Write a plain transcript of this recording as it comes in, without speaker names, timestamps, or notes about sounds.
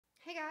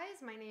Hey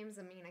guys, my name is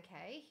Amena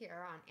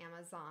here on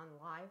Amazon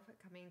Live,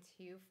 coming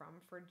to you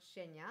from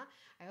Virginia.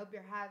 I hope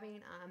you're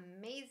having an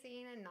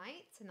amazing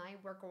night.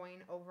 Tonight we're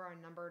going over a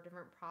number of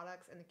different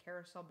products in the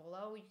carousel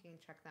below. You can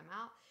check them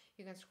out.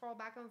 You can scroll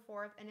back and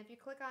forth, and if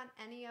you click on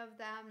any of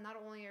them, not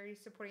only are you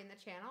supporting the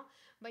channel,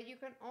 but you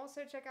can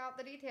also check out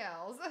the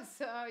details.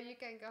 So you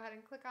can go ahead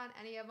and click on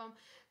any of them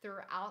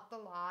throughout the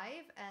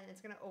live, and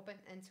it's going to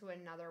open into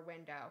another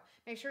window.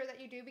 Make sure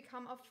that you do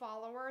become a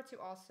follower to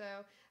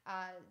also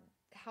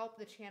help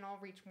the channel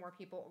reach more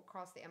people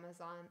across the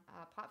Amazon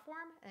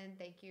platform, and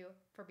thank you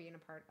for being a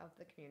part of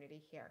the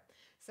community here.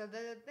 So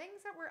the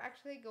things that we're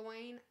actually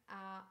going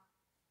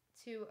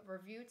to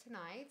review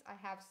tonight, I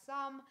have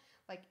some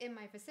like in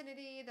my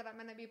vicinity that I'm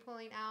going to be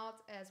pulling out,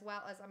 as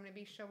well as I'm going to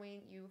be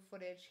showing you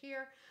footage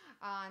here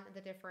on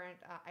the different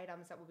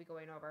items that we'll be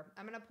going over.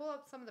 I'm going to pull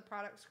up some of the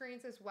product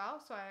screens as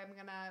well, so I'm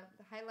going to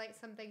highlight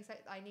some things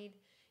that I need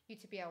you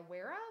to be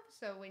aware of,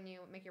 so when you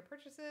make your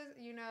purchases,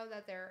 you know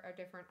that there are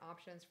different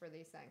options for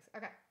these things.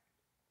 Okay.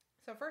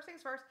 So first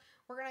things first,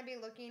 we're going to be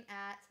looking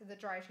at the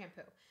dry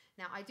shampoo.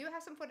 Now, I do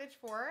have some footage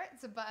for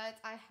it, but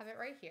I have it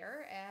right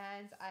here,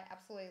 and I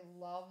absolutely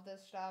love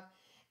this stuff.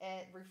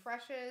 It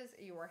refreshes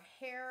your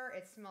hair.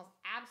 It smells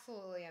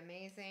absolutely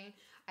amazing.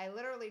 I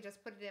literally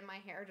just put it in my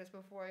hair just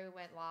before we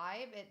went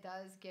live. It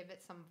does give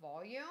it some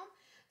volume,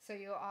 so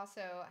you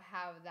also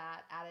have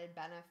that added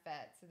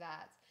benefit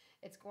that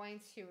it's going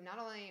to not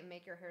only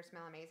make your hair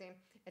smell amazing,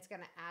 it's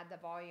going to add the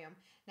volume.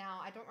 Now,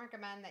 I don't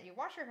recommend that you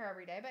wash your hair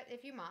every day, but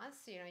if you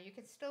must, you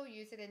can still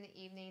use it in the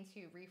evening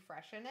to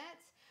refreshen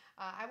it.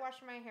 I wash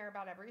my hair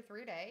about every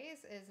 3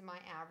 days is my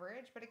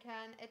average, but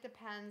it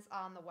depends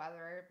on the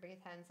weather.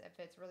 It depends if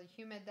it's really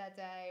humid that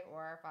day,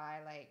 or if I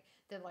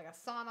did like a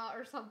sauna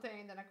or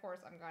something, then of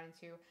course I'm going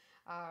to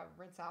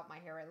rinse out my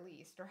hair at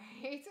least,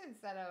 right?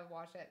 Instead of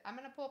wash it. I'm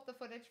going to pull up the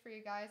footage for you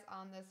guys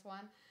on this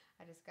one.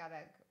 I just got to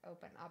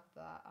open up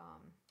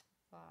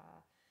the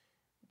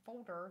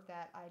folder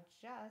that I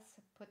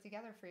just put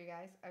together for you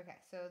guys. Okay,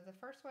 so the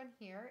first one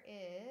here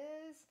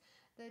is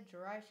the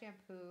dry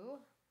shampoo.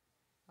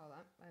 Hold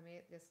on, let me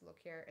just look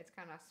here. It's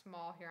kind of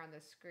small here on the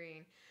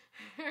screen.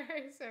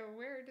 So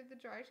where did the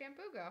dry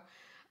shampoo go?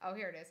 Oh,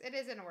 here it is. It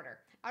is in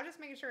order. I'll just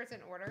make sure it's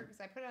in order because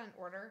I put it in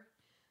order,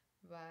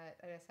 but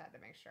I just had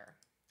to make sure.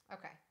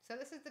 Okay, so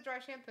this is the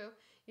dry shampoo.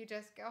 You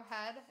just go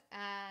ahead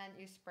and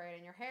you spray it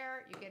in your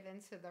hair. You get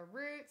into the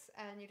roots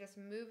and you just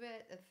move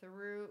it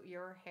through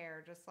your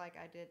hair, just like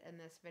I did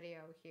in this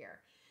video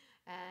here.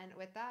 And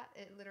with that,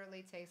 it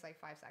literally takes like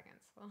 5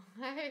 seconds.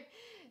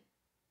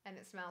 And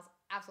it smells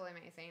absolutely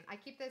amazing. I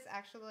keep this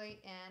actually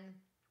in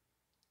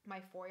my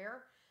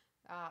foyer,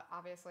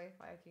 obviously,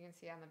 like you can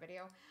see on the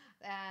video.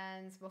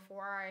 And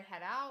before I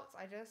head out,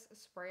 I just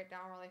spray it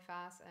down really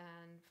fast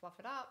and fluff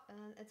it up,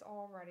 and it's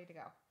all ready to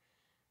go.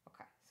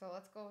 Okay, so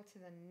let's go to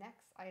the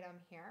next item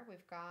here.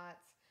 We've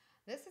got,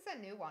 this is a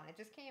new one. It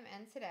just came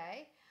in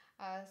today.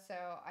 So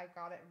I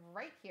got it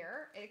right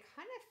here. It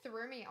kind of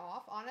threw me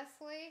off,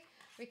 honestly,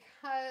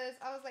 because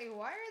I was like,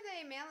 why are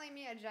they mailing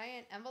me a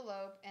giant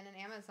envelope in an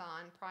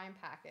Amazon Prime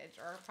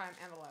package or Prime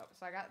envelope?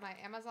 So I got my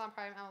Amazon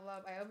Prime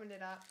envelope. I opened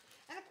it up,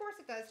 and of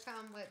course it does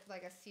come with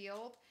like a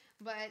sealed,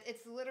 but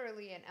it's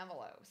literally an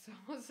envelope. So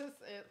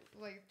it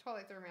like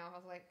totally threw me off.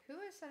 I was like, who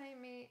is sending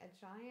me a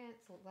giant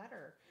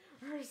letter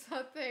or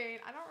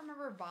something? I don't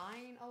remember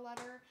buying a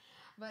letter,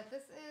 but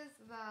this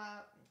is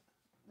the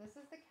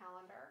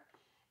calendar.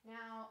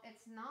 Now,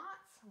 it's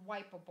not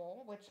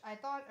wipeable, which I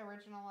thought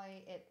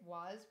originally it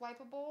was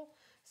wipeable,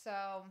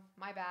 so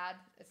my bad,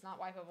 it's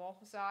not wipeable.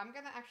 So I'm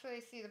going to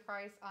actually see the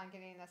price on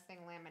getting this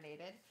thing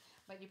laminated,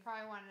 but you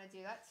probably want to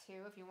do that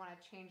too if you want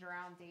to change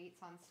around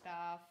dates on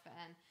stuff,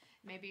 and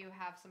maybe you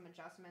have some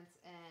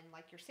adjustments in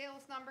like your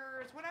sales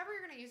numbers, whatever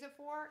you're going to use it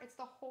for. It's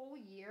the whole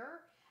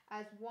year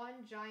as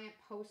one giant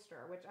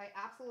poster, which I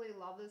absolutely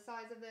love the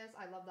size of this.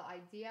 I love the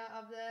idea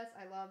of this.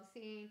 I love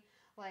seeing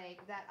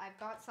like that I've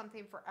got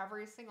something for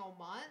every single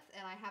month,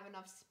 and I have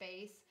enough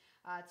space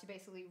to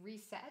basically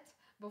reset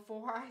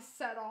before I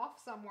set off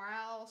somewhere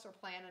else or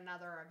plan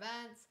another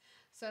event.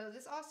 So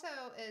this also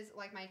is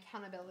like my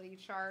accountability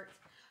chart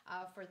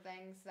for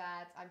things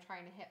that I'm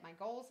trying to hit my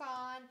goals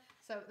on.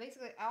 So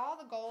basically all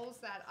the goals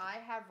that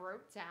I have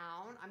wrote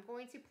down, I'm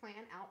going to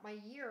plan out my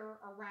year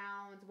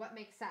around what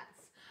makes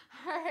sense.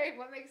 All right,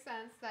 what makes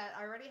sense that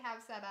I already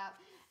have set up,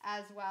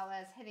 as well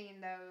as hitting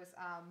those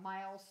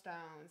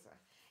milestones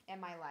in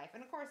my life.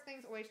 And of course,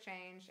 things always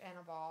change and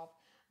evolve,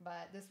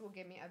 but this will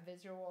give me a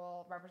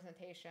visual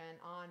representation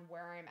on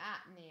where I'm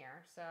at in the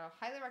year. So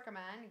highly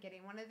recommend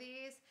getting one of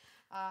these.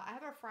 I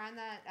have a friend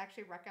that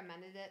actually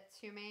recommended it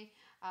to me.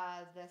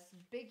 This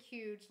big,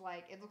 huge,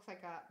 like, it looks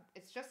like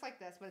it's just like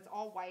this, but it's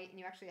all white, and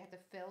you actually have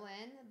to fill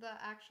in the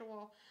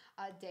actual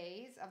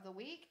days of the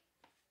week.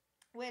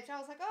 Which I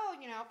was like, oh,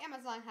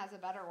 Amazon has a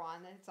better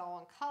one. It's all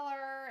in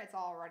color. It's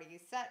already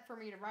set for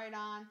me to write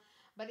on.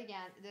 But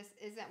again, this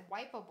isn't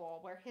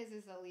wipeable, where his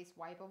is at least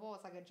wipeable.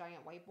 It's like a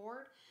giant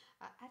whiteboard.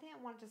 I didn't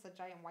want just a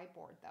giant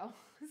whiteboard though.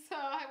 So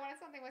I wanted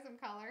something with some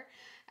color.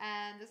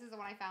 And this is the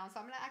one I found.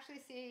 So I'm going to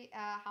actually see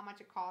how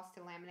much it costs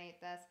to laminate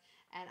this.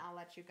 And I'll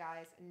let you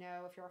guys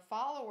know. If you're a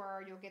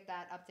follower, you'll get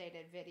that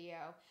updated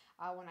video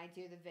when I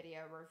do the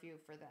video review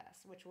for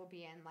this, which will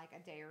be in like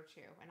a day or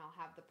two. And I'll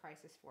have the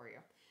prices for you.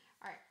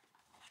 All right.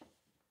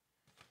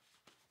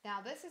 Now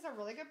this is a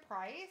really good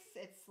price.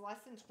 It's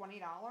less than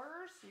 $20.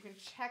 You can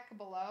check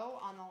below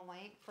on the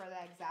link for the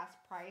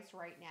exact price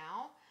right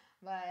now.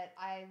 But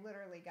I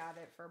literally got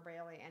it for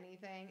barely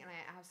anything, and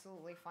I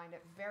absolutely find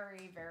it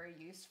very, very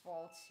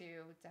useful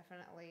to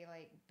definitely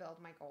like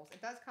build my goals.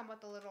 It does come with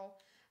the little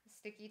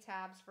sticky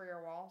tabs for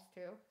your walls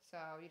too.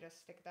 So you just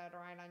stick that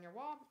right on your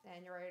wall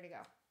and you're ready to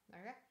go.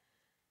 Okay.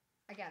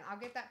 Again, I'll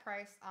get that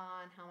price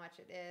on how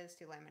much it is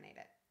to laminate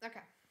it.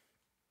 Okay.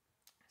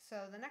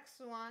 So the next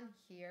one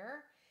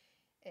here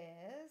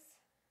is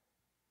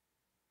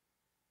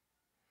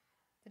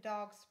the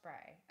dog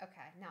spray.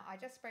 Okay, now I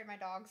just sprayed my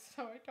dogs,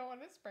 so I don't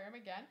want to spray them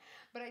again,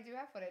 but I do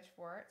have footage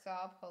for it, so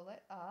I'll pull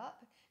it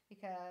up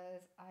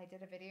because I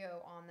did a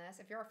video on this.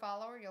 If you're a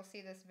follower, you'll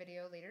see this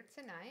video later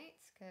tonight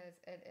because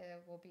it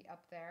will be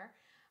up there.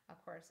 Of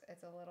course,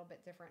 it's a little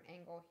bit different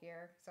angle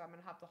here, so I'm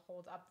going to have to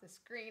hold up the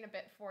screen a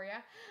bit for you.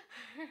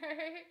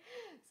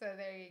 So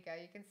there you go.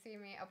 You can see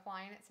me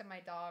applying it to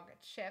my dog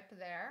Chip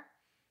there.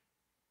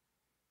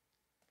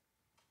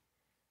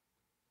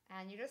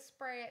 And you just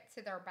spray it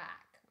to their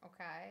back,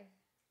 okay?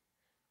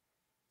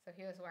 So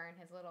he was wearing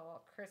his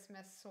little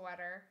Christmas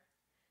sweater.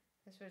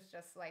 This was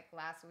just like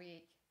last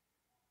week.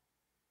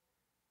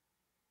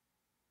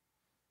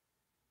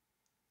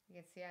 You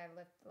can see I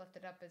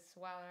lifted up his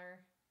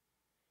sweater.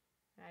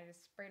 And I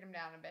just sprayed him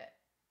down a bit.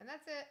 And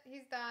that's it.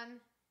 He's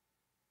done.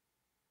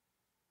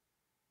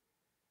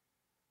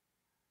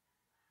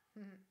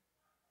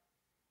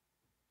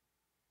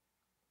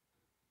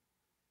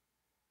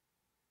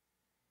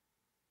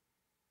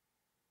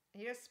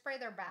 You just spray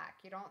their back.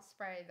 You don't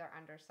spray their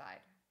underside.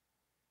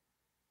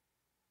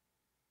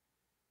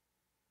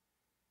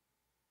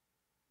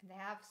 And they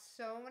have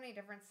so many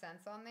different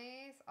scents on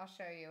these. I'll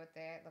show you what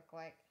they look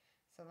like.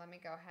 So let me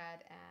go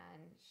ahead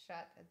and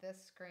shut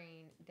this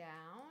screen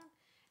down.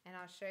 And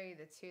I'll show you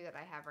the two that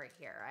I have right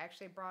here. I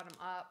actually brought them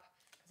up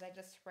because I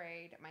just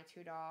sprayed my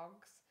two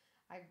dogs.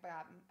 I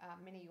got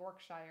mini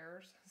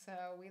Yorkshires. So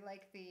we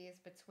like these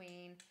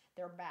between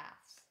their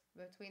baths.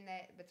 Between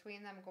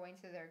them going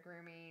to their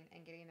grooming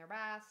and getting their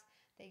baths,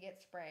 they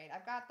get sprayed.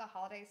 I've got the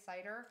holiday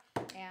cider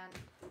and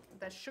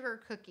the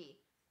sugar cookie.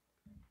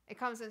 It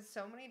comes in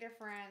so many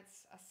different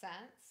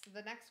scents.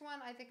 The next one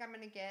I think I'm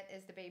going to get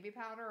is the baby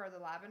powder or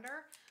the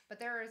lavender, but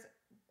there is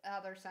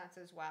other scents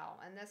as well.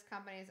 And this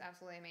company is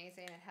absolutely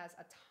amazing. It has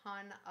a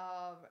ton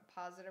of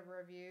positive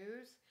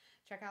reviews.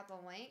 Check out the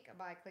link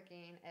by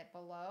clicking it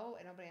below.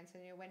 It'll be into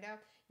a new window.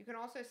 You can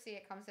also see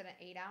it comes in an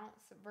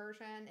 8-ounce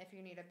version if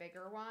you need a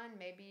bigger one.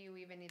 Maybe you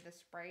even need the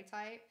spray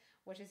type,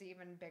 which is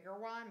even bigger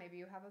one. Maybe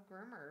you have a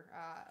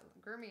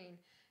grooming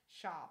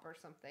shop or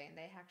something.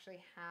 They actually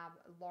have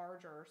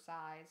larger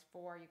size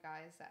for you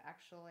guys that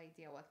actually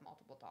deal with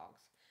multiple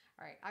dogs.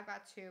 All right, I've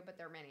got two, but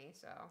they're mini.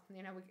 So,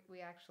 you know,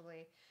 we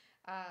actually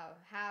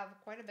have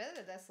quite a bit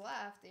of this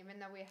left, even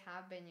though we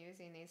have been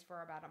using these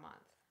for about a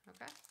month.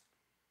 Okay.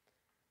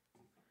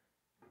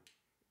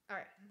 All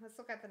right, let's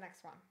look at the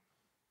next one.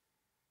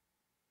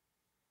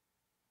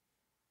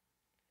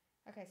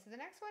 Okay, so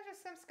the next one is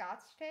just some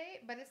Scotch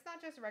tape, but it's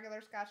not just regular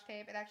Scotch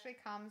tape. It actually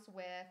comes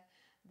with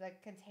the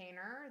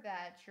container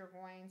that you're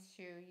going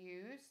to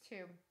use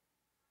to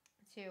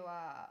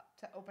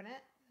open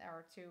it,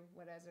 or to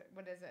what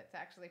is it to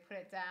actually put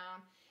it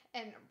down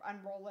and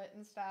unroll it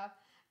and stuff.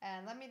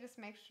 And let me just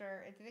make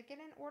sure, did it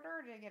get in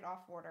order or did it get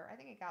off order? I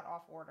think it got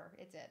off order.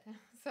 It did.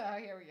 So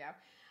here we go.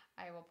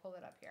 I will pull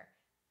it up here.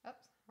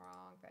 Oops,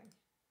 wrong thing.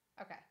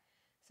 Okay,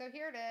 so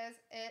here it is.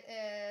 It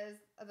is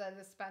the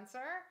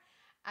dispenser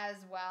as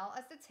well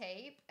as the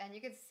tape, and you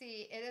can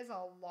see it is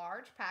a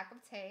large pack of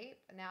tape.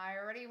 Now I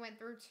already went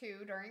through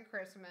two during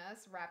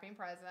Christmas wrapping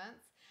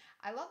presents.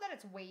 I love that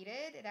it's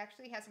weighted. It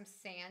actually has some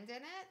sand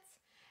in it.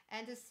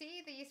 And to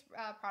see these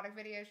product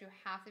videos, you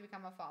have to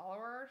become a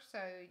follower so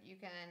you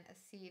can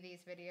see these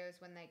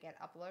videos when they get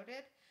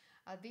uploaded.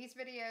 These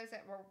videos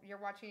that you're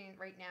watching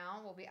right now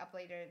will be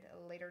uploaded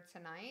later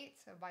tonight.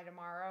 So by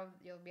tomorrow,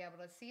 you'll be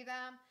able to see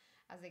them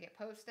as they get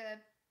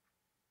posted.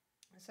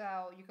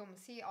 So you can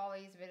see all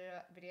these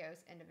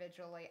videos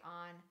individually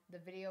on the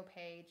video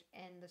page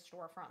in the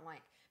storefront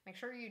link. Make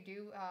sure you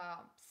do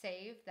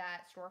save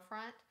that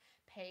storefront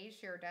page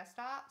to your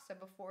desktop. So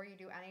before you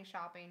do any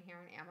shopping here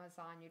on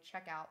Amazon, you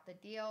check out the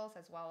deals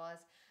as well as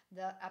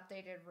the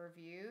updated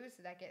reviews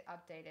that get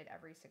updated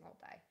every single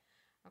day.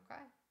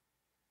 Okay.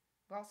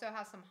 We also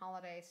have some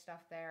holiday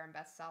stuff there and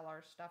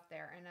bestseller stuff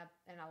there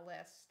in a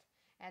list,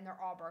 and they're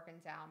all broken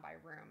down by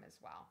room as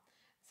well.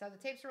 So the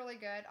tape's really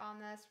good on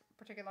this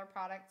particular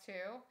product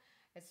too.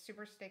 It's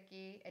super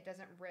sticky. It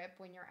doesn't rip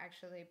when you're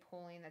actually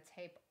pulling the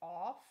tape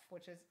off,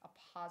 which is a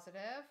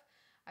positive.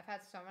 I've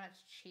had so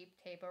much cheap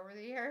tape over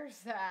the years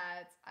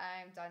that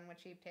I'm done with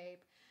cheap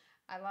tape.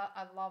 I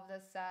love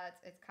this set.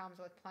 It comes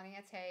with plenty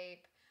of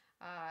tape,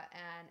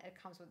 and it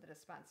comes with the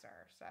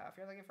dispenser. So if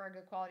you're looking for a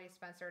good quality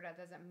dispenser that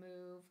doesn't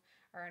move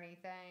or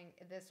anything,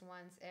 this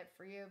one's it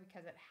for you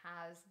because it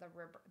has the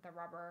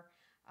rubber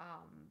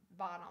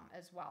bottom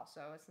as well.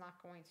 So it's not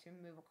going to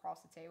move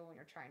across the table when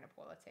you're trying to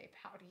pull the tape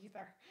out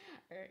either.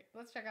 All right,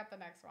 let's check out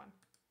the next one.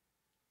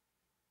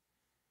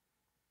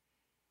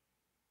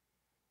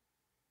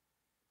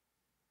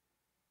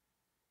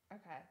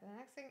 Okay, the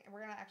next thing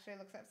we're gonna actually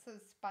look at some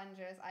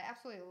sponges. I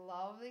absolutely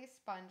love these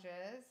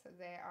sponges.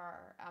 They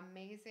are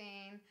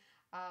amazing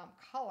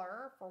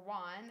color for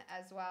one,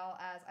 as well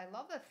as I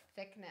love the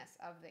thickness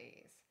of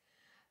these.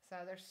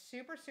 So they're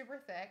super,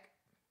 super thick.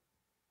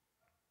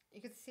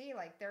 You can see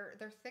like they're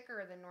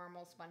thicker than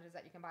normal sponges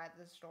that you can buy at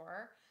the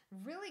store.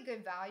 Really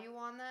good value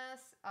on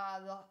this.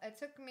 It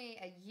took me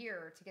a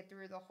year to get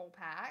through the whole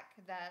pack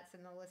that's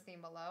in the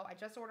listing below. I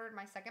just ordered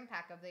my second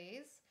pack of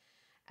these,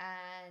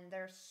 and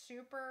they're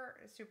super,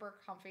 super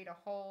comfy to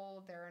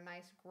hold. They're a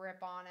nice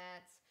grip on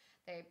it.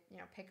 They,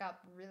 pick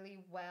up really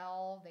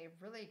well. They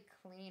really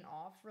clean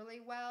off really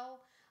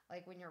well.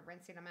 Like when you're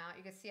rinsing them out,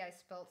 you can see I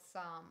spilled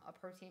some a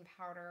protein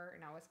powder,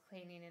 and I was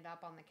cleaning it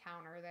up on the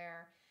counter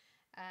there,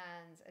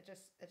 and it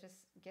just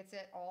gets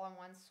it all in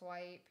one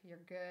swipe.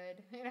 You're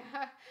good,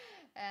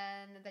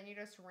 and then you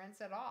just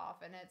rinse it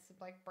off, and it's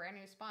like brand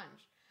new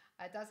sponge.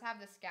 It does have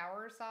the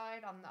scour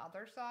side on the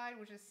other side,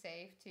 which is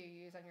safe to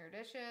use on your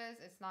dishes.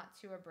 It's not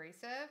too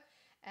abrasive,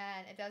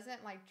 and it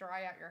doesn't like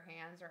dry out your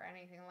hands or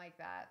anything like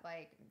that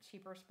like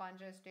cheaper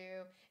sponges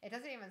do. It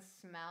doesn't even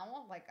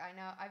smell. Like I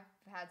know I've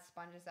had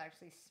sponges that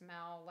actually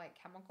smell like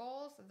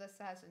chemicals. This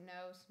has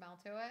no smell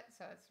to it,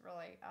 so it's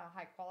really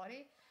high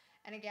quality.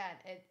 And again,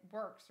 it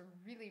works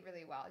really,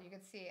 really well. You can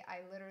see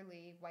I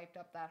literally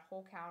wiped up that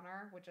whole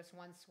counter with just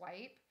one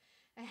swipe.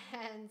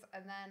 And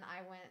then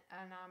I went,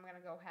 and now I'm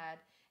gonna go ahead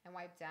and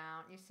wipe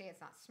down. You see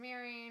it's not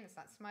smearing, it's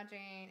not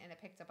smudging, and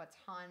it picked up a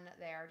ton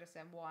there just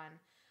in one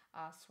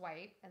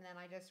swipe. And then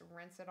I just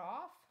rinse it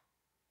off,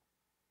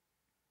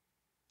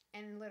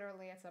 and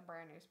literally it's a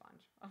brand new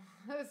sponge.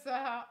 So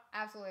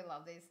absolutely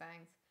love these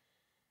things.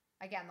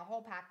 Again, the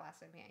whole pack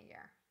lasted me a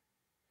year.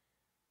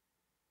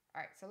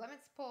 All right, so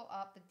let's pull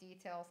up the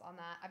details on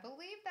that. I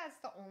believe that's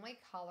the only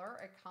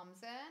color it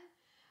comes in,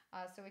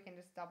 so we can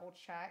just double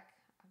check.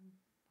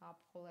 I'll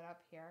pull it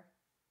up here.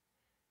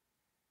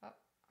 Oh,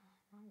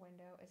 wrong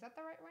window. Is that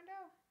the right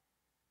window?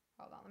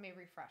 Hold on, let me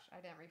refresh.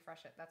 I didn't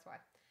refresh it, that's why.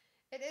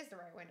 It is the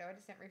right window, I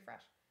just didn't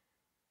refresh.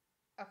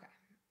 Okay,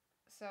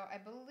 so I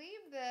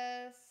believe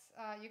this,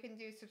 you can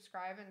do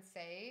subscribe and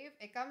save.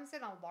 It comes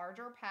in a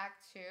larger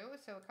pack too,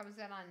 so it comes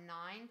in a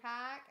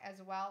 9-pack as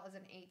well as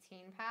an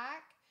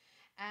 18-pack.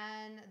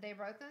 And they're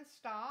both in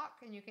stock,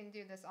 and you can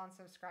do this on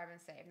subscribe and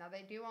save. Now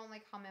they do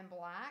only come in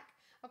black.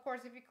 Of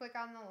course, if you click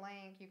on the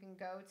link, you can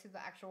go to the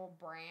actual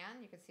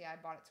brand. You can see I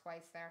bought it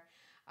twice there.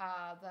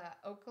 The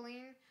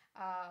Oakling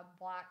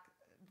black,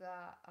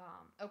 the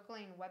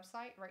Oakling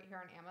website right here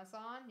on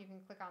Amazon. You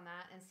can click on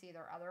that and see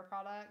their other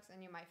products,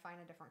 and you might find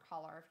a different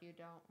color if you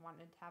don't want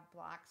to have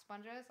black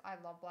sponges. I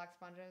love black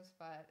sponges,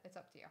 but it's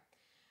up to you.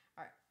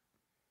 All right.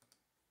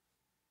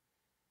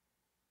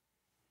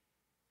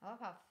 I love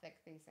how thick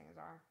these things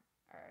are.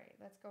 All right,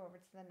 let's go over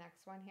to the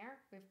next one here.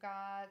 We've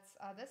got,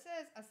 this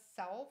is a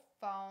cell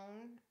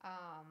phone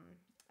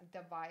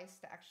device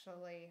to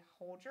actually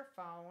hold your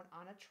phone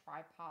on a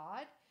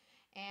tripod.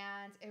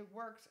 And it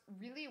works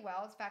really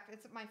well. In fact,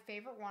 it's my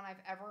favorite one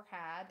I've ever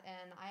had.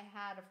 And I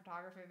had a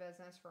photography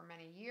business for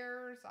many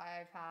years.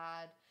 I've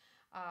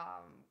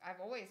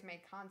always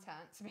made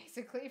content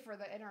basically for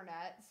the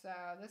internet. So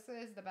this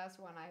is the best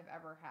one I've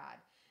ever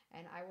had.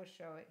 And I will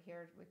show it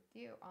here with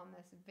you on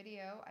this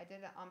video. I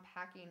did an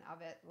unpacking of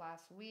it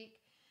last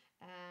week,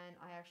 and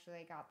I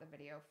actually got the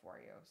video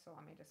for you. So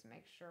let me just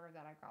make sure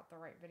that I got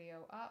the right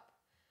video up.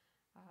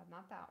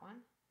 Not that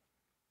one.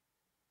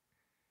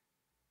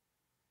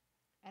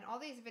 And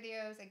all these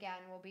videos,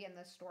 again, will be in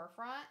the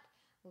storefront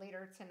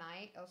later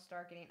tonight. It'll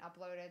start getting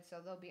uploaded,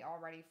 so they'll be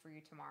all ready for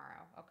you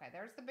tomorrow. Okay,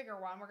 there's the bigger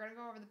one. We're going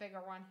to go over the bigger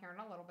one here in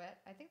a little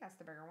bit. I think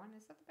that's the bigger one.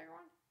 Is that the bigger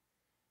one?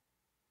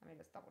 Let me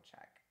just double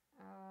check.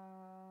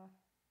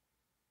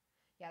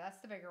 Yeah, that's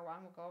the bigger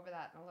one. We'll go over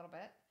that in a little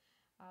bit.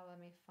 Let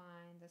me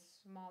find the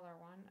smaller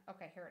one.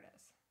 Okay, here it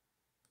is.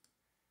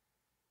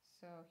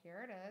 So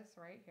here it is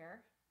right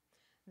here.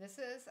 This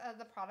is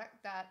the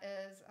product that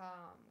is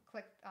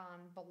clicked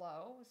on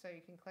below. So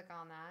you can click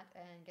on that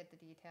and get the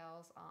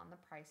details on the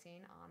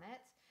pricing on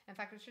it. In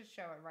fact, it should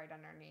show it right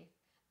underneath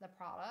the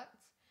product.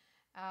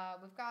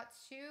 We've got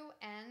two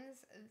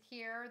ends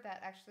here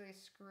that actually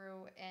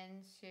screw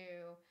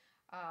into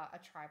a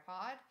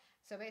tripod.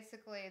 So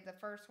basically the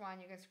first one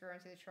you can screw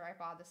into the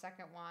tripod. The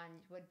second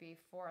one would be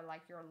for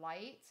like your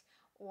light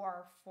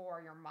or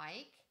for your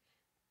mic.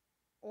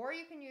 Or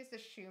you can use the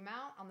shoe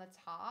mount on the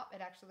top.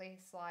 It actually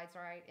slides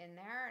right in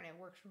there, and it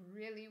works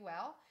really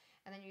well.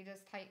 And then you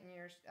just tighten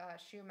your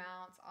shoe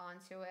mounts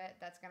onto it.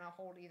 That's going to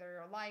hold either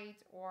your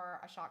light or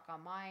a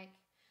shotgun mic.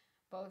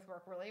 Both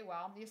work really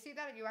well. You see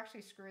that you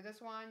actually screw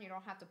this one. You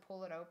don't have to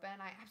pull it open.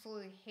 I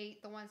absolutely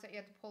hate the ones that you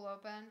have to pull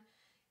open,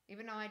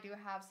 even though I do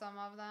have some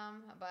of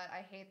them, but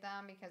I hate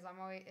them because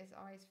it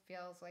always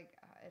feels like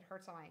it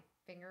hurts on my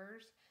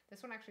fingers.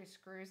 This one actually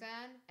screws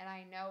in, and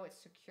I know it's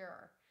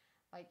secure.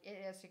 Like, it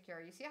is secure.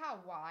 You see how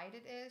wide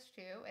it is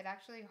too? It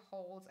actually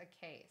holds a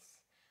case,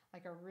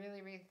 like a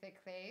really, really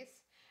thick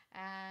case.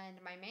 And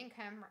my main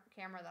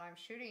camera that I'm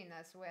shooting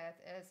this with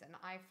is an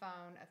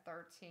iPhone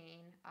 13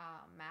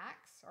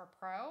 Max or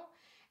Pro,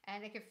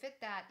 and it could fit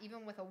that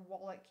even with a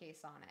wallet case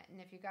on it. And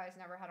if you guys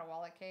never had a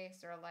wallet case,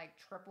 they're like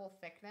triple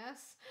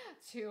thickness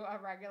to a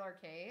regular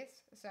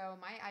case. So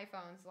my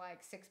iPhone's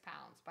like 6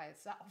 pounds by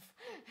itself.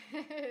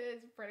 It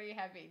is pretty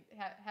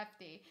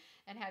hefty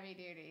and heavy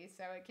duty.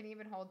 So it can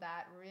even hold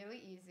that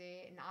really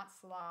easy, not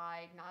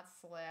slide, not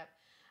slip.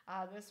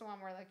 This one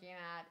we're looking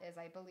at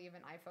is, I believe,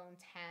 an iPhone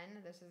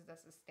 10. This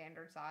is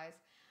standard size.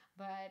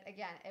 But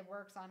again, it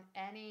works on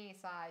any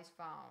size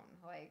phone.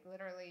 Like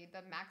literally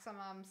the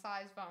maximum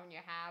size phone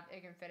you have,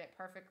 it can fit it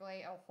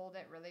perfectly. It'll hold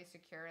it really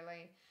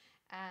securely.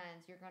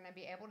 And you're going to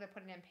be able to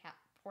put it in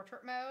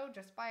portrait mode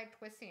just by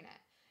twisting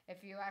it.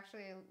 If you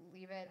actually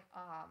leave it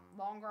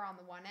longer on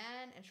the one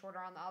end and shorter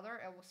on the other,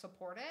 it will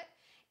support it.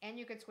 And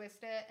you could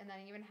twist it and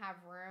then even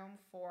have room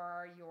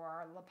for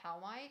your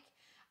lapel mic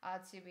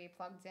to be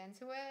plugged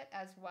into it,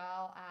 as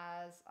well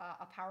as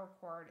a power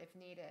cord if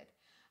needed.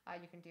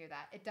 You can do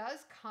that. It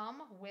does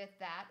come with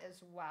that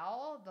as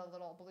well, the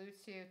little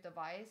Bluetooth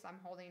device I'm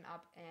holding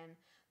up in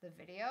the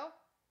video.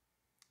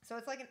 So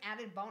it's like an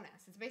added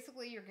bonus. It's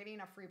basically you're getting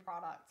a free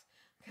product,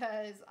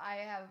 because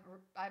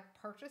I've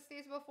purchased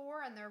these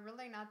before and they're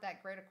really not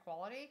that great a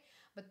quality,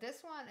 but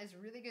this one is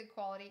really good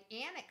quality,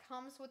 and it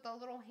comes with the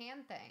little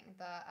hand thing,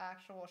 the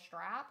actual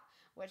strap,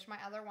 which my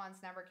other ones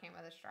never came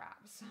with a strap.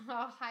 So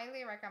I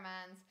highly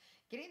recommend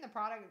getting the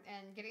product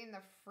and getting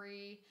the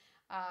free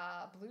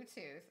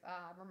Bluetooth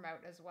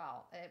remote as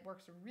well. It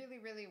works really,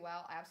 really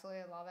well. I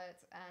absolutely love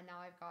it. And now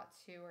I've got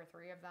 2 or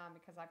 3 of them,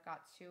 because I've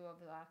got 2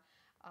 of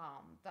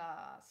the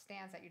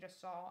stands that you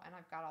just saw, and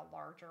I've got a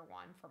larger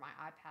one for my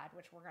iPad,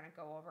 which we're going to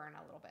go over in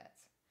a little bit.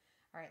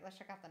 All right, let's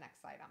check out the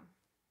next item.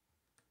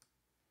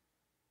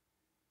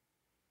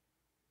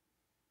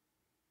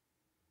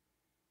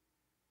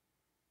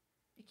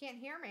 You can't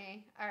hear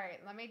me. All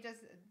right, let me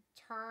just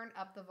turn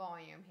up the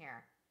volume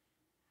here.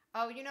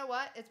 Oh, you know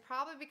what? It's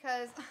probably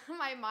because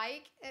my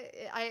mic,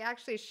 I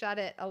actually shut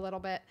it a little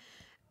bit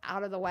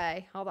out of the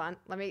way. Hold on.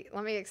 Let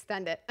me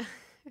extend it.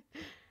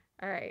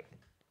 All right.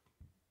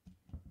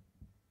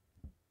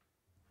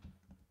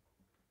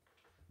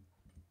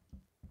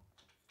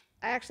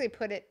 I actually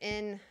put it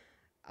in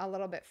a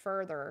little bit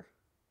further.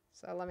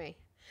 So let me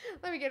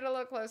get it a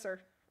little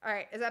closer. All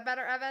right. Is that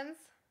better, Evans?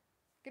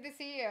 Good to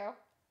see you.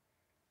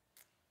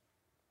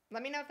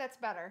 Let me know if that's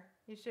better.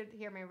 You should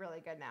hear me really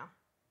good now.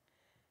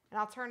 And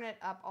I'll turn it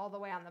up all the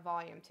way on the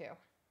volume too.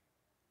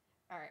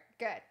 All right,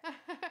 good.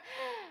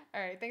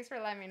 All right, thanks for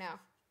letting me know.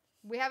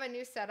 We have a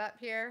new setup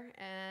here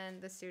in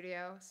the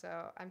studio,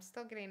 so I'm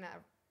still getting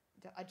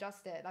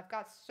adjusted. I've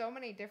got so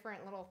many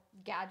different little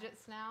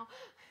gadgets now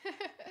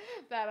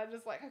that I'm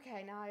just like,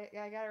 okay, now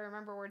I got to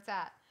remember where it's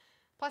at.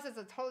 Plus, it's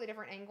a totally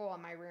different angle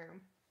in my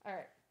room. All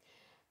right,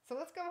 so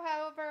let's go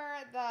over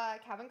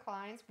the Calvin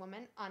Klein's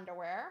women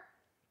underwear.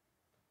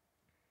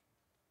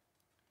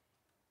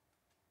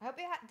 I hope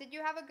did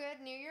you have a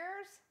good New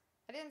Year's?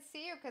 I didn't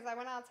see you because I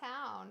went out of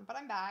town, but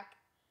I'm back.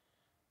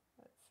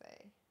 Let's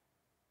see.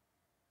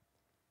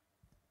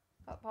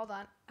 Oh, hold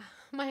on.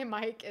 My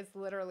mic is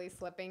literally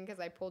slipping because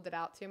I pulled it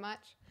out too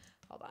much.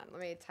 Hold on, let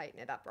me tighten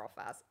it up real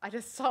fast. I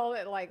just saw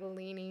it like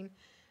leaning.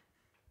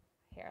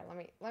 Here, let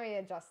me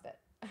adjust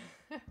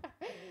it.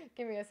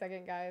 Give me a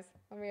second, guys.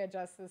 Let me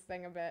adjust this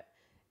thing a bit.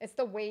 It's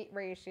the weight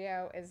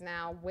ratio is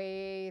now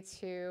way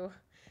too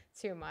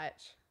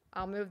much.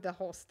 I'll move the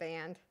whole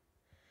stand.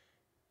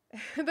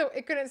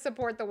 It couldn't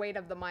support the weight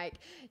of the mic.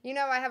 You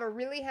know, I have a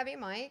really heavy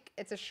mic.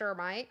 It's a Shure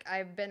mic.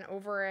 I've been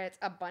over it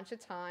a bunch of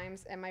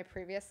times in my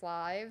previous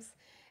lives.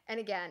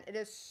 And again, it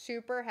is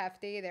super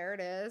hefty. There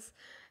it is.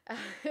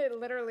 It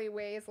literally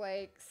weighs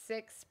like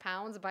 6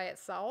 pounds by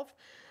itself.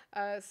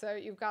 So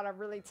you've got to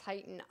really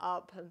tighten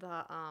up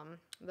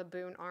the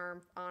boom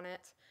arm on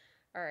it.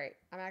 All right.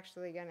 I'm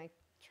actually going to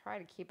try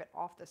to keep it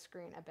off the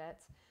screen a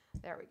bit.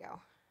 There we go.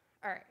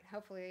 All right.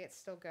 Hopefully it's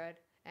still good.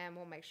 And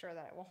we'll make sure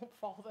that it won't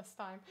fall this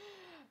time.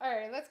 All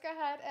right, let's go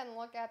ahead and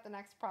look at the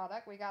next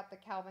product. We got the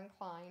Calvin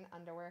Klein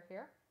underwear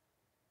here.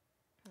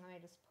 Let me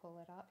just pull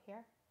it up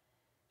here.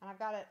 And I've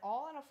got it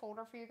all in a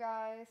folder for you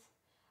guys.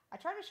 I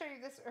tried to show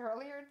you this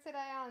earlier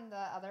today on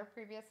the other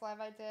previous live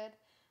I did,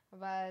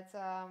 but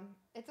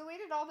it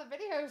deleted all the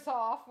videos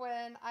off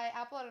when I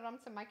uploaded them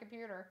to my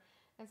computer.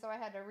 And so I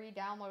had to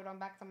re-download them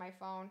back to my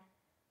phone.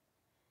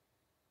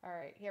 All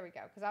right, here we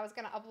go. Because I was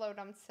going to upload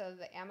them to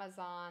the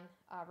Amazon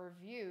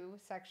review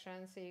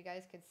section so you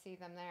guys could see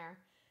them there.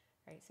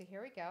 All right, so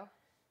here we go.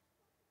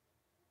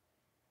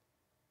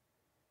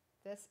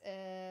 This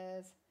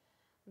is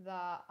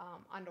the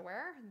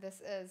underwear.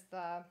 This is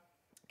the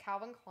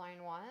Calvin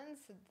Klein ones,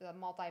 the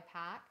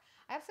multi-pack.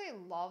 I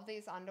absolutely love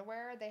these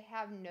underwear. They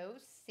have no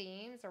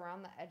seams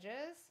around the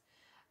edges,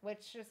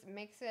 which just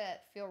makes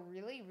it feel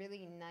really,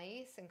 really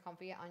nice and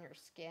comfy on your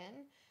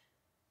skin.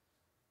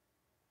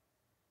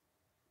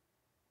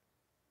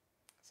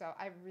 So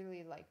I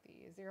really like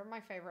these. They're my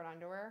favorite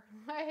underwear.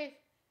 Like,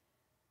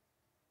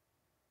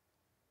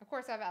 of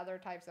course, I have other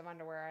types of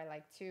underwear I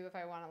like too. If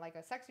I want like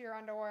a sexier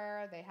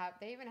underwear, they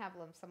even have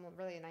some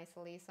really nice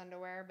lace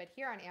underwear. But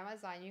here on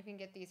Amazon, you can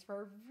get these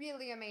for a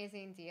really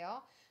amazing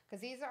deal because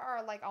these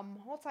are like a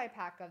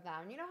multi-pack of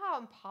them. You know how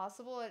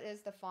impossible it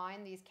is to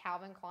find these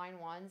Calvin Klein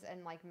ones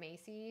in like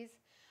Macy's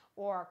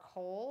or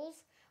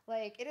Kohl's?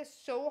 Like, it is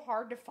so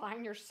hard to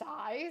find your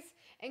size,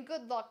 and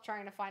good luck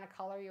trying to find a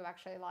color you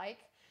actually like.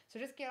 So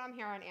just get them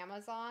here on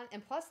Amazon.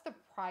 And plus the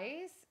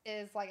price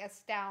is like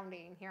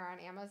astounding here on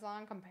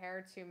Amazon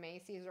compared to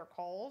Macy's or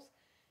Kohl's.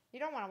 You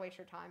don't want to waste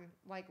your time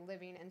like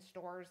living in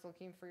stores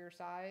looking for your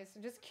size.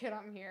 So just get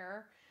them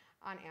here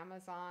on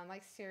Amazon.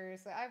 Like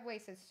seriously, I've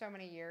wasted so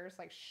many years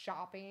like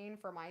shopping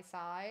for my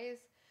size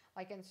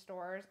like in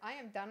stores. I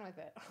am done with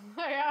it.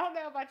 Like, I don't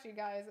know about you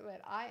guys,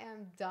 but I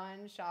am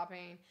done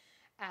shopping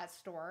at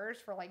stores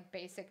for like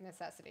basic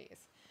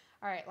necessities.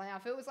 All right, now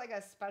if it was like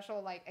a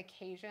special like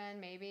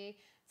occasion, maybe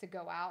to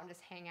go out and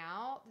just hang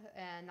out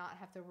and not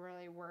have to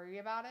really worry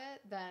about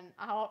it, then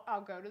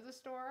I'll go to the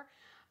store,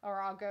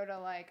 or I'll go to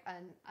like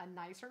a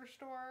nicer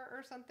store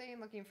or something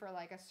looking for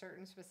like a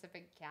certain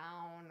specific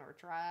gown or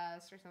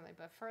dress or something.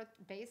 But for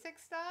basic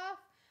stuff,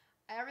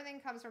 everything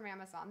comes from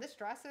Amazon. This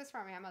dress is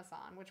from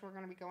Amazon, which we're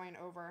going to be going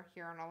over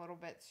here in a little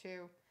bit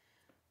too.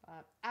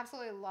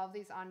 Absolutely love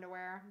these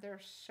underwear.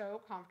 They're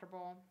so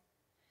comfortable.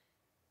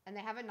 And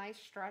they have a nice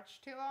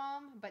stretch to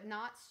them, but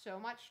not so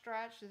much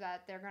stretch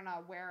that they're going to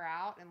wear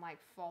out and like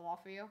fall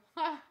off of you.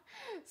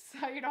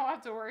 So you don't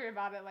have to worry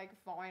about it like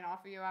falling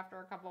off of you after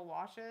a couple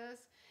washes.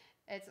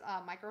 It's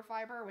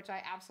microfiber, which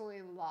I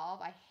absolutely love.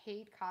 I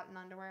hate cotton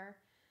underwear.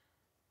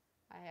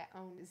 I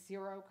own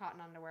zero cotton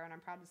underwear, and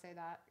I'm proud to say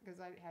that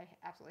because I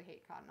absolutely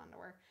hate cotton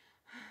underwear.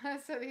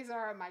 So these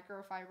are a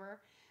microfiber.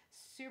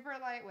 Super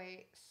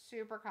lightweight,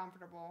 super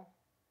comfortable.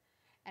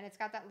 And it's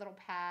got that little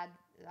pad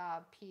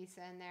piece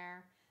in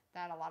there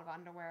that a lot of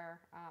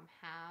underwear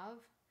have.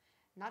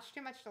 Not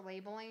too much to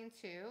labeling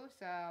too,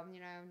 so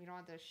you know you don't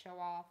have to show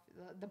off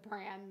the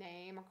brand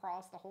name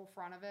across the whole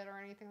front of it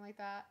or anything like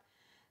that.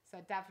 So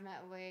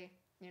definitely,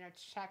 you know,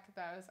 check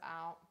those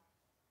out.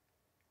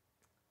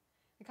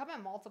 They come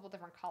in multiple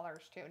different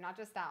colors too, not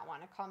just that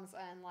one. It comes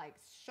in like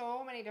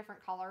so many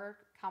different color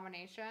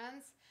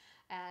combinations,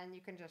 and you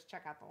can just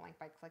check out the link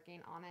by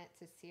clicking on it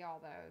to see all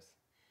those.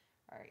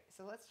 All right,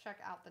 so let's check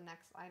out the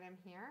next item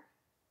here.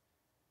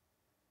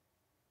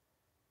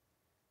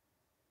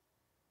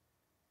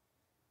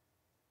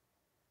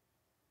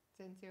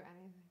 Didn't do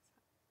anything.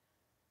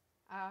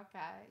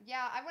 Okay.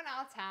 Yeah, I went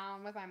out of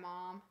town with my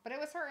mom, but it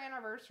was her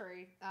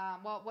anniversary.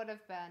 Well, it would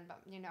have been,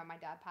 but you know, my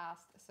dad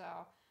passed, so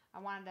I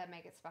wanted to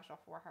make it special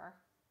for her.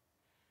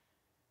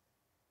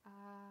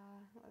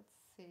 Let's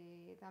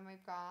see. Then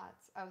we've got,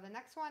 oh, the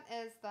next one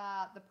is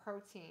the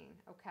protein.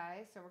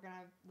 Okay, so we're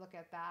gonna look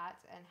at that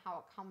and how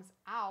it comes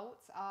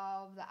out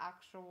of the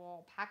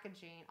actual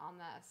packaging on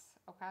this.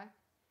 Okay.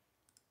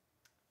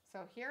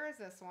 So here is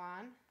this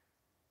one.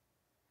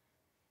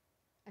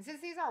 And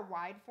since these are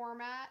wide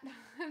format,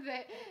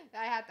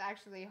 I have to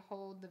actually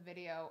hold the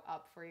video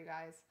up for you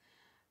guys.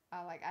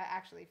 Like I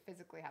actually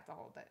physically have to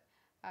hold it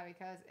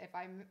because if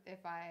I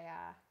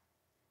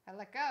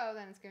let go,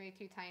 then it's gonna be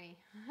too tiny.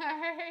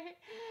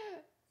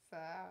 So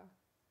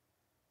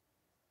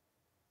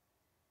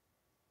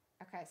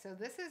okay, so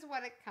this is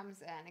what it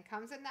comes in. It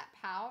comes in that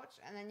pouch,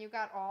 and then you've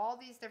got all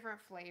these different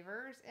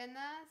flavors in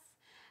this.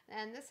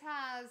 And this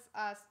has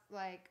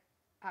like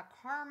a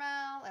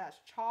caramel, it has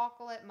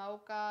chocolate,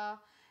 mocha,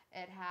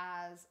 it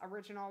has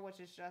original, which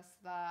is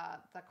just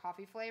the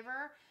coffee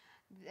flavor.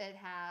 It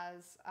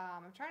has,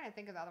 I'm trying to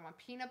think of the other one,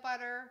 peanut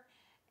butter,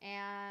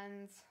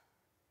 and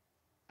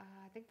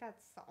I think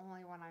that's the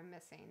only one I'm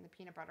missing, the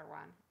peanut butter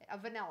one.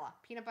 Vanilla,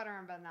 peanut butter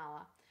and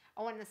vanilla.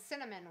 Oh, and the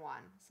cinnamon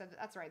one. So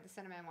that's right, the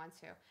cinnamon one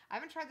too. I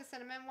haven't tried the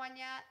cinnamon one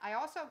yet. I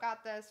also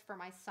got this for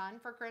my son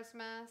for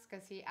Christmas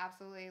because he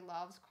absolutely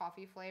loves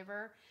coffee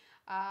flavor.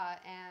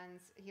 And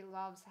he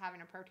loves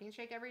having a protein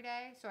shake every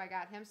day. So I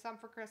got him some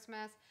for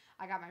Christmas.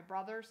 I got my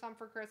brother some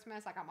for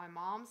Christmas. I got my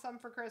mom some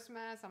for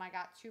Christmas. And I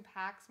got 2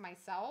 packs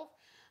myself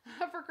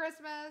for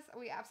Christmas.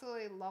 We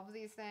absolutely love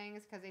these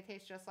things because they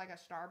taste just like a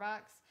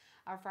Starbucks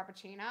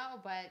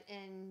Frappuccino, but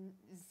in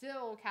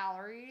zero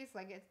calories.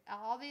 Like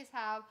all these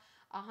have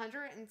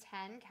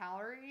 110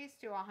 calories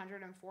to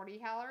 140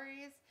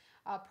 calories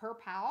per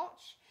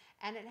pouch,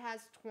 and it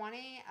has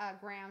 20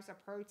 grams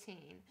of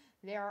protein.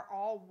 They're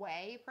all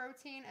whey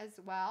protein as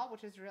well,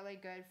 which is really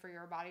good for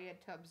your body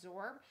to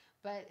absorb.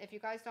 But if you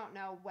guys don't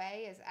know,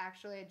 whey is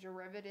actually a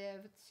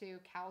derivative to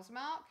cow's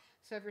milk.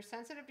 So if you're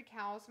sensitive to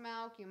cow's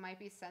milk, you might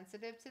be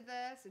sensitive to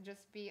this. And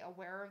just be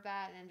aware of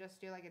that and just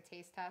do like a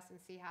taste test and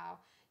see how,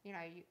 you know,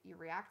 you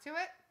react to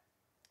it.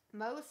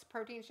 Most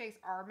protein shakes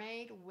are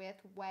made with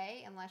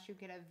whey unless you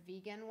get a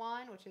vegan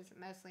one, which is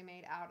mostly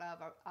made out of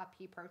a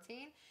pea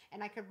protein.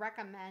 And I could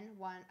recommend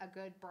a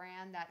good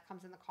brand that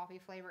comes in the coffee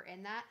flavor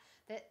in that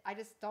I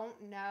just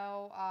don't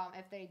know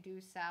if they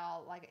do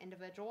sell like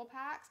individual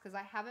packs, because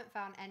I haven't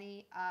found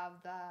any of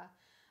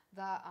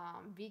the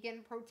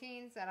vegan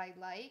proteins that I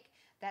like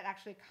that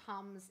actually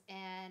comes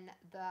in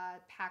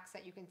the packs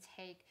that you can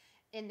take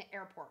in the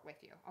airport with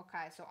you.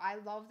 Okay, so I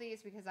love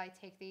these because I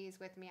take these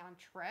with me on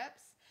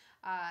trips,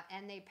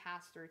 and they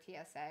pass through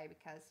TSA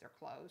because they're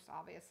closed,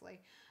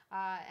 obviously.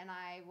 And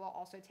I will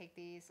also take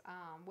these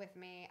with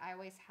me. I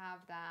always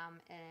have them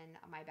in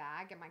my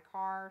bag in my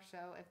car. So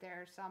if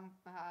there's some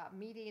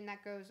meeting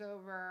that goes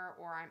over,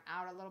 or I'm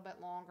out a little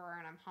bit longer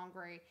and I'm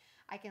hungry,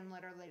 I can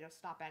literally just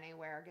stop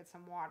anywhere, get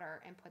some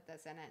water, and put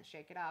this in it and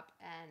shake it up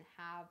and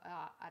have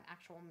an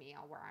actual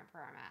meal where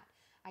I'm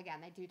at.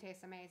 Again, they do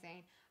taste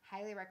amazing.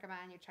 Highly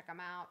recommend you check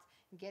them out.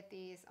 Get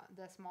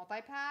this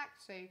multi-pack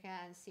so you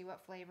can see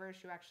what flavors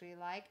you actually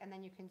like, and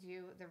then you can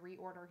do the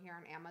reorder here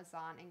on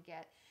Amazon and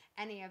get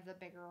any of the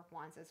bigger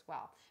ones as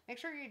well. Make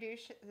sure you do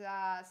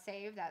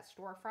save that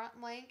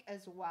storefront link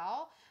as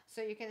well,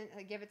 so you can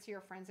give it to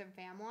your friends and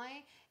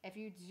family. If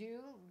you do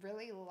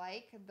really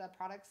like the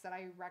products that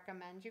I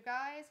recommend you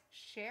guys,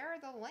 share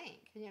the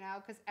link,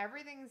 because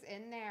everything's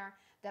in there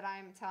that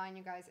I'm telling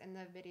you guys in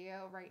the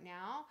video right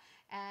now,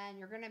 and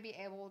you're going to be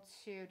able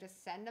to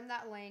just send them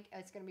that link.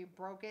 It's going to be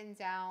broken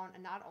down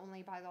not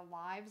only by the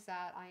lives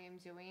that I am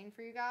doing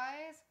for you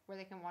guys, where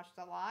they can watch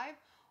the live,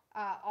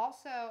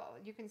 also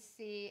you can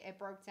see it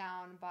broke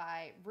down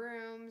by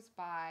rooms,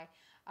 by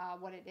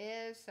what it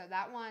is. So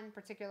that one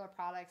particular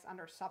product's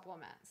under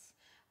supplements.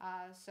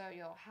 So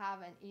you'll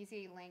have an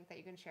easy link that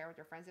you can share with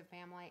your friends and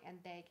family, and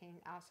they can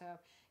also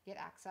get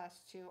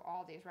access to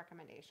all these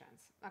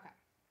recommendations. Okay.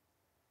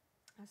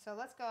 So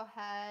let's go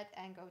ahead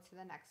and go to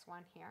the next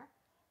one here.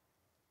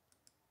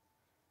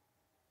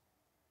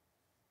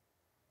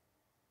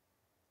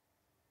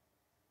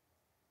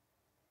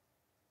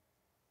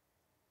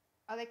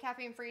 Are they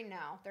caffeine free?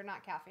 No, they're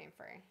not caffeine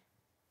free.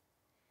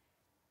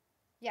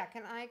 Yeah,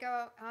 can I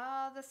go?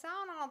 The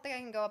sound, I don't think I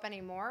can go up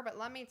anymore, but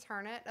let me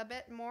turn it a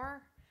bit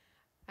more.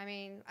 I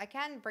mean, I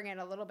can bring it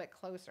a little bit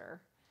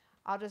closer.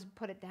 I'll just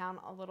put it down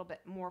a little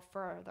bit more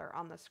further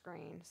on the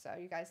screen so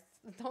you guys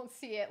don't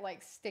see it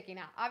like sticking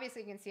out.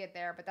 Obviously you can see it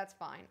there, but that's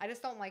fine. I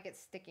just don't like it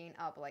sticking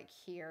up like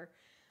here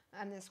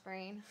on the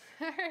screen.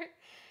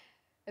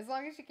 As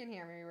long as you can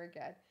hear me, we're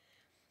good.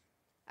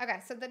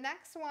 Okay, so the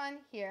next one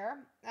here,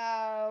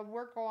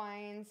 we're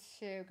going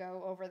to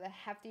go over the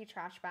hefty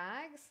trash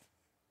bags.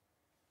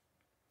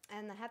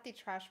 And the hefty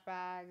trash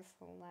bags,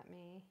 let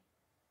me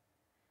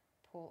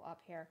pull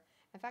up here.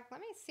 In fact,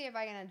 let me see if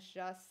I can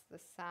adjust the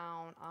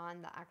sound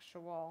on the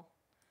actual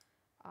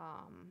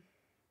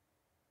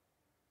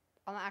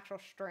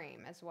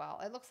stream as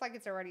well. It looks like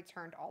it's already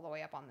turned all the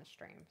way up on the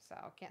stream, so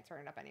can't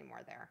turn it up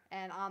anymore there.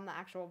 And on the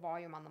actual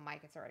volume on the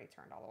mic, it's already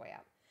turned all the way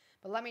up.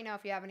 But let me know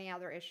if you have any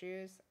other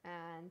issues,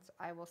 and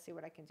I will see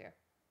what I can do.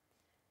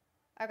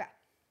 Okay.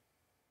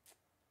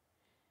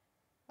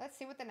 Let's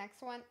see what the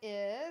next one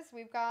is.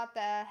 We've got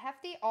the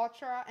Hefty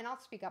Ultra, and I'll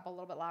speak up a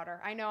little bit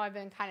louder. I know I've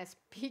been kind of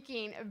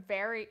speaking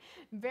very,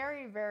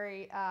 very,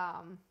 very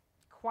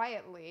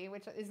quietly,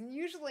 which is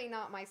usually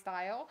not my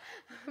style,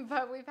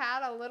 but we've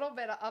had a little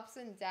bit of ups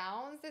and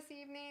downs this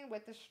evening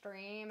with the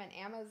stream and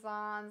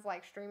Amazon's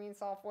like streaming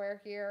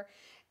software here.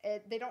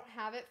 They don't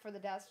have it for the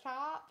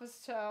desktop,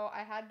 so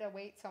I had to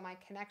wait till my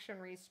connection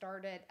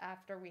restarted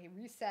after we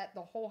reset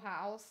the whole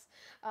house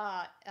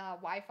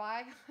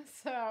Wi-Fi.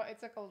 So it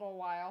took a little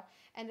while,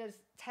 and just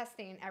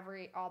testing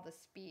all the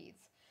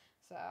speeds.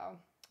 So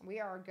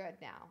we are good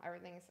now.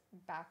 Everything's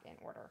back in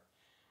order.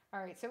 All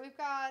right, so we've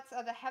got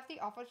the Hefty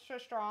Ultra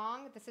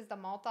Strong. This is the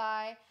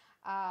multi,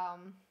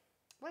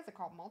 what is it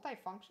called?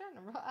 Multi-function?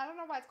 I don't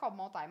know why it's called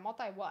multi.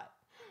 Multi what?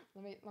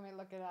 Let me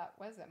look it up.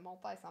 What is it?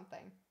 Multi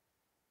something.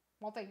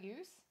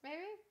 Multi-use,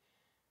 maybe?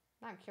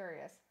 Now I'm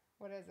curious.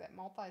 What is it?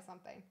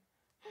 Multi-something.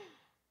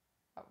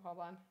 Oh, hold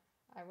on.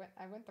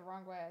 I went the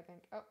wrong way, I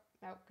think. Oh,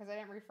 no, because I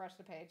didn't refresh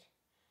the page.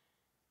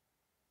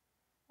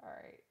 All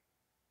right.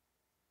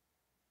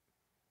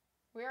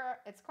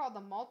 It's called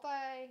the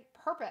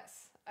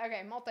multi-purpose.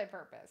 Okay,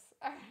 multi-purpose.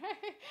 All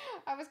right.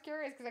 I was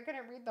curious because I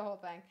couldn't read the whole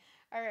thing.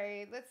 All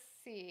right, let's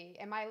see.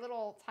 In my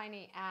little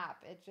tiny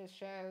app, it just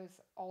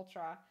shows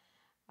Ultra.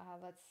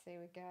 Let's see,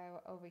 we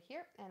go over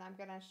here, and I'm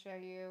gonna show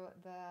you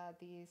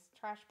these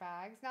trash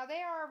bags. Now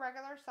they are a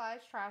regular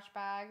size trash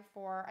bag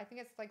for, I think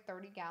it's like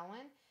 30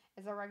 gallon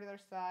is a regular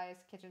size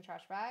kitchen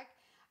trash bag.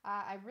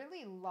 I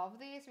really love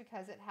these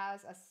because it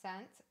has a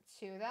scent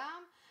to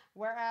them,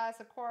 whereas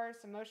of course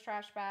most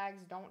trash bags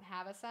don't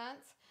have a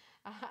scent.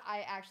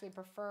 I actually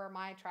prefer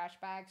my trash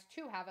bags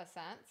to have a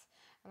scent.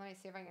 Let me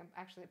see if I can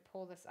actually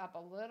pull this up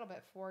a little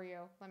bit for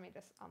you. Let me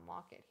just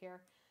unlock it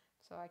here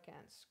so I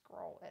can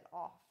scroll it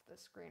off the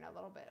screen a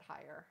little bit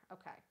higher.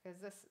 Okay, because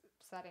this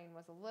setting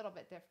was a little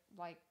bit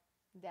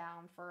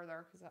down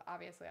further because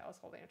obviously I was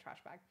holding a trash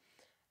bag.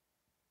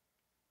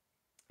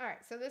 All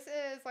right, so this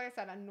is, like I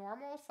said, a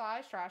normal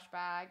size trash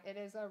bag. It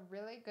is a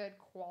really good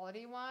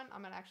quality one.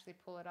 I'm gonna actually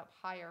pull it up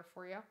higher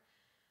for you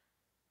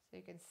so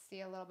you can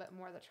see a little bit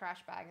more of the trash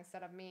bag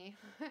instead of me.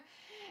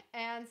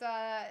 And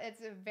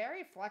it's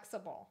very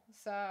flexible.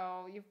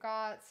 So you've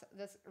got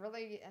this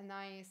really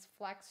nice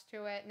flex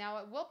to it. Now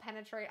it will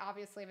penetrate,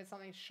 obviously, if it's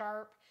something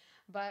sharp,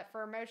 but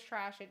for most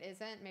trash it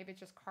isn't. Maybe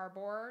it's just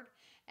cardboard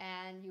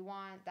and you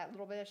want that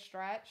little bit of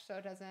stretch so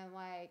it doesn't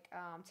like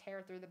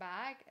tear through the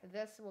bag.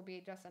 This will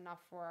be just enough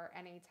for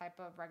any type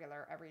of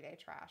regular everyday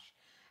trash.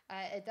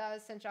 It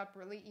does cinch up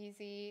really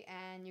easy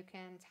and you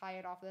can tie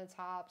it off of the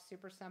top,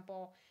 super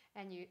simple,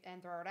 and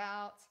throw it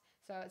out.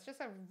 So it's just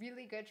a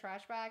really good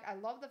trash bag. I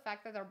love the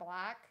fact that they're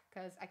black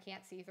because I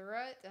can't see through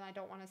it and I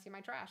don't want to see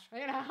my trash.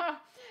 You know,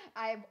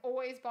 I've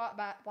always bought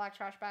black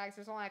trash bags.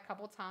 There's only a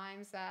couple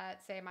times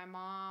that, say, my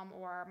mom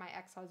or my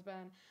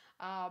ex-husband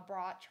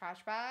brought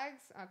trash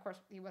bags. Of course,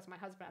 he was my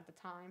husband at the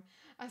time.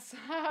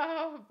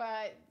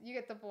 But you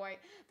get the point.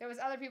 There was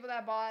other people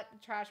that bought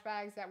trash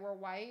bags that were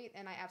white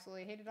and I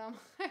absolutely hated them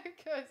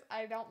because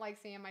I don't like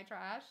seeing my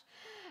trash.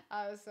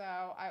 So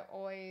I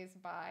always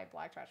buy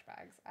black trash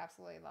bags.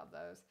 Absolutely love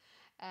those.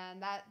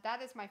 And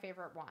that is my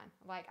favorite one.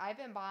 Like, I've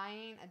been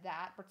buying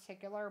that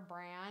particular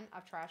brand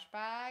of trash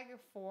bag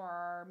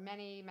for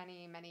many,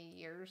 many, many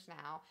years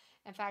now.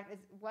 In fact, it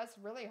was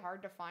really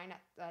hard to find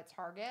at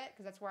Target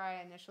because that's where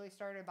I initially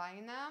started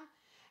buying them.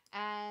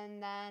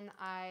 And then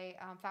I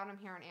found them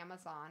here on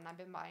Amazon. I've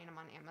been buying them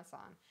on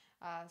Amazon.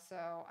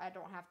 So I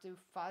don't have to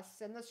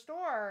fuss in the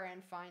store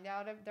and find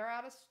out if they're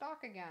out of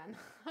stock again.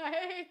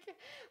 Like,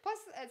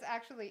 plus, it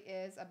actually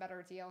is a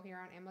better deal here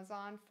on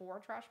Amazon for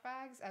trash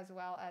bags as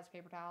well as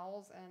paper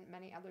towels and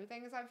many other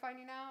things I'm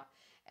finding out.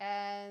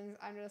 And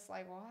I'm just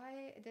like,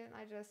 why didn't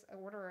I just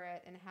order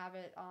it and have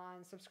it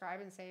on subscribe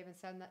and save and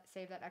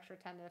save that extra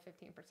 10 to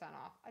 15%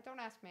 off? Don't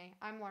ask me.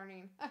 I'm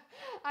learning.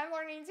 I'm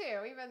learning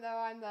too, even though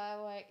I'm the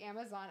like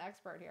Amazon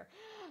expert here.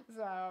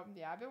 So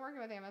yeah, I've been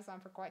working with Amazon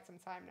for quite some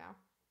time now.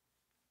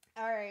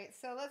 All right,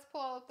 so let's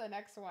pull up the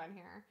next one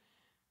here.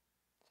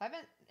 So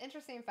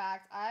interesting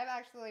fact, I've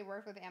actually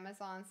worked with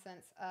Amazon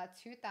since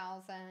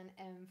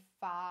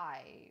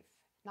 2005.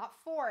 Not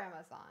for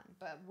Amazon,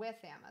 but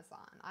with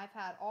Amazon. I've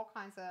had all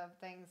kinds of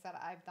things that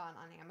I've done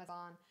on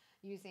Amazon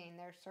using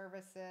their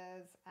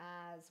services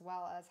as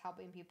well as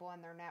helping people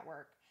in their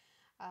network.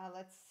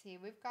 Let's see,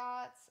 we've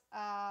got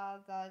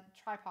the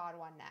tripod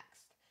one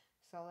next.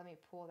 So let me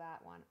pull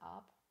that one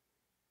up.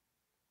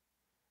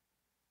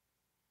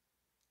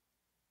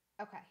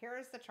 Okay,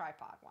 here's the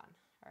tripod one.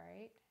 All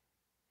right.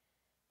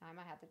 Now I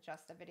might have to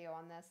adjust the video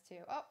on this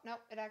too. Oh, no,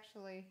 it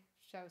actually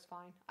shows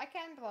fine. I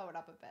can blow it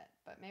up a bit,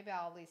 but maybe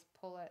I'll at least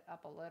pull it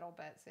up a little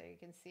bit so you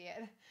can see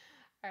it.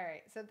 All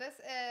right, so this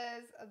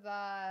is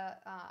the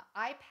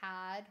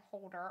iPad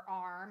holder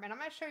arm, and I'm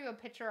going to show you a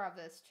picture of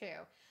this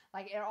too.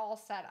 Like, it all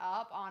set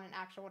up on an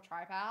actual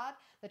tripod.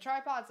 The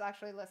tripod's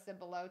actually listed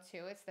below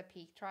too. It's the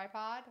Peak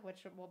tripod,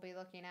 which we'll be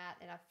looking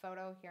at in a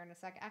photo here in a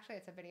second. Actually,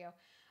 it's a video.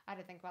 I had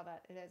to think about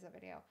that. It is a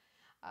video.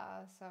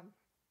 So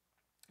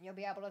you'll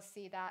be able to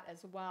see that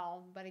as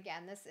well. But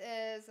again, this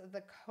is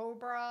the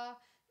Cobra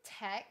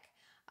Tech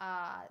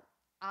iPad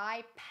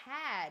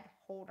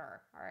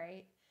holder, all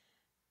right?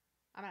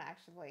 I'm going to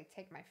actually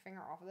take my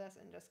finger off of this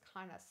and just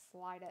kind of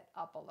slide it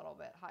up a little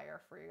bit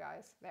higher for you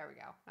guys. There we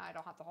go. Now I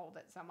don't have to hold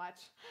it so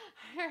much.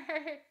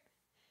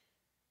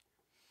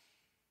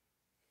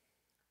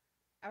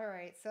 All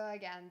right, so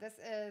again, this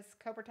is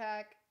Cobra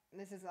Tech.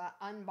 This is an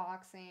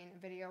unboxing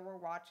video we're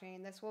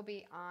watching. This will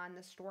be on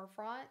the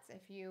storefront.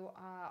 If you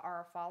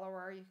are a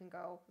follower, you can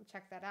go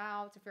check that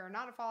out. If you're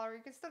not a follower,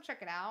 you can still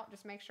check it out.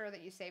 Just make sure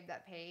that you save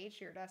that page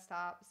to your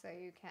desktop so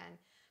you can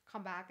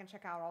come back and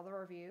check out all the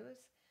reviews.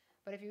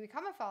 But if you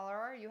become a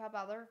follower, you help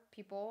other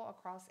people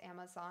across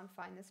Amazon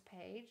find this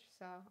page.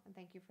 So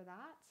thank you for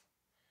that.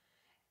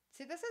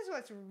 See, this is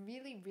what's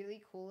really,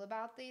 really cool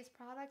about these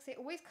products. They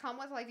always come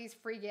with like these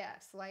free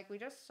gifts. Like we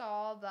just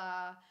saw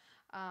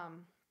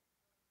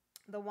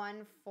the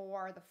one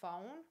for the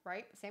phone,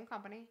 right? Same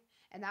company.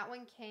 And that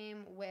one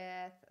came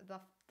with the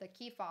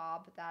key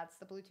fob. That's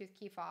the Bluetooth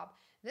key fob.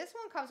 This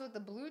one comes with the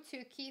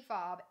Bluetooth key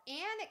fob,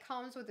 and it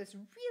comes with this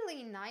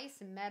really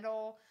nice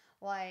metal,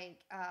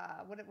 like,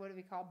 what do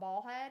we call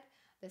ball head?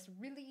 This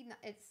really,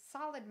 it's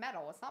solid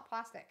metal. It's not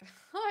plastic.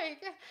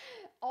 Like,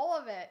 all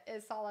of it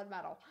is solid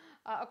metal.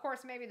 Of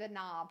course, maybe the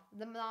knob.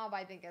 The knob,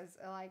 I think, is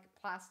like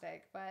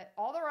plastic, but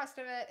all the rest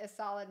of it is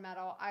solid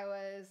metal. I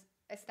was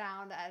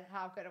astounded at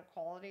how good of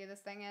quality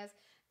this thing is,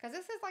 because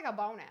this is like a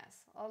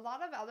bonus. A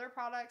lot of other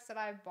products that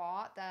I've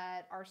bought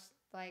that are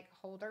like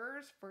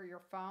holders for your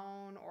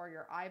phone or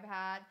your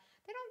iPad,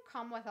 they don't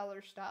come with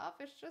other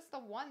stuff. It's just the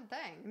one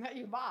thing that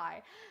you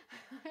buy.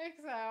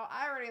 So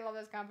I already love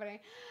this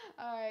company.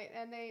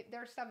 And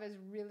their stuff is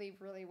really,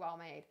 really well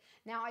made.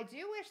 Now I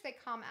do wish they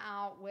come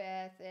out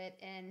with it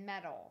in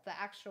metal, the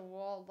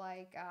actual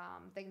like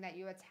thing that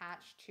you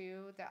attach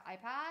to the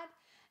iPad,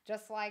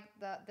 just like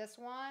this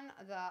one,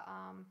 the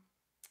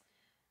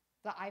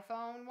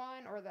iPhone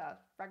one or the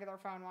regular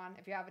phone one.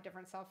 If you have a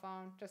different cell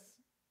phone, just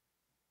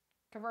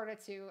converted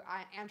to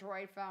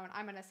Android phone.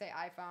 I'm going to say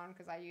iPhone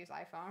because I use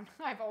iPhone.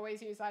 I've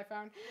always used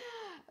iPhone.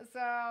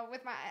 So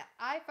with my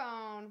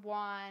iPhone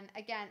 1,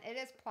 again, it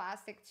is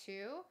plastic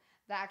too,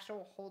 the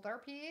actual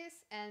holder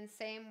piece, and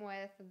same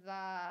with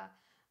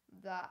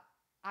the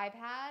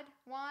iPad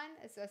one.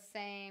 It's the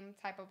same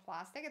type of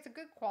plastic. It's a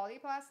good quality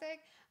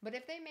plastic, but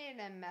if they made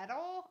it in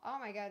metal, oh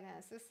my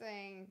goodness, this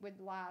thing would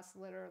last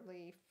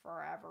literally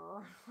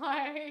forever.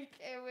 Like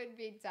it would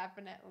be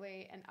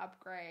definitely an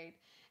upgrade,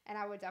 and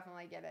I would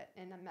definitely get it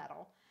in the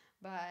metal.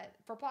 But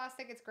for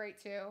plastic, it's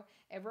great too.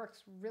 It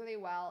works really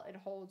well. It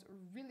holds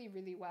really,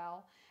 really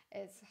well.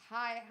 It's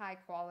high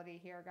quality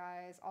here,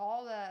 guys.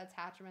 All the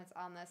attachments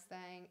on this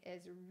thing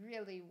is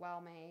really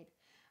well made.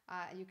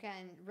 You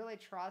can really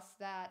trust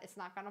that it's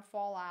not going to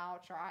fall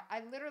out.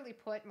 I literally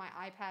put my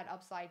iPad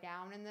upside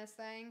down in this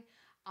thing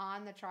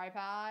on the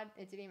tripod.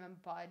 It didn't even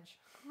budge.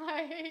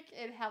 Like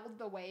it held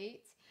the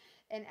weight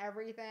and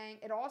everything.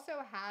 It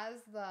also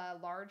has the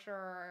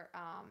larger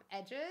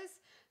edges,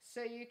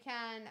 so you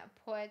can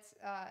put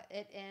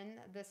it in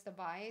this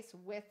device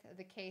with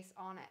the case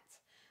on it,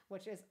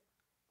 which is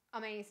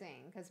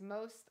amazing because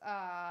most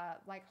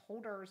like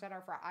holders that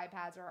are for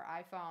iPads or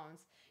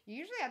iPhones, you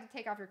usually have to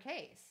take off your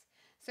case.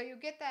 So you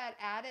get that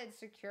added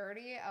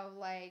security of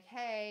like,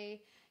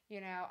 hey,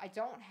 I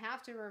don't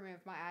have to remove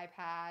my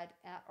iPad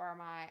or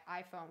my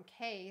iPhone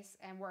case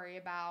and worry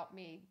about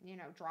me,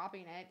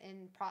 dropping it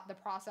in the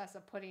process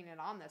of putting it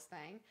on this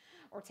thing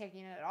or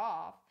taking it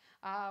off.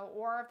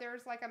 Or if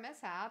there's like a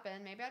mishap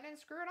and maybe I didn't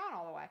screw it on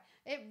all the way.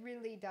 It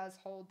really does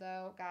hold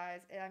though,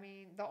 guys. I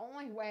mean, the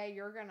only way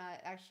you're going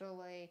to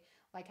actually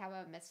like have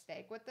a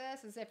mistake with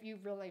this is if you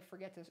really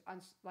forget to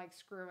like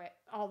screw it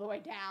all the way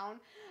down.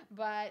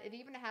 But it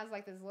even has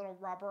like this little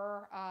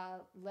rubber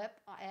lip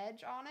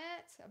edge on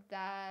it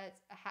that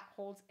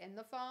holds in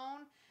the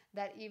phone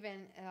that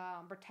even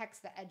protects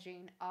the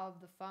edging of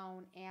the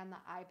phone and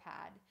the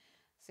iPad.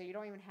 So you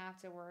don't even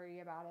have to worry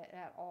about it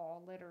at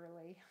all,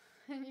 literally.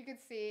 And you can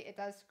see it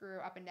does screw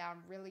up and down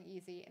really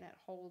easy, and it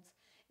holds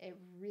it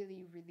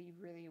really, really,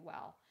 really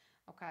well.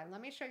 Okay, let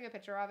me show you a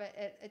picture of it.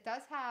 It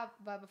does have,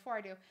 but before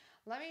I do,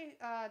 let me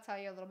tell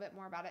you a little bit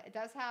more about it. It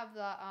does have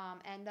the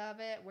end of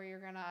it where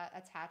you're going to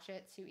attach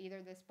it to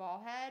either this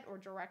ball head or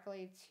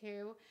directly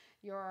to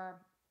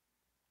your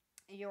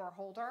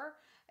holder.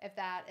 If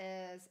that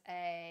is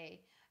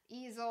a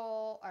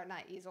easel, or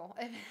not easel,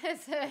 if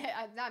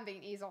it's not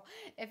being easel,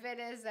 if it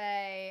is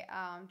a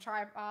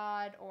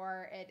tripod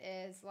or it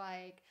is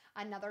like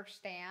another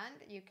stand,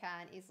 you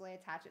can easily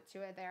attach it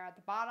to it there at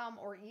the bottom,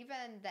 or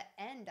even the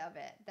end of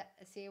it.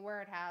 See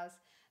where it has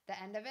the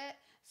end of it?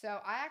 So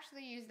I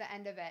actually use the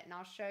end of it, and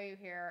I'll show you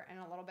here in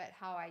a little bit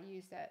how I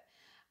used it.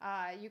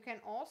 You can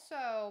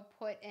also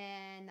put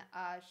in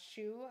a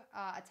shoe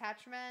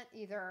attachment,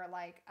 either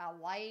like a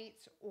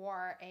light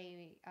or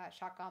a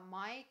shotgun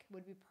mic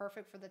would be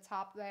perfect for the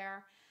top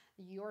there,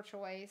 your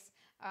choice.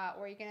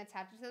 Or you can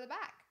attach it to the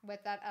back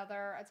with that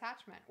other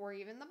attachment, or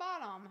even the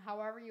bottom,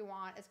 however you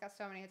want. It's got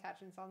so many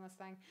attachments on this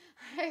thing.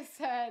 I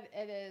said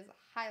it is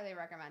highly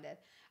recommended.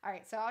 All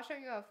right, so I'll show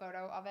you a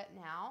photo of it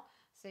now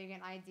so you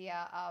get an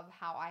idea of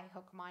how I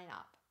hook mine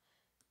up.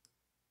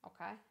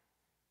 Okay.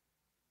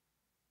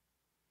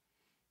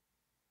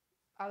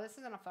 Oh, this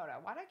isn't a photo.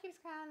 Why do I keep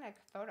saying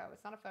a photo?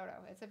 It's not a photo.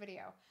 It's a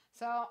video.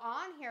 So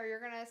on here, you're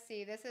going to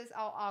see this is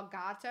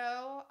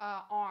Elgato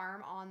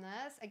arm on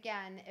this.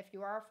 Again, if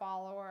you are a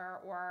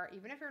follower or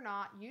even if you're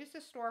not, use the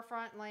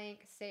storefront link.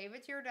 Save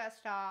it to your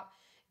desktop.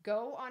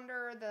 Go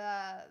under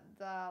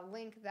the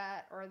link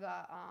that, or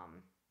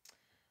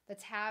the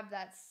tab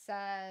that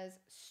says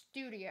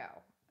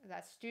Studio.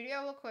 That's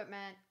Studio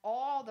Equipment.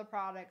 All the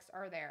products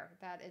are there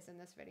that is in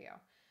this video,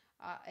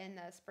 in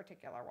this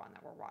particular one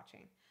that we're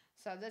watching.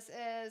 So this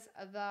is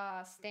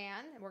the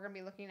stand. We're going to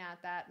be looking at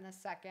that in a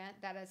second.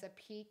 That is a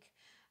Peak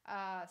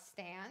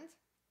stand.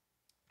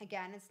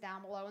 Again, it's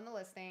down below in the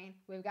listing.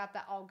 We've got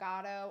the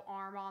Elgato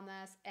arm on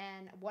this,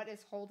 and what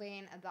is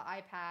holding the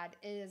iPad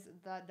is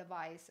the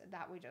device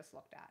that we just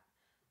looked at.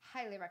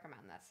 Highly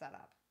recommend that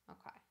setup.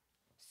 Okay.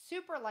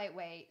 Super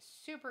lightweight,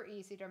 super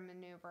easy to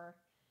maneuver.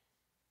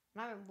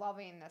 And I'm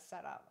loving this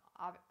setup.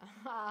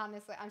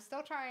 Honestly, I'm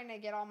still trying to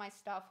get all my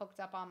stuff hooked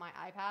up on my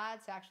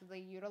iPad to actually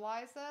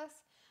utilize this.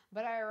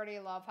 But I already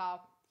love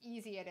how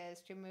easy it is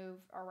to move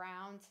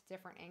around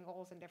different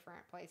angles and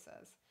different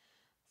places.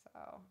 So,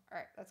 all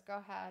right, let's go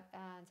ahead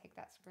and take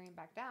that screen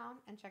back down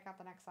and check out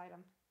the next item.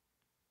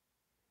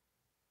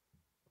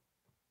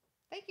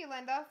 Thank you,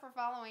 Linda, for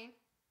following.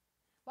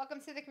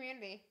 Welcome to the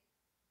community.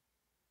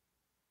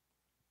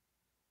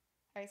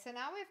 All right, so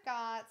now we've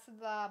got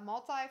the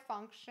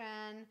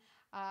multi-function.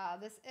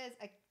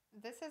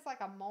 This is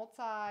like a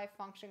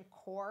multi-function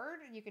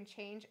cord. You can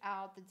change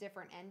out the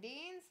different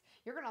endings.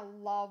 You're gonna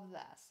love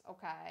this,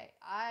 okay?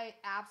 I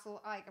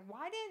absolutely, like,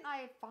 why didn't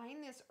I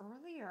find this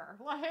earlier?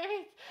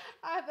 Like,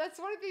 that's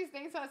one of these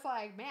things I was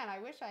like, man, I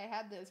wish I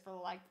had this for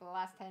like the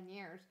last 10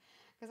 years.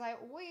 Because I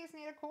always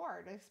need a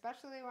cord,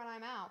 especially when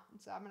I'm out.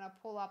 So I'm gonna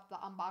pull up the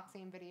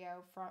unboxing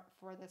video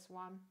for this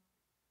one.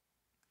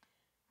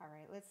 All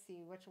right, let's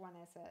see, which one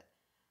is it?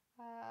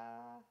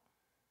 Uh,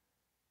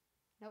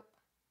 nope.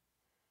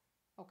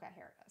 Okay,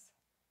 here it is.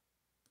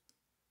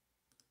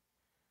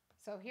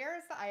 So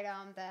here's the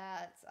item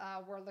that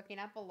we're looking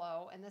at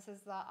below, and this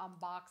is the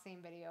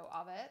unboxing video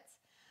of it.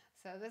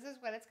 So this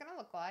is what it's going to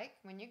look like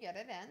when you get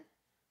it in.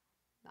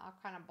 I'll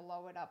kind of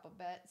blow it up a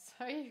bit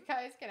so you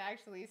guys can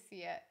actually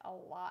see it a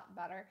lot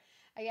better.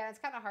 Again, it's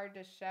kind of hard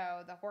to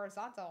show the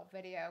horizontal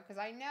video because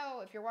I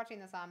know if you're watching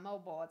this on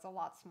mobile, it's a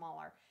lot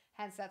smaller.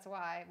 Hence, that's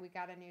why we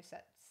got a new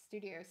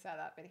studio set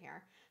up in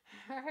here.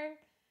 All right.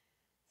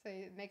 So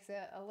it makes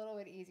it a little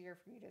bit easier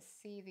for you to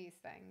see these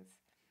things.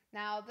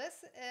 Now,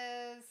 this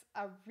is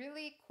a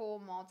really cool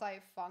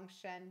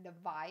multi-function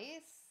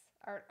device,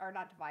 or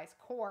not device,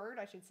 cord,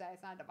 I should say.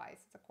 It's not a device,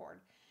 it's a cord.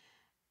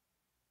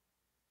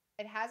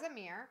 It has a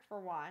mirror,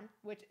 for one,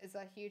 which is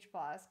a huge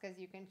plus because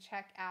you can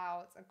check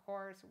out, of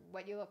course,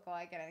 what you look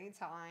like at any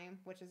time,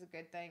 which is a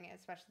good thing,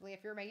 especially if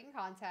you're making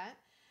content.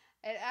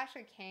 It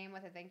actually came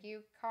with a thank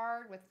you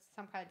card with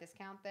some kind of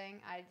discount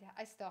thing.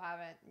 I still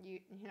haven't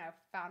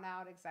found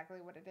out exactly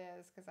what it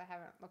is because I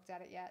haven't looked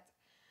at it yet.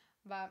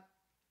 But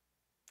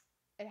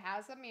it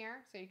has a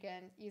mirror so you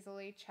can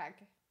easily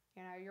check,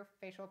 your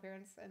facial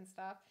appearance and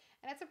stuff.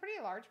 And it's a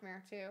pretty large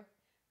mirror too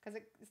because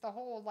it's the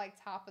whole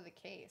top of the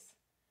case.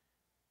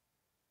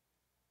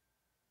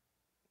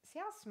 See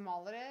how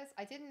small it is?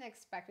 I didn't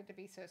expect it to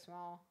be so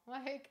small.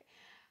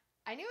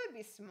 I knew it would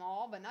be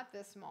small, but not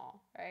this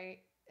small, right?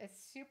 It's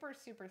super,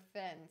 super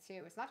thin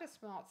too. It's not just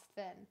small, it's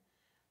thin.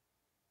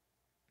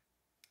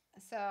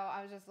 So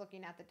I was just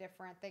looking at the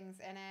different things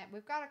in it.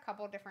 We've got a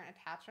couple different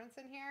attachments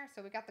in here.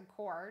 So we got the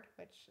cord,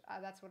 which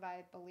that's what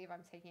I believe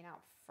I'm taking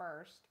out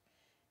first,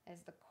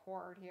 is the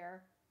cord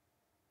here.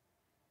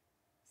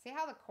 See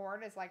how the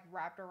cord is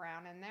wrapped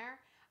around in there?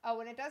 Oh,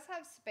 and it does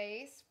have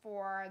space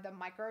for the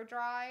micro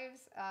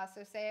drives.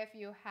 So say if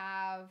you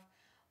have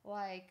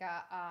a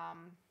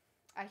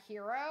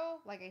hero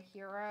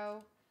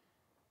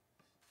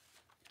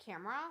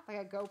camera, like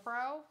a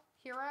GoPro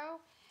Hero.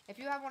 If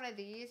you have one of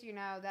these, you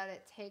know that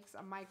it takes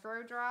a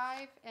micro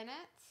drive in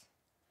it.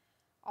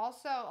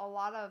 Also, a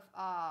lot of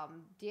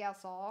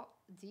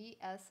DSLR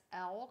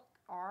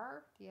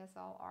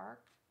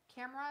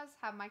cameras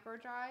have micro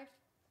drive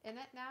in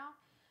it now.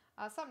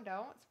 Some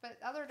don't, but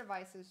other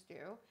devices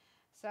do.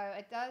 So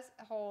it does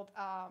hold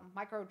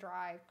micro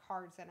drive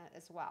cards in it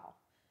as well.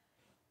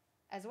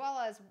 As well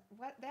as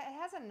it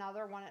has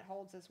another one it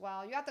holds as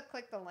well. You have to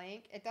click the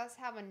link. It does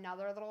have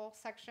another little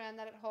section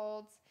that it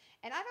holds.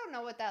 And I don't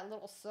know what that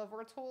little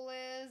silver tool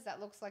is that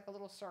looks like a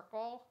little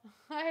circle.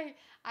 I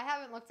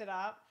haven't looked it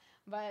up,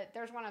 but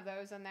there's one of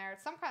those in there.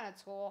 It's some kind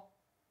of tool.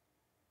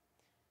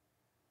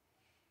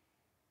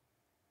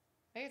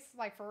 Maybe it's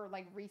for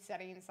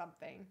resetting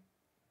something.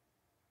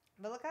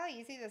 But look how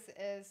easy this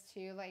is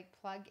to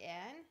plug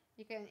in.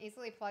 You can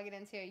easily plug it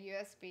into a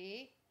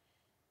USB.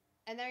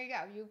 And there you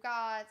go. You've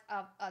got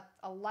a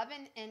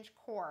 11-inch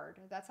cord.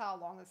 That's how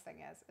long this thing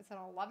is. It's an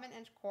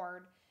 11-inch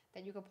cord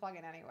that you can plug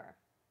in anywhere.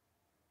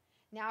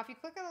 Now, if you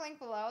click on the link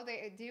below,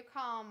 they do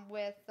come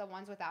with the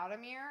ones without a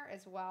mirror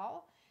as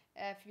well.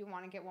 If you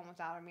want to get one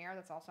without a mirror,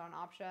 that's also an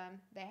option.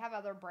 They have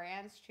other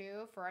brands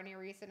too. For any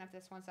reason, if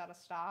this one's out of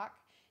stock,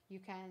 you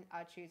can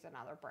choose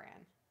another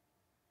brand.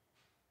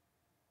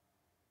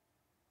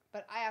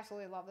 But I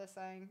absolutely love this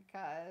thing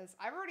because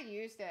I've already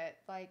used it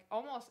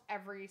almost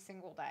every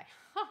single day.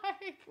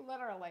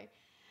 Literally.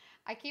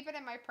 I keep it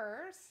in my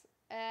purse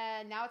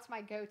and now it's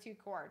my go-to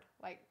cord,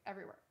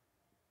 everywhere.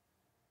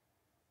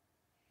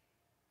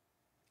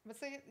 But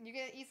so you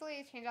can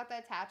easily change out the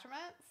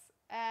attachments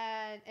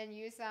and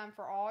use them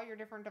for all your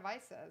different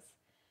devices.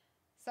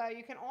 So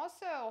you can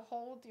also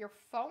hold your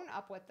phone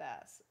up with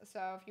this.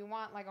 So if you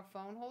want a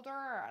phone holder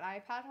or an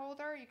iPad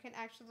holder, you can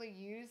actually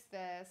use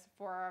this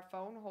for a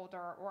phone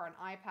holder or an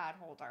iPad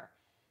holder.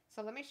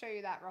 So let me show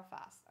you that real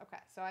fast.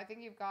 Okay, so I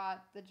think you've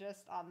got the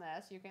gist on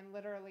this. You can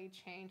literally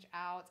change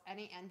out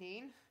any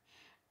ending.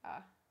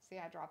 See,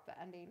 I dropped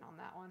the ending on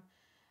that one.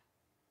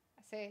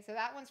 See, so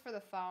that one's for the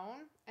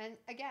phone. And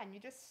again, you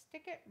just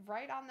stick it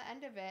right on the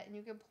end of it and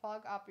you can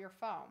plug up your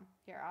phone.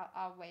 Here,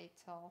 I'll wait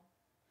till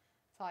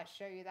I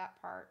show you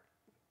that part.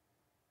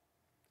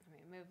 Let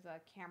me move the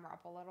camera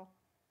up a little.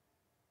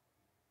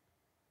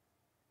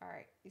 All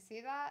right, you see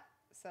that?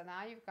 So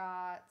now you've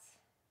got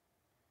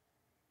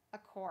a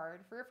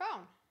cord for your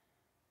phone.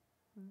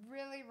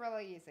 Really,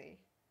 really easy.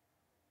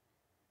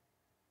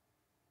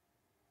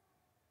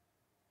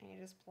 And you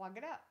just plug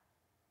it up.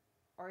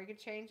 Or you could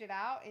change it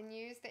out and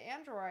use the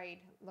Android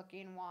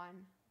looking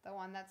one. The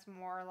one that's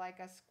more like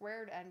a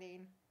squared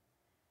ending.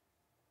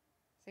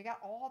 So you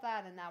got all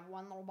that in that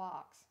one little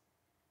box.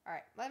 All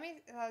right, let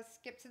me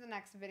skip to the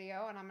next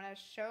video and I'm going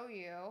to show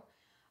you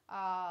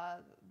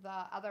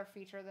the other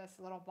feature this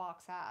little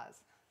box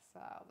has. So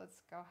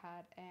let's go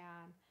ahead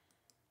and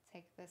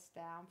take this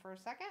down for a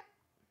second.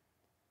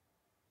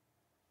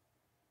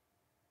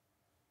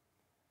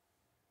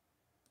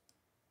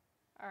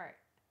 All right,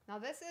 now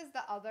this is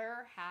the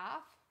other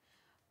half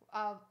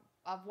of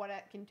what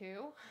it can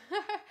do.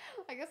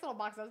 This little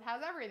little box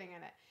has everything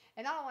in it.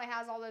 It not only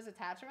has all those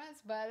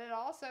attachments, but it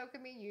also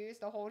can be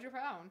used to hold your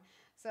phone.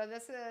 So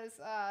this is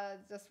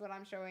just what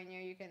I'm showing you.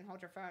 You can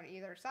hold your phone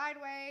either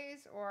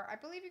sideways, or I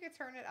believe you could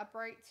turn it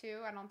upright too.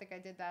 I don't think I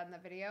did that in the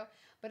video.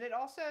 But it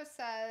also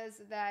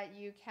says that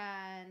you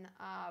can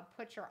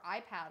put your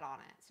iPad on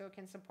it. So it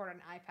can support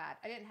an iPad.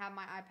 I didn't have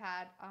my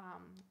iPad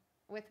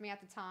with me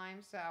at the time,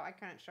 so I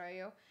couldn't show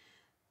you.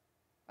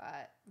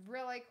 But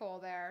really cool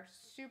there.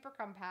 Super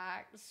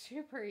compact,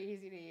 super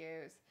easy to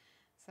use.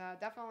 So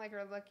definitely if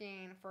you're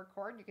looking for a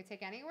cord you could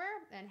take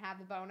anywhere and have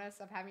the bonus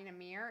of having a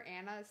mirror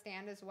and a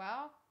stand as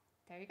well.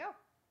 There you go.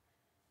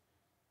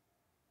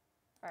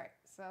 All right,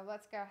 so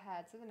let's go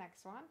ahead to the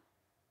next one.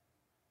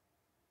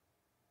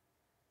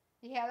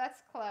 Yeah,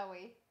 that's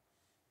Chloe.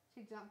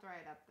 She jumped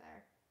right up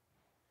there.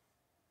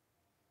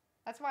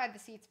 That's why the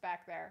seat's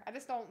back there. I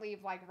just don't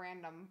leave like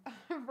random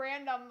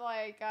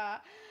like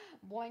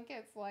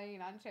blankets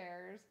laying on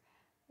chairs.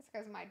 It's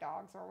because my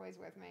dogs are always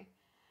with me.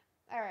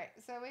 All right,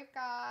 so we've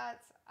got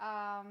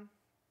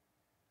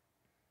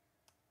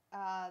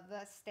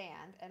the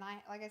stand, and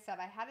like I said,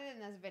 I had it in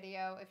this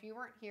video. If you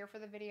weren't here for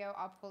the video,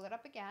 I'll pull it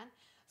up again.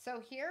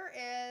 So here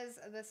is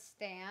the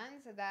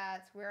stand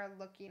that we're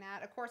looking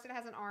at. Of course, it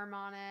has an arm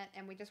on it,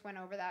 and we just went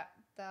over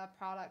the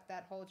product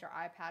that holds your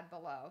iPad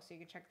below, so you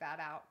can check that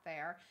out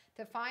there.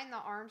 To find the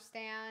arm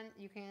stand,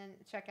 you can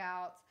check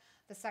out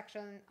the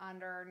section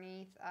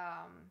underneath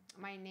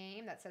my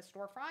name that says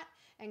storefront,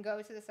 and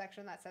go to the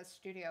section that says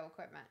studio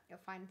equipment. You'll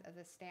find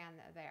the stand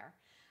there.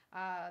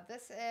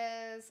 This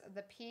is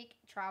the Peak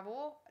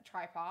Travel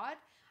Tripod.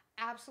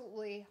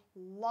 Absolutely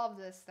love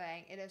this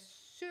thing. It is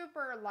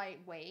super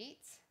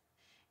lightweight,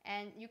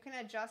 and you can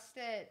adjust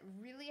it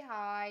really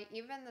high.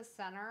 Even the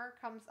center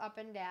comes up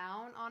and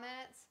down on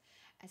it.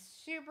 It's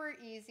super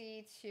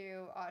easy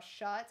to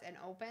shut and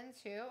open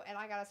too. And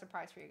I got a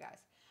surprise for you guys.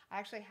 I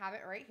actually have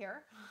it right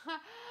here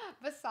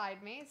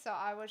beside me, so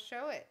I will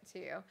show it to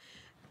you.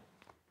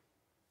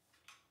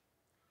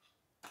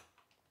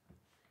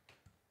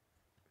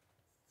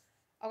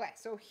 Okay,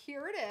 so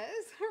here it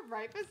is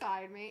right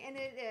beside me, and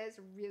it is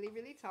really,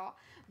 really tall.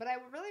 But I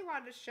really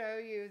wanted to show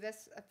you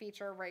this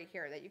feature right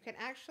here, that you can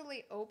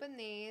actually open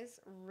these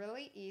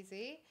really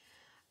easy,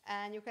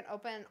 and you can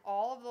open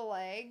all of the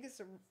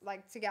legs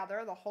like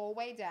together the whole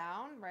way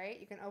down, right?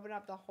 You can open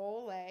up the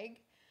whole leg,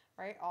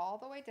 right, all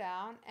the way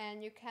down,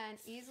 and you can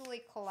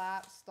easily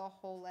collapse the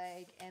whole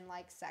leg in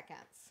like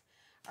seconds.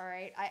 All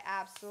right, I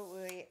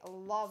absolutely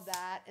love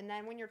that. And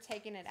then when you're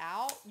taking it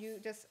out, you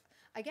just,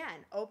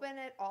 again, open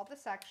it, all the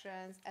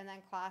sections, and then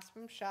clasp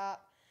them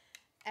shut,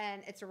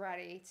 and it's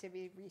ready to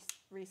be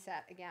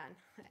reset again,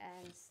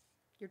 and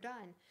you're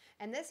done.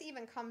 And this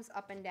even comes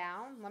up and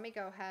down. Let me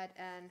go ahead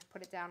and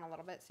put it down a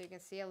little bit so you can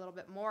see a little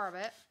bit more of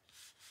it.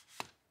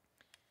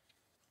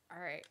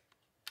 All right.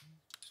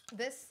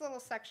 This little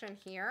section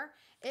here,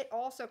 it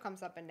also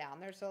comes up and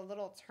down. There's a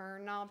little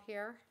turn knob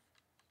here,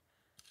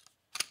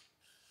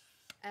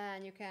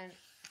 and you can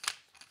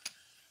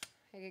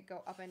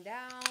go up and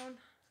down.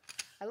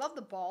 I love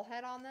the ball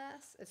head on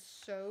this.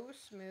 It's so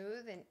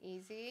smooth and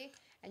easy,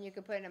 and you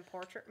can put it in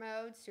portrait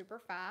mode super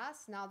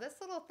fast. Now this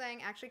little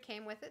thing actually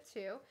came with it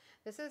too.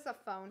 This is a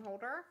phone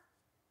holder.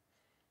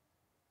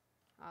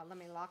 Let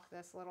me lock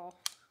this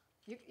little,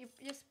 you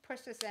just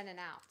push this in and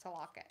out to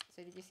lock it.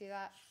 So did you see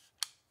that?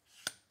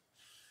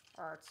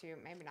 Or two,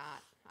 maybe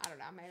not. I don't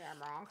know, maybe I'm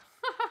wrong.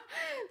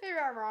 Maybe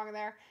I'm wrong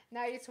there.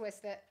 Now you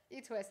twist it,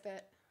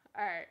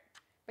 All right,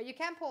 but you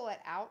can pull it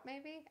out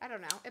maybe, I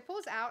don't know. It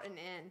pulls out and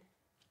in,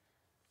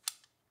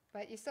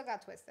 but you still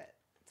got to twist it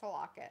to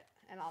lock it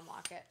and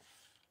unlock it.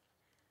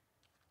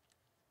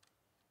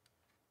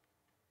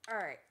 All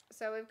right,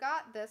 so we've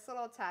got this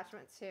little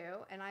attachment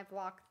too, and I've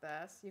locked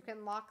this. You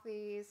can lock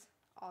these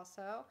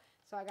also,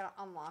 so I gotta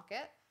unlock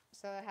it.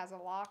 So it has a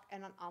lock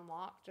and an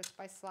unlock just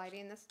by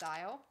sliding this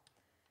dial.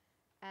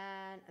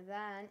 And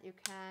then you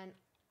can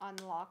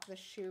unlock the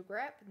shoe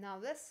grip. Now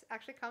this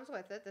actually comes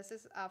with it. This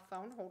is a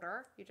phone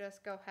holder. You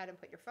just go ahead and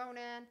put your phone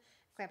in,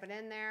 clamp it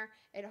in there.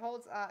 It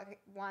holds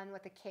one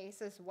with a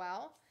case as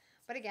well.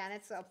 But again,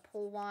 it's a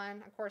pull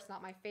one. Of course,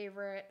 not my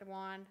favorite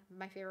one.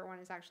 My favorite one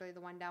is actually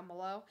the one down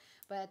below.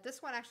 But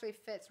this one actually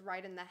fits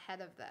right in the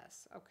head of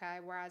this, okay?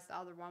 Whereas the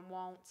other one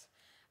won't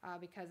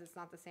because it's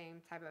not the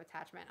same type of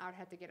attachment. I would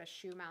have to get a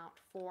shoe mount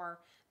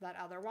for that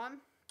other one.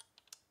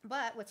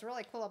 But what's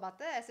really cool about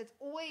this, it's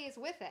always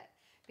with it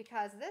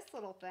because this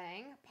little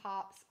thing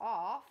pops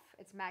off.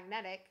 It's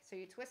magnetic, so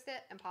you twist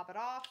it and pop it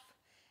off.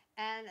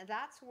 And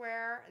that's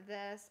where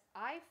this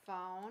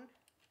iPhone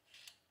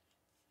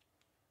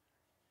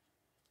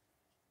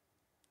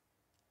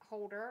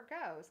holder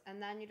goes.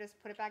 And then you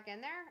just put it back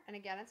in there. And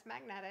again, it's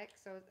magnetic,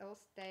 so it'll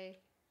stay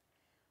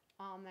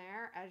on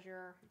there as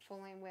you're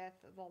fooling with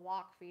the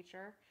lock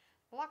feature.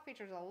 The lock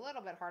feature is a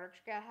little bit harder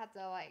because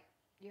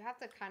you have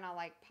to kind of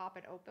like pop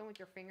it open with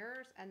your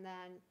fingers, and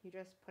then you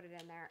just put it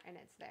in there and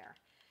it's there.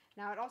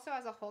 Now it also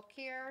has a hook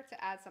here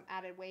to add some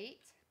added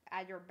weight,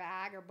 add your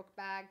bag or book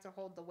bag to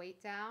hold the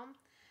weight down,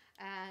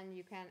 and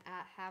you can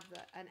have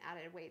an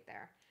added weight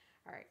there.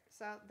 All right,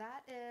 so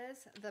that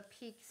is the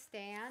Peak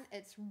stand.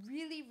 It's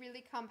really,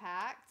 really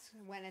compact.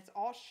 When it's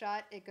all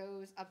shut, it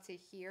goes up to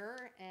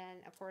here. And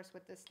of course,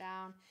 with this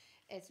down,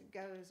 it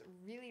goes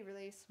really,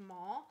 really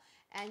small.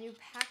 And you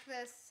pack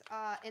this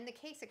in the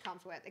case it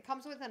comes with. It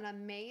comes with an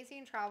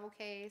amazing travel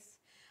case.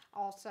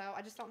 Also,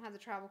 I just don't have the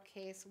travel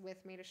case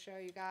with me to show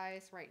you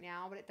guys right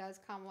now, but it does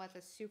come with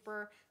a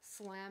super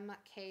slim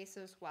case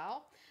as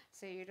well.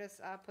 So you just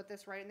put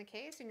this right in the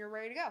case and you're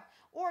ready to go.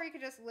 Or you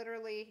could just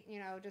literally, you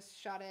know, just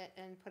shut it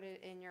and put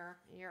it in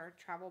your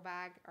travel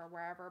bag or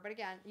wherever. But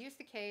again, use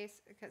the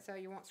case so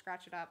you won't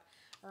scratch it up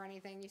or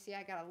anything. You see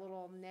I got a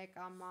little nick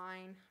on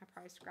mine. I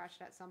probably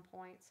scratched it at some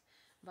points.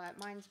 But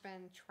mine's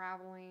been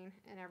traveling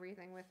and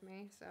everything with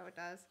me, so it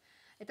does.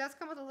 It does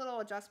come with a little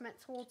adjustment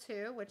tool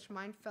too, which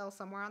mine fell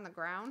somewhere on the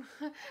ground,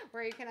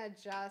 where you can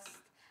adjust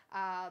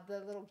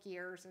the little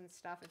gears and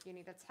stuff if you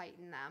need to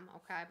tighten them,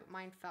 okay? But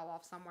mine fell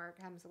off somewhere.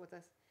 It comes with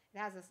this, it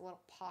has this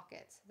little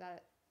pocket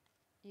that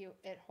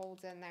it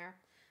holds in there.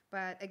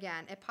 But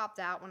again, it popped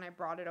out when I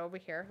brought it over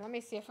here. Let me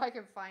see if I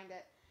can find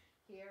it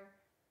here,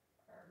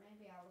 or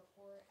maybe I'll look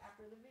for it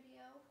after the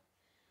video.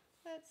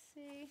 Let's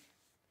see.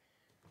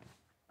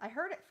 I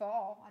heard it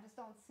fall. I just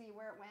don't see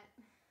where it went.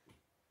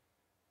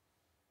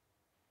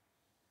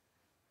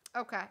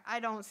 Okay, I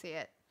don't see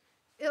it.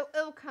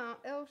 It'll come.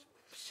 It'll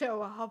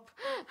show up.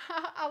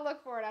 I'll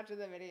look for it after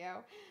the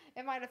video.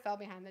 It might have fell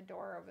behind the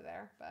door over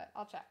there, but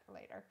I'll check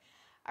later.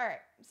 All right,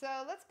 so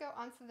let's go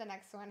on to the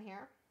next one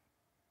here.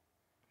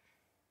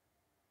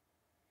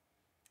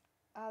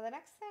 The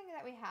next thing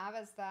that we have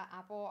is the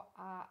Apple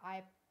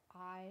iPods.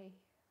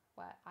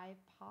 I'm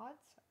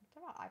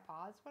talking about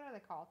iPods. What are they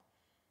called?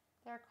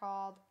 They're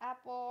called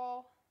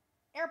Apple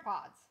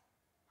AirPods.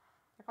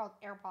 They're called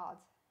AirPods.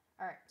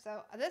 All right,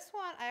 so this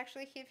one I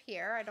actually have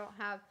here. I don't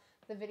have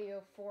the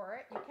video for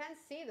it. You can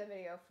see the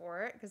video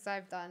for it because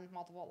I've done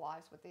multiple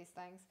lives with these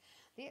things.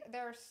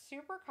 They're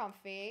super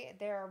comfy.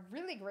 They're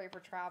really great for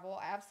travel.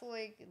 I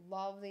absolutely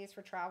love these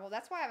for travel.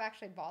 That's why I've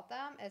actually bought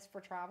them, is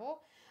for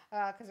travel,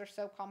 because they're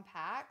so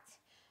compact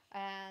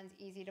and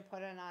easy to put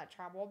in a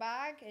travel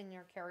bag in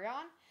your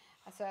carry-on.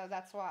 So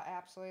that's why I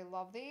absolutely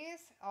love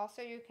these.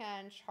 Also, you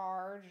can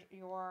charge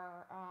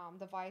your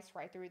device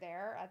right through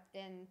there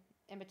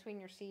in between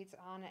your seats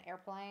on an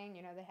airplane.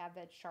 You know, they have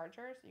the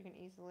chargers. You can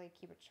easily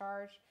keep it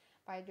charged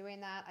by doing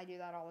that. I do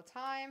that all the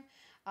time.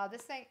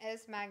 This thing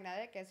is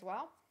magnetic as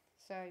well.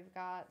 So you've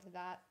got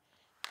that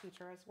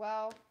feature as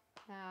well.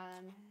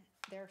 And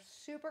they're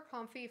super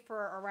comfy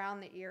for around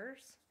the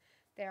ears.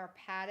 They're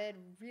padded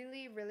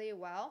really, really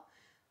well.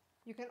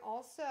 You can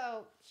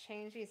also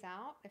change these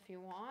out if you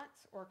want,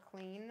 or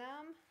clean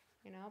them,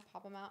 you know,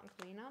 pop them out and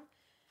clean them.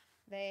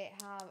 They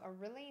have a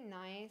really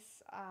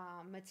nice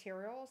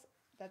materials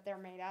that they're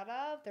made out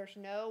of. There's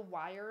no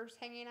wires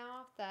hanging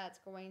off that's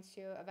going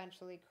to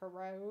eventually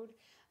corrode.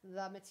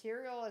 The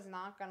material is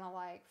not going to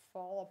like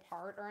fall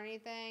apart or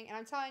anything. And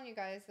I'm telling you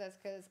guys this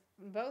because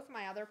both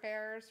my other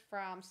pairs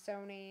from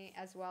Sony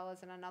as well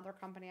as in another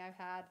company I've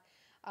had,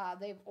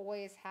 they've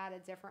always had a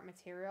different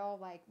material.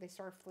 Like they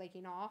start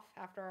flaking off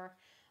after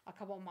a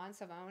couple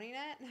months of owning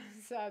it.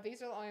 So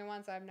these are the only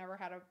ones I've never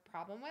had a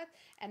problem with.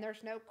 And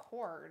there's no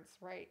cords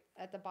right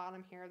at the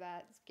bottom here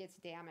that gets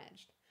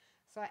damaged.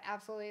 So I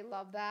absolutely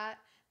love that.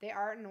 They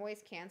are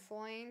noise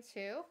canceling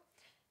too.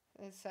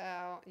 And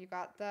so you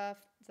got the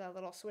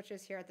little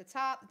switches here at the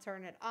top to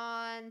turn it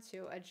on,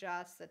 to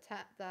adjust the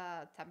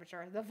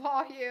temperature, the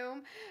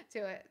volume,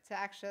 to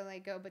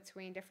actually go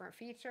between different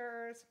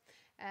features.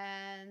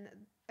 And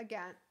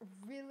again,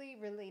 really,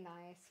 really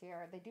nice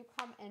here. They do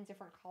come in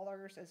different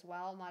colors as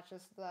well, not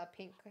just the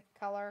pink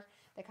color.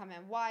 They come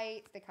in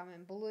white, they come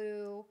in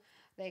blue,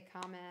 they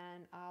come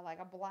in like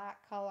a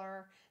black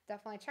color.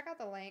 Definitely check out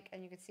the link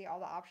and you can see all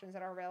the options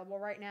that are available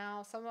right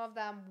now. Some of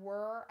them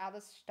were out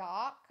of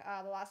stock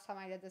the last time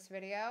I did this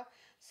video.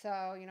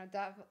 So, you know,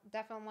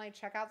 definitely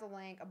check out the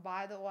link,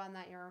 buy the one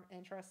that you're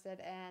interested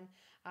in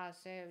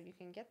so you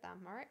can get them,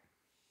 all right?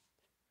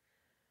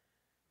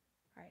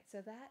 All right,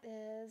 so that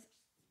is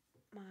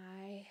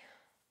my,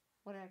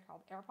 what are they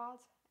called? AirPods?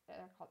 They're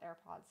called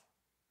AirPods.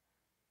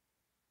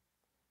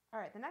 All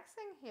right, the next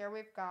thing here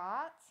we've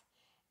got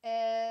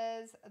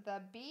is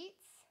the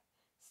Beats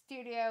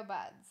Studio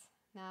Buds.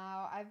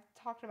 Now, I've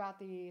talked about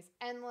these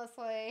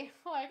endlessly,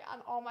 like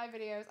on all my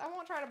videos. I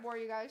won't try to bore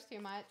you guys too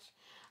much,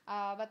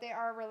 but they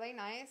are really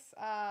nice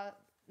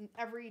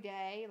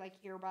everyday, like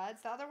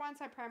earbuds. The other ones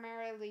I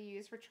primarily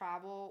use for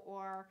travel,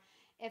 or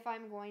if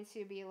I'm going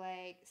to be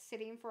like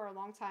sitting for a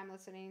long time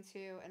listening to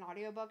an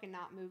audiobook and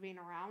not moving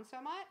around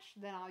so much,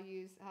 then I'll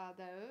use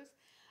those.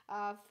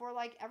 For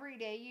like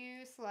everyday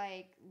use,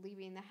 like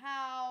leaving the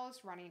house,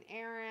 running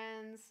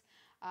errands,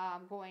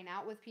 going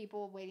out with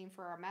people, waiting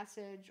for a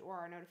message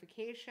or a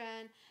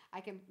notification, I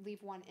can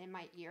leave one in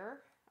my ear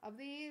of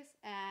these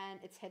and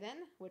it's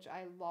hidden, which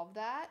I love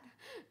that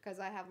because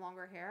I have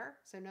longer hair.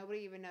 So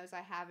nobody even knows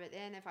I have it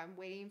in if I'm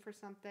waiting for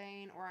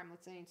something, or I'm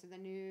listening to the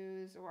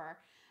news, or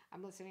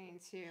I'm listening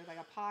to like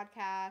a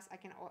podcast,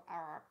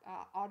 or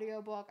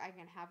audiobook, I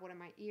can have one in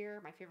my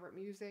ear, my favorite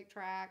music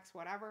tracks,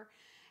 whatever.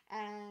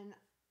 and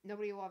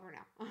nobody will ever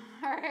know.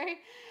 All right.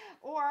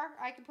 Or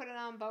I can put it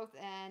on both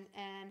end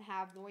and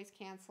have noise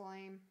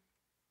canceling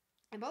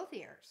in both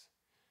ears.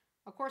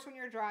 Of course, when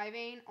you're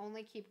driving,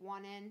 only keep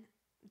one in.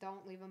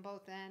 Don't leave them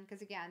both in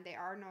because, again, they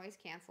are noise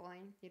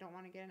canceling. You don't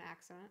want to get an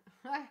accident.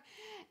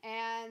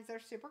 And they're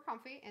super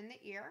comfy in the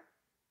ear.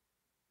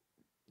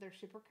 They're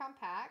super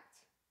compact.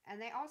 And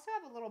they also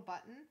have a little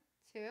button,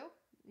 too.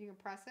 You can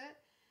press it.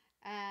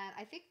 And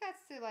I think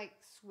that's to, like,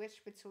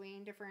 switch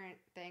between different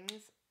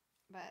things.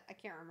 But I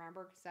can't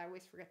remember because I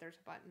always forget there's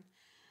a button.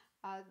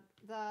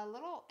 The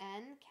little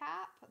end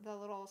cap, the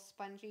little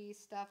spongy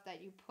stuff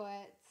that you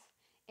put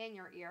in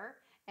your ear,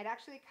 it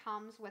actually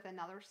comes with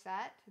another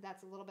set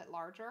that's a little bit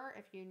larger.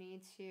 If you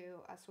need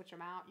to switch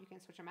them out, you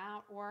can switch them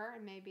out. Or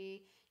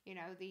maybe, you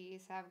know,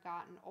 these have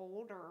gotten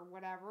old or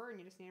whatever and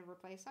you just need to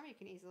replace them. You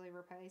can easily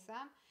replace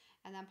them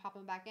and then pop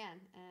them back in.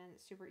 And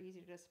it's super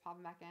easy to just pop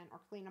them back in or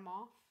clean them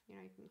off. You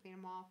know, you can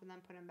clean them off and then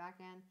put them back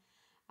in.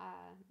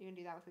 You can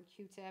do that with a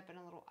Q-tip and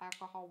a little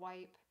alcohol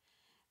wipe.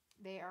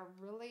 They are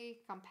really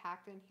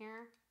compact in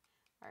here.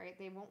 All right,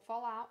 they won't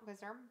fall out because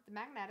they're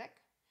magnetic,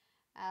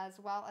 as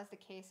well as the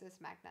case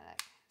is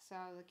magnetic. So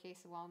the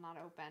case will not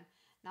open.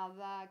 Now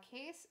the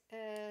case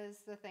is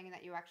the thing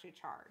that you actually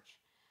charge.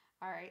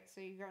 All right, so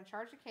you're going to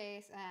charge the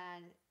case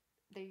and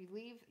they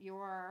leave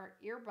your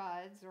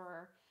earbuds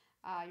or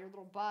your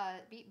little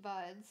beat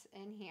buds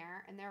in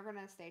here and they're going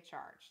to stay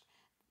charged.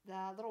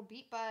 The little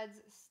beat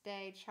buds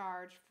stay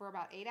charged for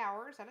about 8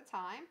 hours at a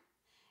time.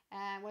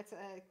 And what's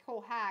a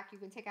cool hack, you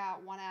can take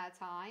out one at a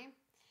time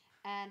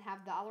and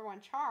have the other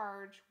one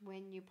charge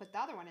when you put the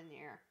other one in the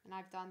ear. And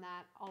I've done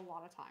that a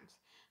lot of times.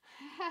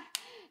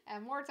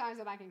 And more times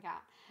than I can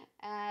count.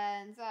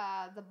 And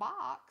the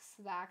box,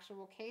 the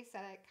actual case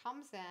that it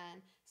comes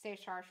in, stays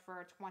charged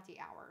for 20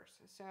 hours.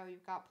 So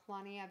you've got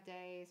plenty of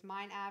days.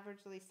 Mine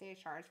averagely stays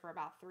charged for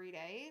about 3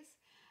 days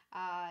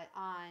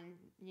on,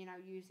 you know,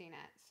 using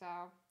it. So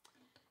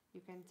you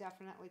can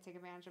definitely take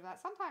advantage of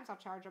that. Sometimes I'll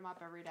charge them up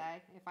every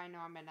day if I know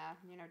I'm going to,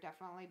 you know,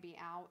 definitely be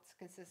out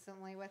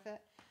consistently with it.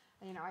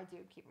 You know, I do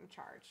keep them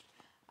charged.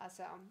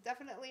 So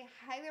definitely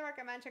highly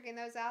recommend checking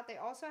those out. They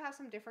also have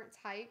some different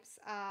types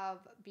of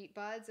beat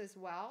buds as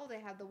well. They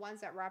have the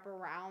ones that wrap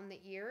around the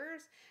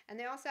ears, and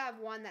they also have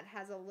one that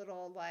has a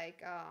little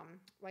like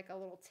a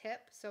little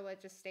tip, so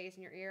it just stays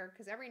in your ear.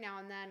 Because every now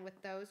and then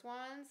with those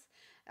ones,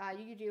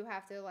 you do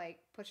have to like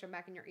push them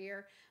back in your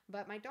ear.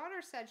 But my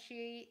daughter said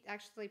she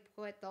actually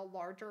put the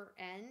larger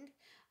end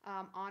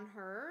on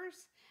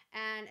hers,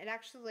 and it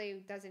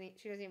actually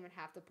she doesn't even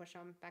have to push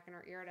them back in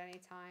her ear at any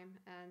time.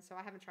 And so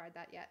I haven't tried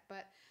that yet,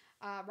 but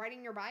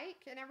riding your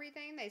bike and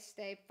everything, they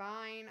stay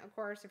fine. Of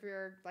course, if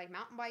you're like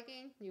mountain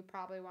biking, you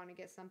probably want to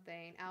get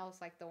something else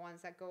like the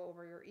ones that go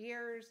over your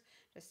ears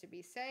just to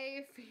be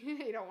safe.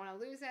 You don't want to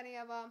lose any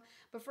of them.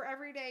 But for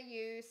everyday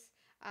use,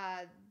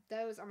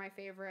 those are my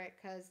favorite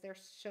because they're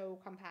so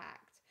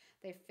compact.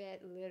 They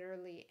fit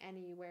literally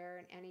anywhere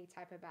in any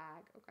type of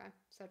bag. Okay,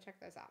 so check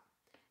those out.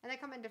 And they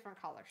come in different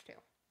colors too.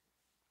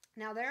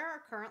 Now, they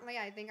are currently,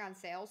 I think, on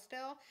sale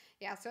still.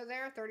 Yeah, so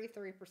they're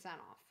 33%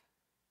 off.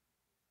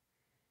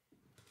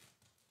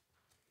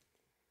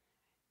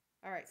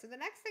 All right, so the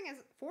next thing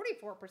is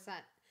 44%.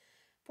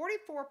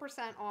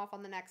 44% off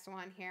on the next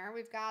one here.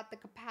 We've got the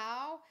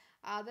Kapow.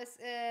 This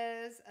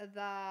is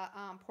the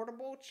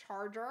portable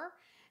charger.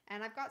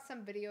 And I've got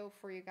some video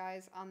for you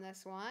guys on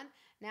this one.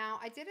 Now,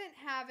 I didn't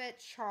have it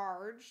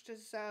charged,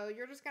 so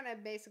you're just going to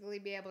basically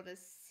be able to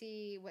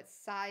see what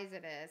size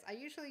it is. I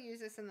usually use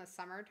this in the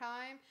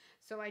summertime,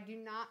 so I do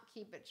not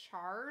keep it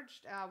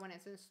charged when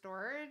it's in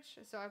storage.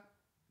 So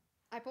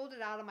I pulled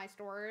it out of my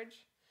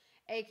storage,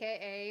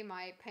 aka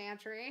my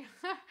pantry.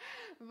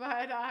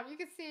 But you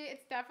can see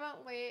it's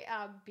definitely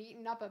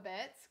beaten up a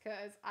bit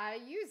because I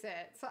use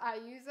it. So I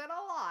use it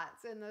a lot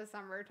in the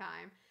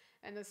summertime.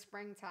 In the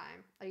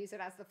springtime, I use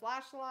it as the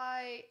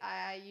flashlight.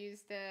 I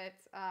used it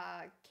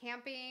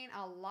camping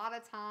a lot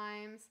of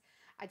times.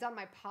 I done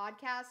my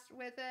podcast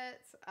with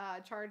it,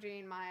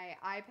 charging my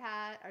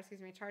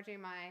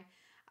charging my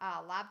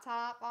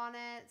laptop on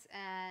it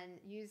and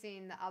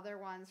using the other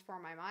ones for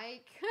my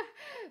mic.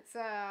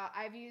 So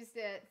I've used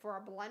it for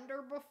a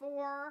blender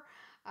before,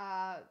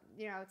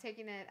 you know,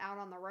 taking it out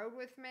on the road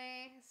with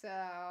me. So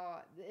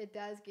it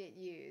does get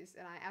used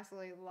and I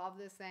absolutely love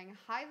this thing.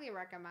 Highly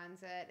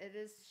recommend it. It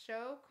is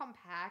so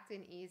compact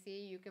and easy.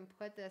 You can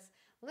put this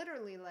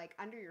literally like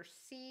under your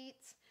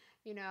seat,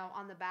 you know,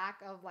 on the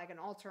back of like an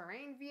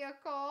all-terrain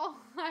vehicle.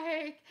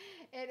 Like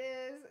it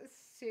is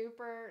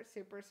super,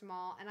 super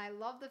small. And I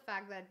love the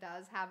fact that it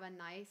does have a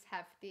nice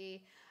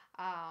hefty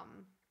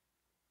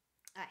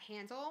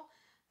handle.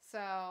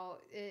 So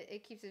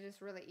it keeps it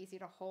just really easy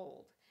to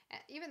hold.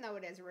 Even though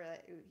it is really,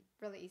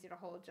 really easy to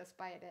hold just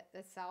by it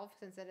itself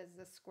since it is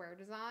the square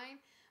design.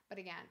 But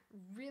again,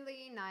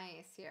 really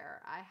nice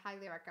here. I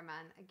highly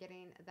recommend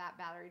getting that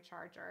battery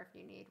charger if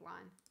you need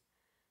one.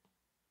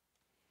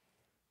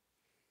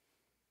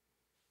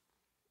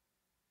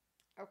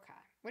 Okay,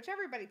 which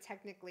everybody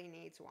technically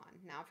needs one.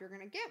 Now, if you're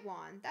going to get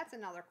one, that's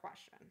another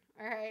question.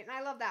 All right, and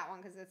I love that one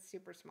because it's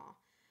super small.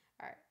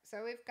 All right,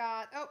 so we've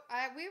got,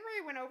 we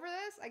already went over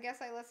this. I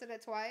guess I listed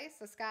it twice,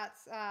 the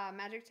Scott's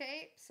Magic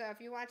Tape. So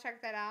if you want to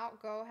check that out,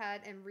 go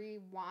ahead and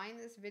rewind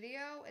this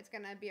video. It's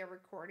going to be a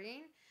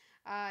recording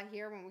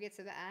here when we get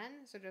to the end,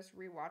 so just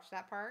rewatch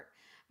that part.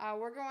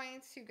 We're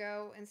going to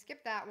go and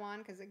skip that one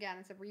because, again,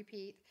 it's a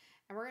repeat.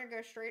 And we're going to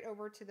go straight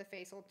over to the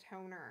facial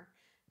toner.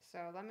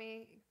 So let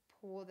me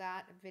pull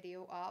that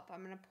video up.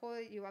 I'm going to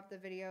pull you up the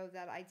video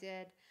that I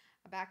did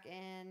back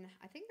in,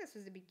 I think this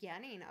was the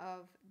beginning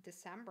of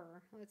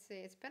December. Let's see,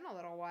 it's been a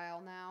little while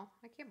now.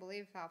 I can't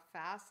believe how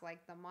fast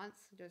like the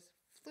months just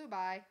flew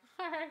by.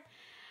 All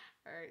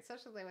right,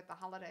 especially with the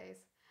holidays.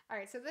 All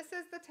right, so this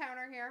is the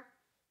toner here.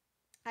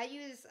 I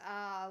use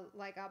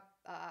like a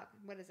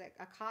what is it,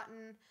 a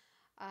cotton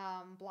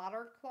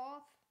blotter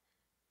cloth.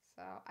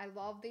 So I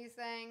love these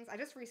things. I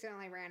just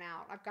recently ran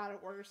out. I've got to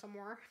order some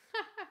more.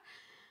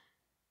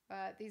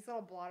 But these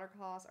little blotter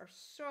cloths are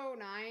so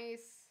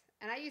nice.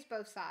 And I use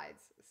both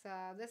sides. So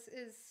this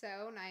is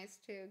so nice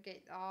to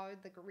get all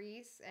the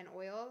grease and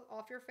oil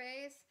off your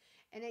face.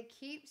 And it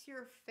keeps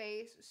your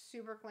face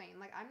super clean.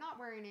 Like, I'm not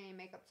wearing any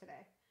makeup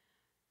today.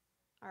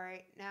 All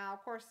right. Now,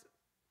 of course,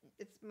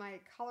 it's my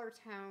color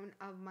tone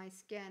of my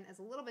skin is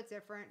a little bit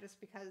different just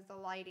because the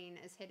lighting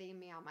is hitting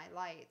me on my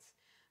lights.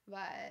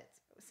 But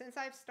since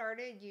I've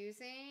started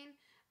using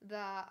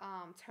the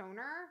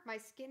toner, my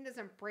skin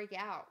doesn't break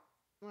out.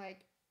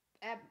 Like,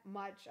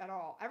 much at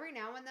all. Every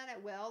now and then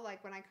it will,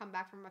 like when I come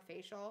back from a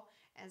facial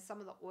and some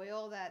of the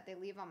oil that they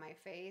leave on my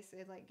face,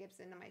 it like gets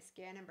into my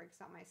skin and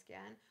breaks out my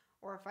skin.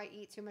 Or if I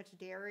eat too much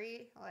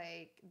dairy,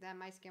 like then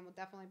my skin will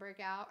definitely break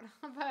out.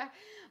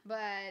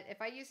 but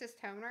if I use this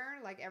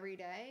toner like every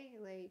day,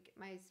 like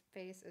my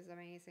face is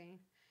amazing.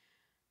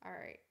 All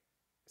right,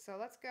 so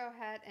let's go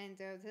ahead and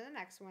go to the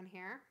next one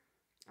here.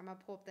 I'm gonna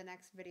pull up the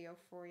next video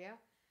for you.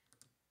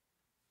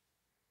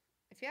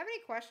 If you have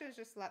any questions,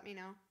 just let me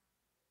know.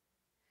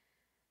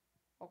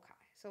 Okay,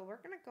 so we're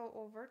going to go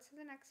over to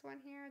the next one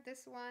here.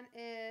 This one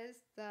is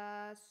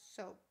the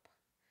soap.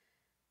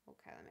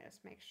 Okay, let me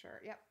just make sure.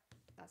 Yep,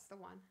 that's the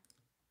one.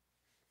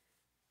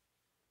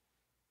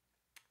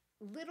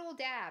 Little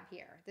dab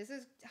here. This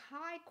is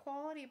high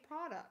quality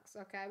products,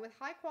 okay? With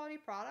high quality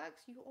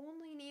products, you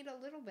only need a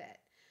little bit.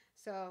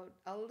 So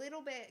a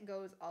little bit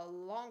goes a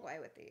long way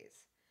with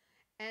these.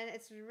 And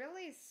it's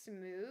really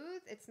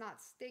smooth. It's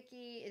not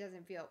sticky. It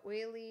doesn't feel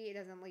oily. It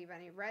doesn't leave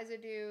any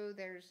residue.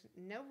 There's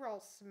no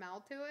real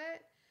smell to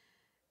it.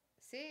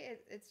 See,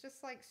 it's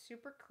just like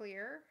super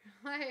clear.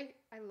 Like,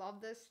 I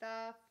love this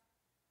stuff.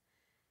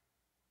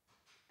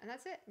 And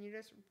that's it. You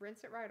just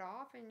rinse it right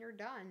off and you're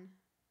done.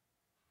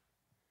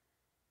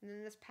 And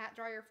then just pat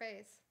dry your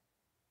face.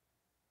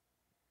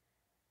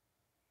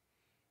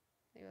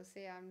 You'll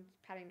see I'm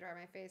patting dry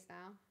my face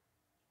now.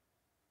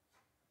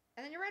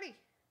 And then you're ready.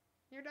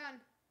 You're done.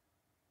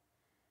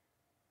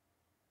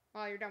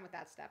 Well, you're done with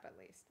that step at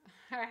least.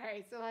 All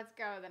right, so let's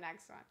go to the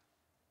next one.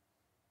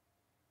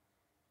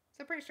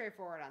 So pretty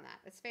straightforward on that.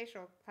 It's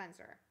facial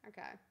cleanser.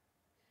 Okay.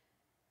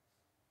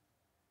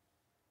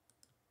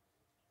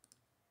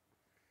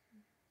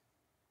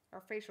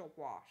 Or facial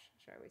wash,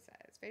 should we say.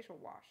 It's facial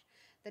wash.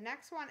 The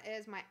next one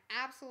is my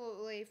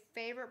absolutely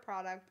favorite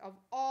product of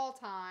all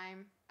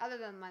time, other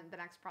than the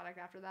next product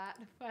after that,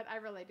 but I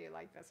really do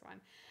like this one.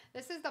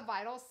 This is the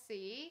Vital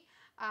C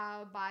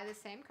by the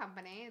same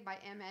company, by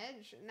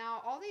Image.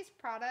 Now, all these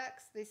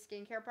products, these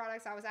skincare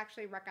products, I was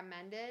actually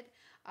recommended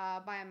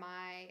by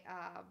my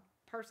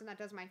person that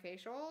does my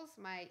facials,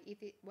 my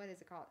what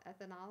is it called,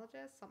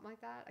 ethnologist, something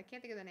like that. I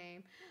can't think of the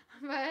name,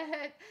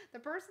 but the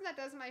person that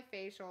does my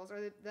facials,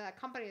 or the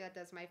company that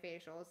does my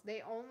facials,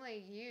 they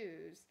only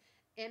use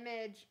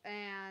Image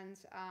and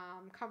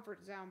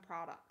Comfort Zone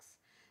products.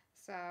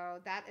 So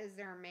that is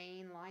their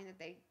main line that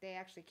they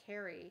actually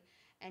carry.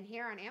 And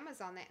here on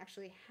Amazon, they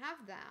actually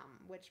have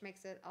them, which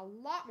makes it a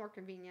lot more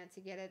convenient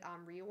to get it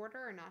on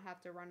reorder and not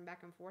have to run back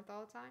and forth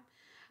all the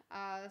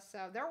time.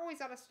 So they're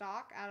always out of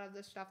stock out of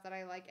the stuff that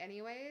I like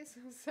anyways.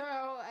 So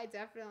I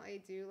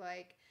definitely do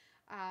like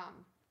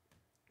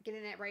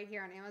getting it right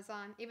here on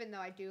Amazon, even though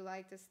I do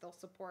like to still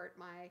support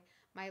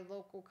my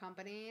local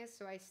companies.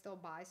 So I still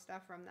buy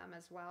stuff from them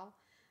as well.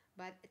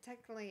 But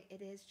technically,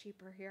 it is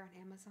cheaper here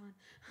on Amazon.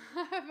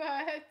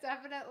 But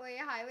definitely,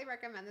 highly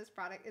recommend this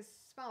product. It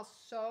smells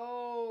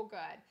so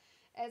good.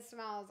 It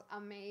smells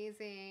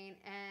amazing.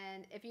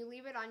 And if you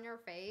leave it on your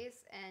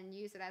face and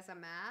use it as a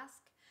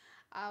mask,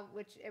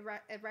 which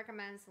it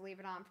recommends to leave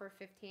it on for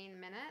 15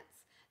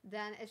 minutes,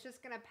 then it's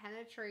just going to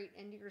penetrate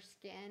into your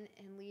skin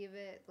and leave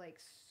it like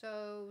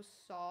so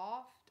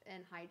soft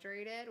and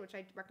hydrated, which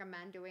I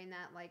recommend doing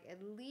that like at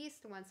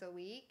least once a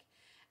week.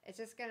 It's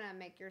just going to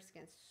make your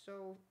skin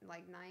so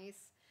like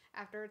nice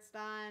after it's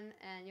done,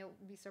 and you'll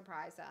be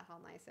surprised at how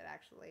nice it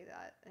actually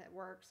that it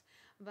works.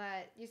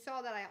 But you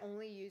saw that I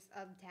only use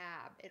a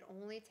dab. It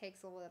only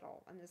takes a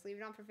little, and just leave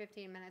it on for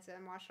 15 minutes and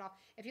then wash it off.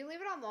 If you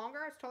leave it on longer,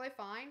 it's totally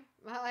fine.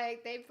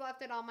 Like, they've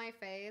left it on my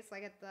face,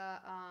 like at the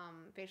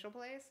facial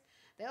place.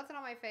 They left it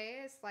on my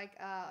face like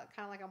kind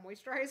of like a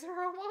moisturizer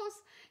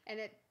almost, and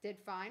it did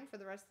fine for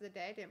the rest of the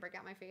day. Didn't break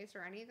out my face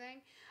or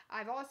anything.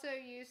 I've also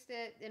used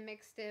it and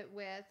mixed it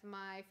with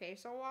my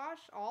facial wash.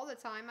 All the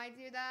time I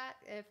do that.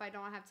 If I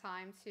don't have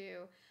time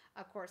to,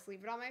 of course,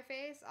 leave it on my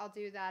face, I'll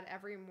do that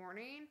every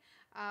morning.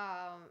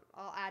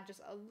 I'll add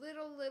just a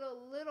little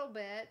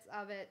bit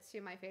of it to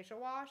my facial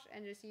wash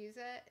and just use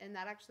it, and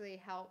that actually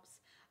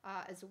helps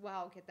as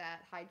well get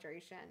that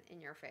hydration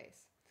in your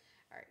face.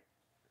 All right,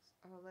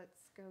 so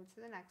let's go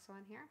to the next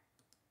one here.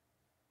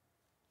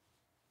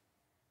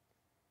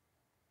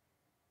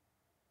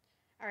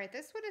 All right,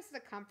 this one is the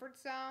Comfort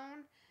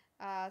Zone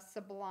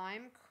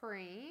Sublime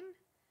Cream.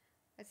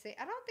 Let's see.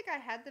 I don't think I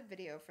had the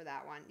video for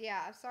that one.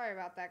 Yeah, I'm sorry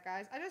about that,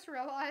 guys. I just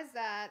realized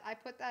that I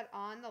put that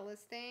on the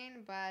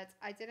listing, but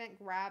I didn't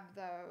grab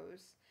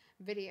those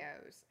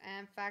videos.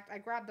 In fact, I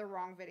grabbed the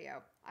wrong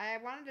video. I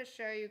wanted to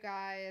show you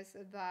guys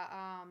the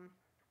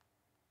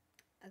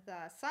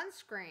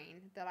sunscreen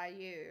that I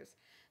use.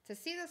 To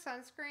see the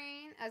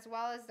sunscreen as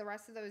well as the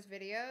rest of those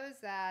videos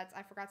that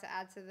I forgot to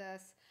add to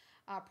this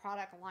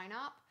product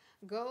lineup,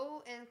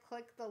 go and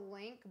click the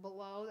link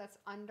below that's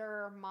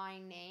under my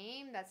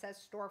name that says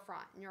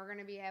storefront, and you're going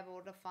to be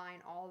able to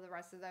find all the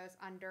rest of those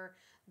under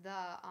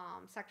the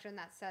section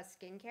that says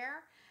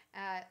skincare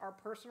or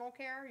personal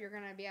care. You're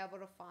going to be able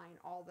to find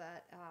all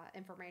the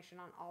information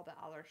on all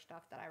the other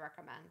stuff that I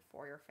recommend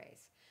for your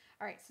face.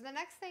 All right, so the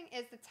next thing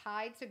is the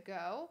Tide to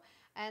Go,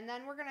 and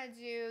then we're going to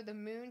do the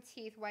Moon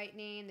Teeth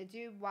Whitening, the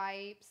Dew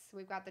Wipes.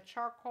 We've got the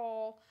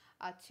charcoal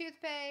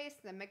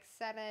toothpaste, the mixed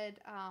scented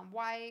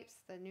wipes,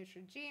 the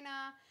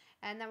Neutrogena,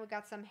 and then we've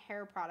got some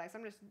hair products.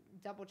 I'm just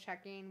double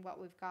checking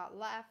what we've got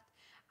left.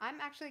 I'm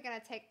actually going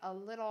to take a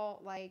little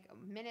like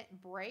minute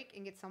break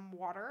and get some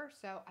water,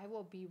 so I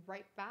will be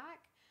right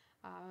back.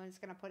 I'm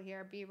just going to put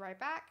here, be right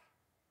back.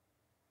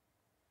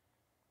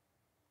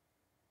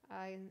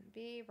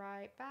 Be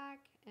right back,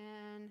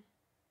 and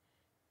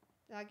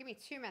give me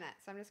 2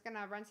 minutes. I'm just going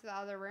to run to the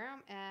other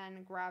room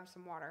and grab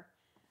some water.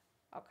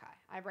 Okay,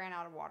 I ran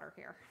out of water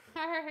here.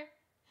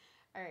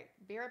 All right,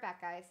 be right back,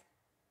 guys.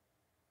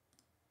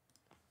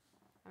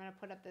 I'm going to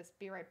put up this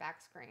be right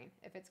back screen.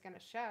 If it's going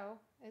to show,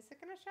 is it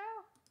going to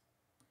show?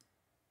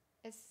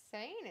 It's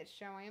saying it's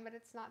showing, but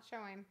it's not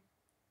showing.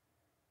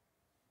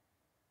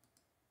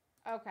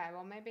 Okay,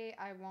 well, maybe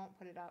I won't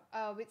put it up.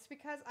 Oh, it's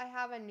because I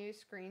have a new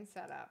screen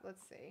set up.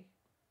 Let's see.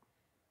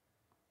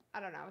 I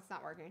don't know. It's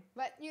not working.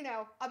 But, you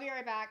know, I'll be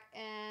right back,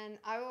 and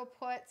I will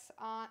put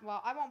on,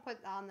 well, I won't put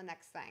on the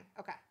next thing.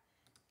 Okay.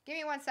 Give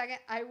me 1 second.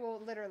 I will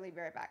literally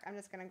be right back. I'm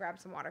just going to grab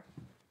some water.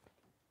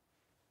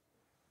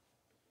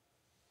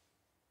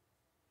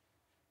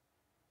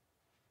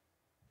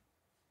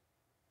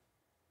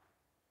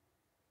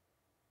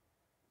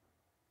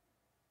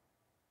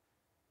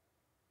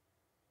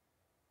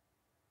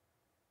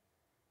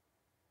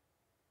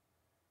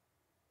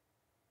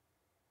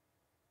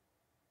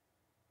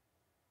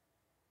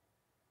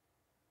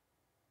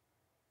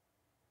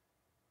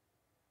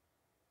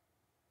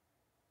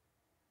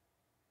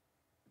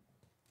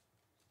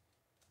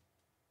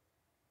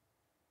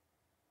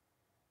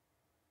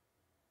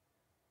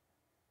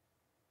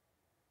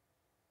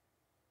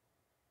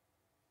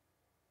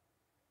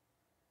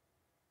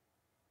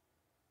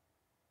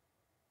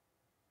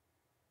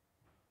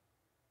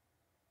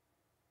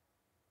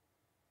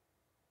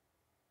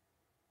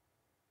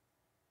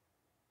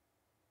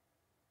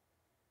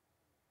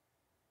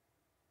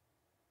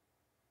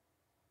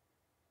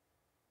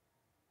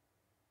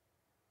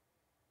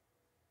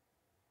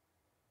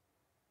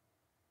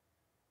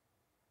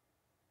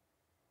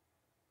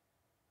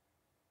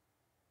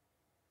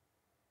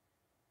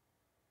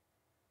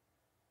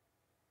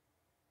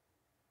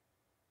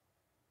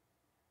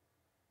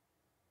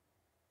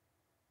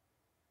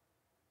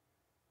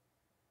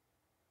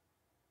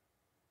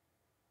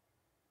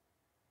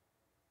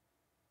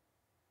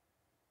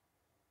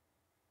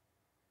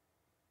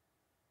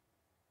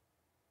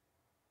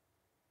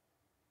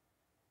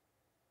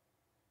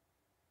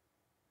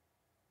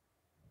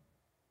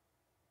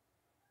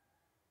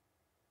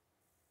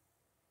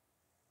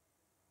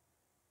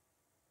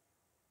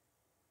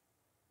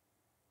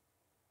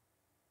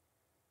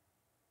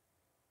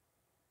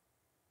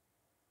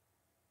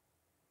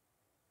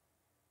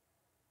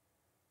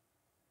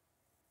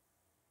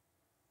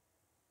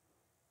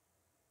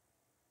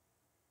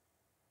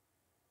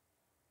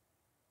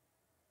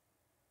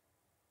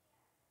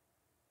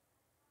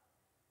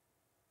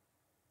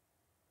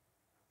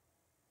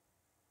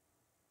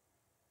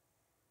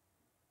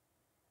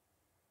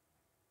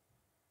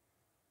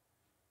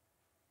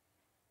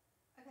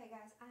 Okay,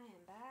 guys, I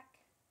am back.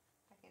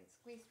 I can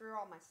squeeze through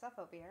all my stuff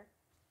over here.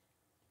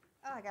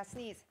 Oh, I got to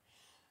sneeze.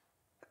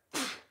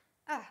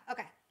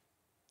 Okay.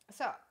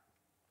 So,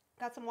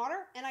 got some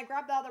water, and I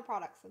grabbed the other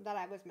products that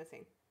I was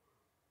missing.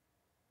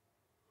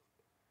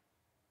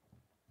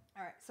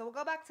 All right, so we'll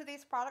go back to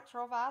these products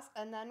real fast,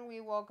 and then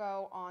we will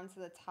go on to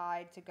the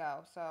Tide to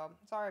Go. So,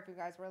 sorry if you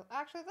guys were...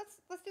 Actually, let's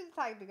do the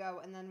Tide to Go,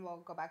 and then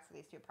we'll go back to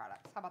these two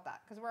products. How about that?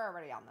 Because we're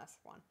already on this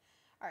one.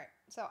 All right,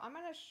 so I'm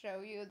gonna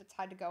show you the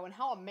Tide to Go and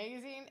how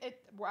amazing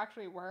it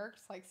actually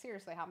works. Like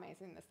seriously, how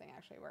amazing this thing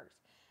actually works.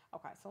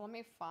 Okay, so let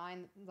me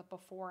find the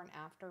before and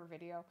after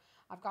video.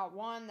 I've got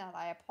one that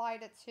I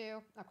applied it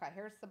to. Okay,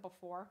 here's the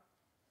before.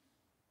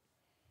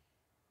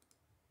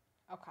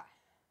 Okay,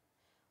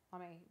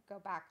 let me go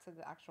back to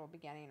the actual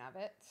beginning of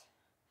it.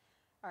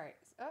 All right,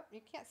 oh, you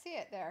can't see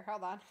it there.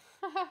 Hold on.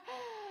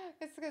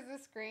 It's because the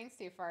screen's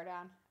too far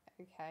down.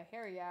 Okay,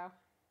 here we go.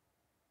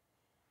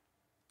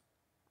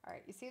 All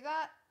right, you see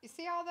that? You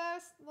see all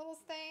those little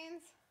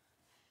stains?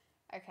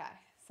 Okay,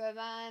 so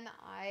then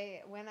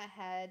I went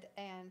ahead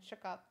and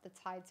shook up the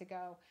Tide to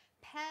Go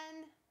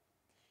pen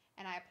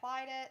and I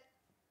applied it.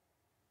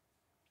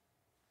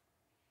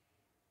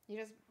 You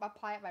just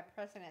apply it by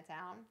pressing it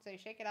down. So you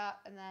shake it up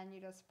and then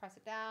you just press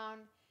it down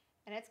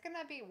and it's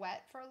gonna be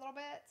wet for a little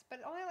bit,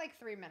 but only like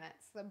 3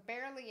 minutes, so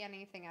barely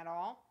anything at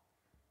all.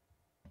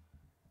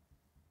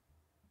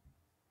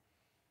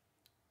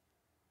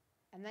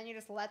 And then you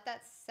just let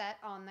that set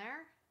on there.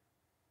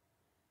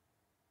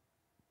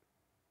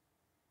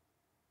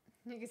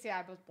 You can see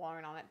I was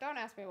blowing on it. Don't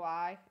ask me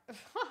why.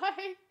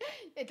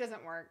 It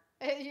doesn't work.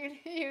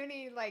 You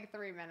need like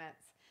 3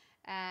 minutes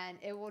and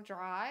it will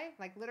dry.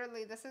 Like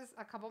literally this is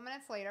a couple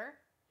minutes later.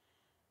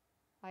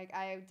 Like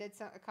I did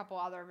a couple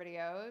other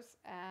videos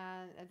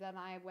and then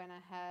I went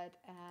ahead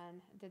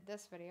and did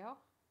this video.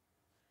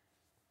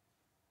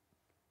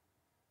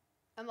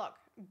 And look,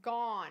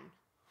 gone.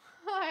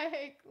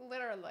 Like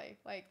literally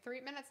like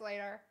 3 minutes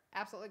later,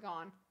 absolutely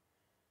gone.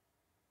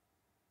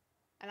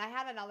 And I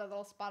had another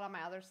little spot on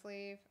my other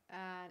sleeve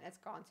and it's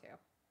gone too.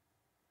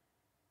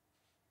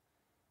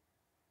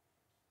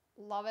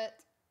 Love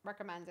it.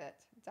 Recommend it.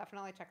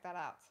 Definitely check that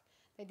out.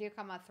 They do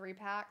come a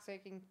 3-pack, so you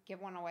can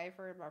give one away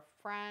for a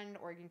friend,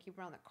 or you can keep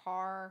one in the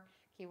car,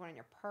 keep one in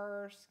your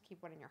purse,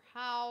 keep one in your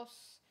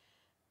house.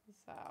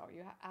 So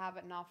you have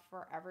enough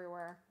for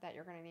everywhere that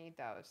you're going to need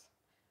those.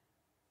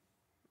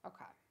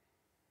 Okay.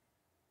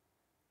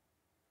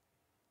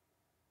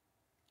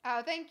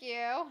 Oh, thank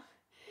you.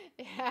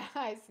 Yeah,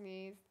 I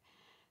sneezed.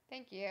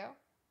 Thank you.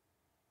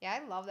 Yeah,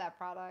 I love that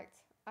product.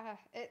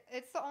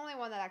 It's the only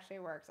one that actually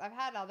works. I've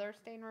had other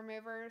stain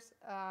removers,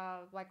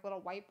 like little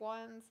wipe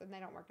ones, and they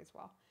don't work as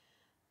well.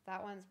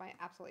 That one's my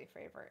absolute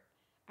favorite.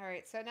 All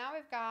right, so now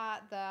we've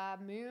got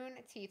the Moon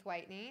Teeth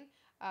Whitening.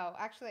 Oh,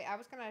 actually, I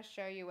was going to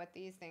show you what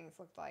these things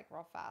looked like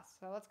real fast.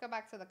 So let's go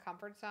back to the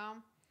Comfort Zone,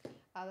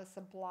 the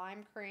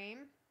Sublime Cream,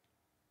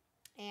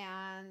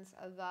 and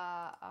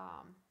the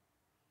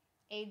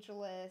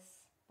Ageless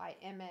by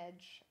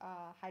Image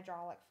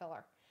Hydraulic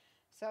Filler.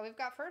 So we've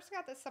got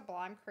the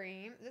Sublime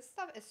Cream. This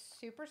stuff is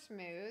super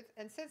smooth,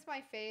 and since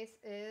my face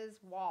is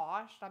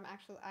washed,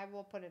 I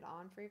will put it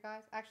on for you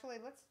guys. Actually,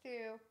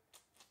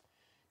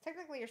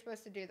 technically you're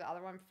supposed to do the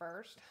other one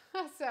first,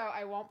 so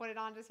I won't put it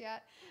on just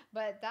yet,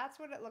 but that's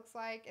what it looks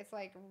like. It's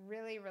like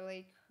really,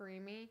 really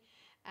creamy,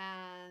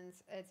 and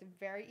it's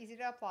very easy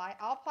to apply.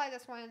 I'll apply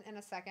this one in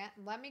a second.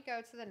 Let me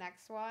go to the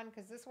next one,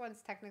 because this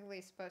one's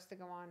technically supposed to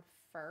go on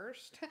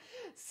first.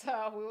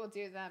 So we will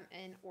do them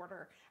in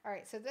order. All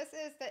right, so this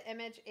is the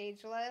Image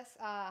Ageless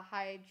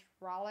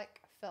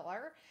Hydraulic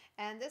Filler,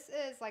 and this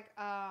is like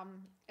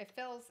it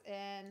fills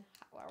in,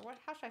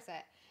 how should I say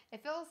it?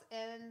 It fills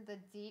in the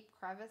deep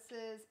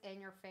crevices in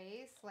your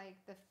face, like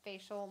the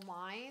facial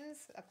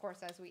lines. Of course,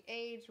 as we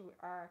age,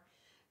 our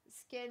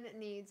skin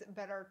needs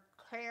better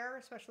care,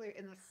 especially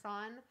in the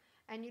sun.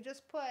 And you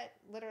just put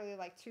literally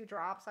like 2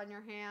 drops on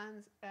your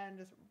hands and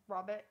just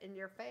rub it in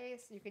your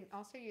face. You can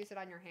also use it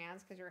on your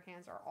hands because your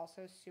hands are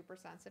also super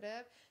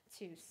sensitive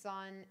to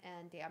sun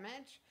and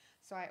damage.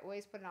 So I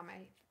always put it on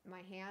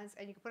my hands,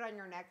 and you can put it on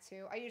your neck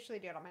too. I usually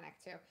do it on my neck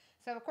too.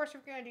 So of course,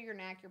 if you're going to do your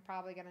neck, you're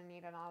probably going to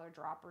need another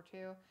drop or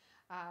 2.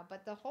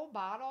 But the whole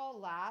bottle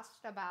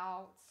lasts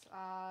about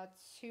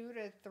 2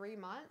 to 3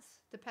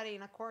 months,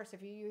 depending, of course,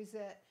 if you use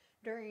it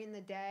during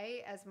the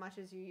day as much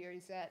as you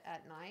use it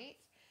at night.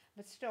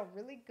 But still,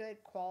 really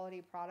good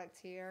quality product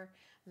here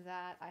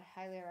that I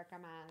highly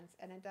recommend.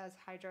 And it does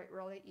hydrate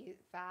really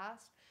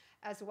fast,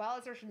 as well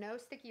as there's no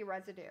sticky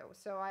residue.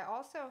 So I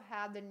also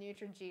have the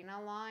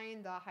Neutrogena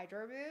line, the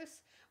Hydro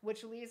Boost,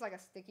 which leaves like a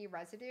sticky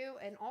residue.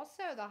 And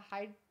also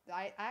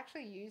I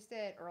actually used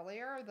it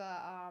earlier,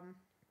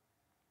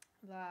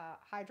 the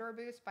Hydro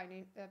Boost by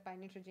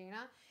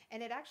Neutrogena,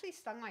 and it actually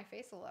stung my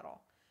face a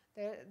little.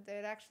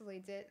 It actually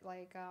did,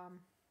 like I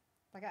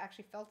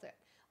actually felt it.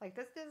 Like,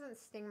 this doesn't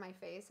sting my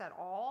face at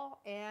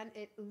all, and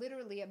it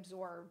literally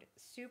absorbed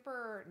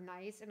super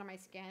nice into my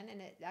skin, and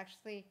it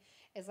actually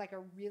is like a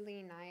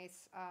really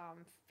nice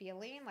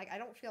feeling. Like, I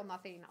don't feel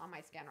nothing on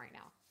my skin right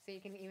now. So you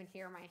can even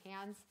hear my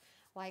hands.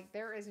 Like,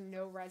 there is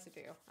no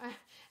residue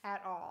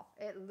at all.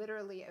 It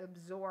literally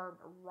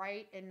absorbed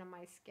right into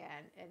my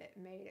skin, and it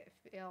made it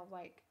feel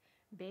like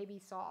baby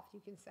soft,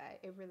 you can say.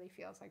 It really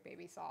feels like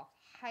baby soft.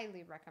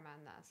 Highly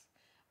recommend this.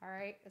 All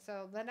right,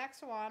 so the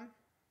next one,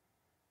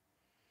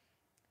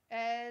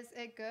 is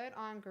it good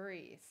on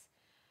grease?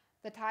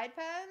 The Tide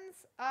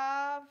pens,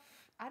 I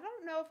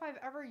don't know if I've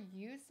ever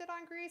used it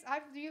on grease.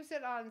 I've used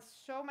it on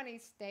so many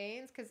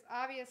stains because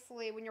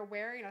obviously when you're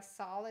wearing a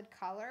solid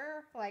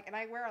color, like, and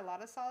I wear a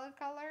lot of solid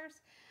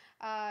colors,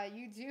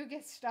 you do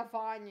get stuff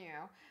on you.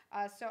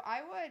 So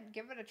I would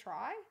give it a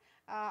try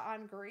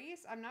on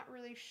grease. I'm not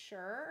really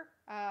sure.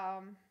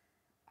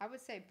 I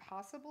would say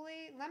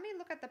possibly. Let me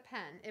look at the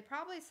pen. It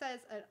probably says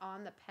it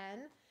on the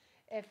pen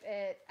if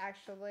it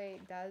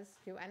actually does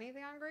do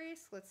anything on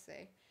grease. Let's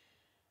see.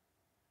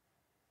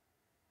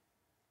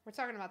 We're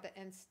talking about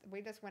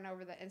we just went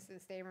over the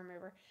instant stain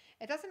remover.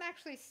 It doesn't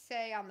actually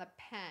say on the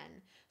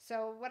pen.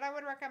 So what I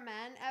would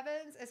recommend,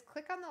 Evans, is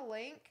click on the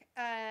link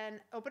and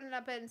open it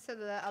up into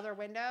the other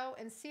window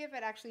and see if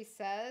it actually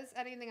says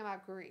anything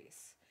about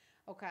grease.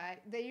 Okay.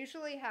 They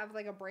usually have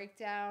like a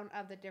breakdown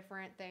of the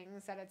different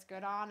things that it's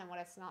good on and what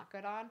it's not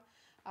good on.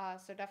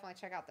 So definitely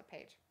check out the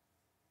page.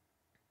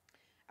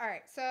 All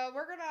right, so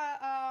we're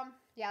gonna,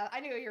 yeah, I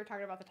knew you were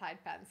talking about the Tide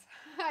pens.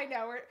 I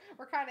know,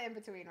 we're kind of in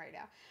between right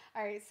now.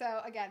 All right,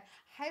 so again,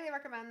 highly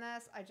recommend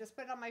this. I just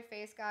put it on my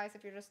face, guys,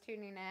 if you're just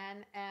tuning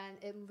in, and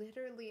it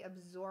literally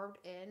absorbed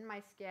in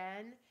my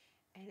skin,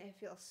 and it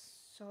feels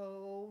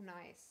so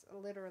nice,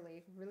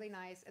 literally, really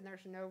nice, and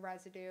there's no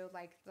residue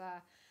like the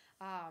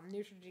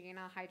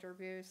Neutrogena Hydro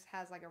Boost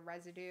has like a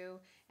residue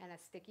and a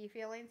sticky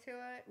feeling to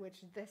it, which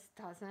this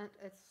doesn't.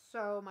 It's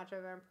so much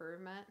of an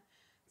improvement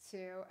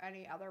to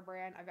any other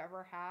brand I've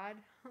ever had,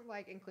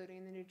 like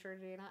including the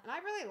Neutrogena. And I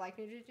really like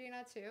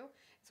Neutrogena too.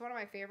 It's one of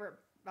my favorite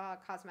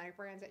cosmetic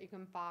brands that you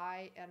can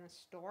buy in a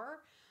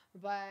store,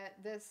 but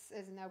this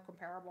is no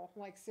comparable.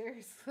 Like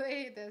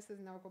seriously, this is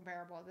no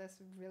comparable.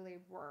 This really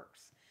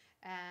works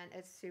and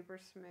it's super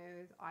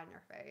smooth on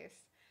your face.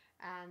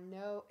 And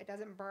no, it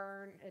doesn't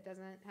burn. It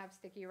doesn't have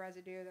sticky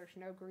residue. There's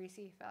no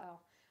greasy feel.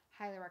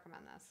 Highly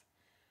recommend this.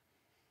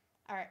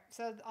 All right,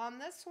 so on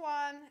this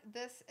one,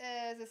 this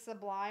is a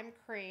Sublime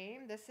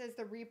Cream. This is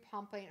the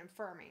repumping and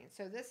firming.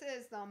 So this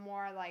is the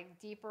more like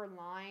deeper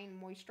line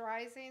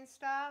moisturizing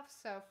stuff.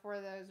 So for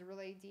those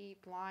really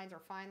deep lines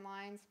or fine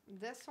lines,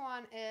 this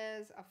one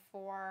is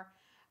for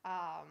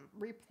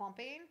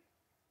replumping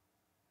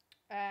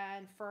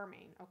and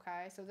firming,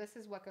 okay? So this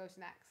is what goes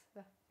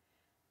next.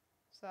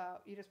 So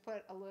you just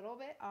put a little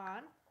bit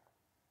on,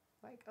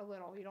 like a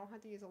little. You don't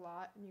have to use a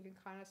lot, and you can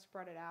kind of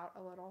spread it out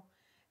a little.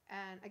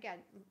 And again,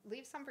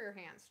 leave some for your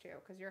hands too,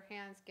 because your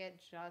hands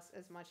get just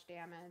as much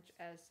damage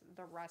as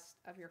the rest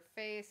of your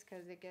face,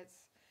 because it gets,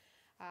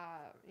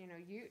 you know,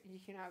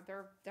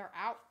 they're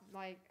out,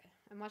 like,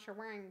 unless you're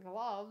wearing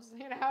gloves,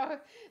 you know,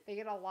 they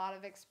get a lot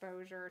of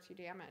exposure to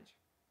damage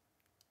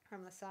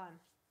from the sun.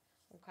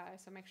 Okay,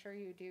 so make sure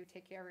you do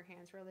take care of your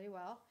hands really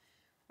well,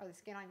 or the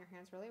skin on your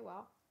hands really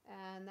well,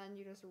 and then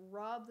you just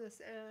rub this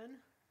in.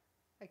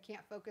 I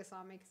can't focus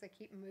on me because I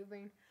keep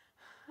moving.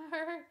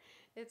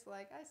 It's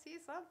like, I see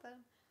something.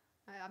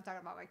 I'm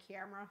talking about my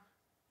camera.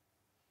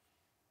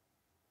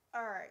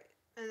 All right.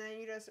 And then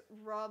you just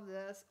rub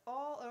this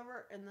all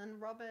over and then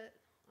rub it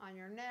on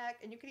your neck.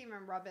 And you can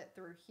even rub it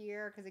through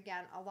here because,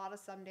 again, a lot of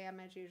sun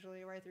damage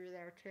usually right through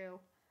there too.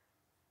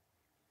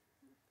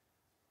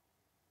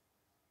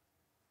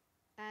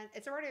 And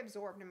it's already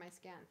absorbed in my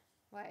skin.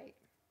 Like,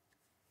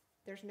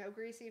 there's no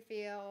greasy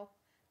feel.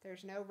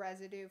 There's no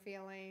residue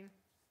feeling.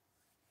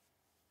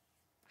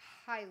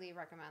 Highly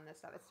recommend this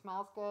stuff. It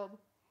smells good.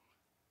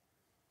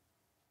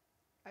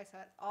 I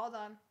said, all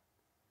done.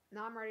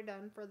 Now I'm already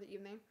done for the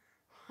evening.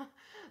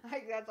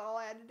 Like, that's all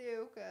I had to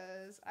do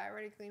because I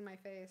already cleaned my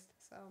face.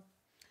 So,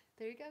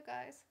 there you go,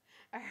 guys.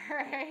 All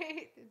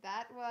right.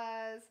 That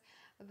was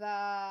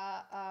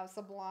the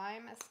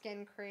Sublime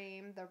Skin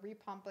Cream, the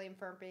Repumping,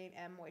 Firming,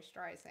 and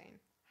Moisturizing.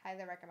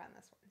 Highly recommend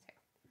this one, too.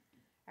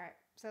 All right.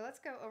 So, let's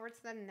go over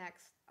to the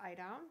next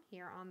item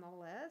here on the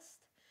list.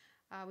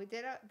 We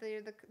did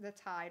the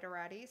Tide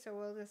already, so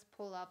we'll just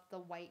pull up the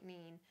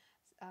whitening,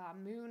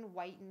 Moon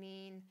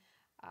Whitening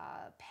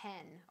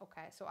pen.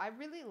 Okay, so I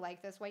really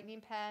like this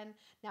whitening pen.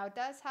 Now, it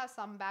does have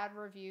some bad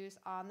reviews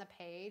on the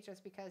page,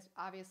 just because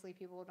obviously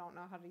people don't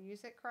know how to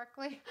use it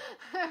correctly.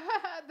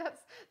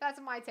 That's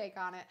my take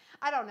on it.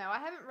 I don't know. I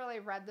haven't really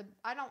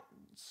I don't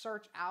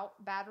search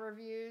out bad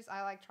reviews.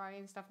 I like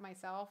trying stuff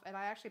myself, and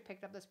I actually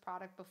picked up this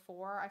product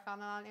before I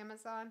found it on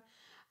Amazon.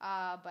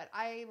 But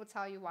I will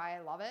tell you why I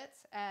love it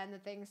and the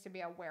things to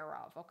be aware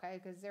of, okay?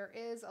 Because there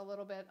is a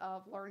little bit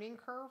of learning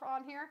curve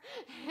on here,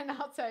 and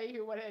I'll tell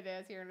you what it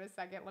is here in a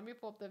second. Let me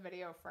pull up the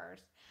video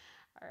first.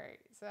 All right,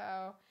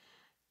 so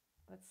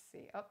let's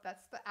see. Oh,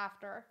 that's the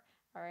after.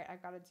 All right, I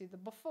got to do the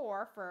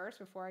before first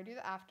before I do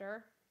the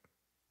after.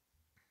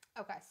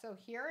 Okay, so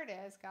here it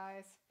is,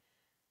 guys.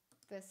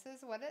 This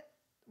is what it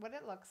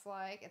looks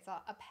like. It's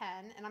a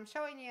pen, and I'm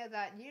showing you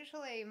that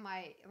usually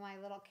my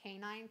little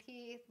canine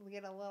teeth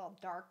get a little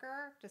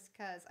darker just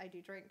because I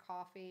do drink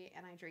coffee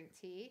and I drink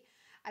tea.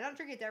 I don't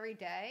drink it every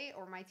day,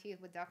 or my teeth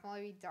would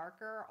definitely be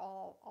darker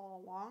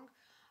all along.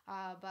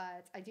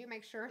 But I do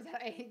make sure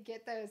that I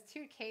get those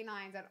two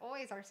canines that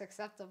always are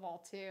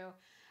susceptible to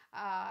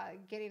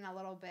getting a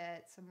little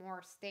bit some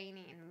more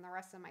staining than the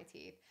rest of my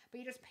teeth. But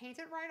you just paint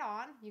it right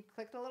on. You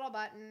click the little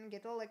button,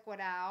 get the liquid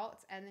out,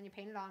 and then you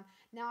paint it on.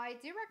 Now, I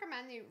do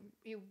recommend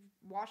you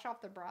wash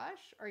off the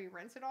brush or you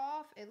rinse it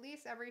off at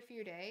least every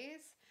few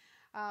days.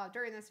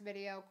 During this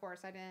video, of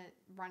course, I didn't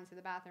run to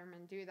the bathroom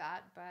and do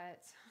that,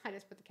 but I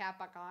just put the cap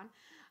back on.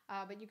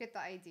 But you get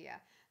the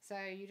idea. So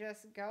you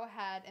just go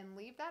ahead and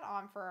leave that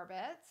on for a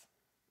bit.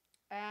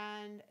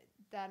 And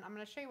then I'm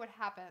going to show you what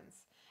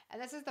happens.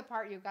 And this is the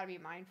part you've got to be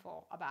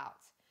mindful about.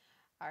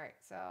 All right,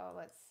 so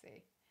let's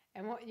see.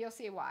 And you'll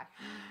see why.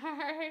 All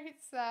right,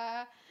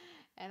 so,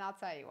 and I'll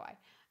tell you why.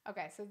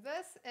 Okay, so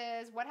this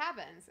is what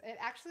happens. It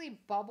actually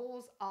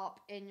bubbles up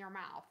in your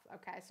mouth.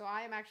 Okay, so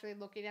I am actually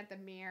looking at the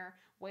mirror,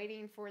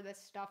 waiting for this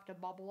stuff to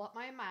bubble up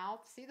my mouth.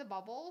 See the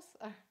bubbles?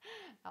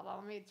 Hold on,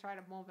 let me try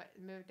to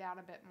move down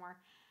a bit more.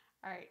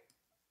 All right,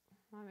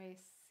 let me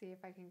see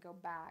if I can go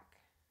back.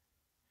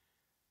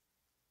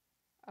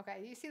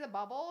 Okay, you see the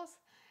bubbles?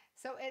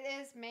 So it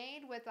is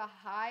made with a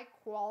high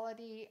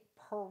quality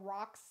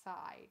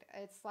peroxide.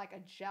 It's like a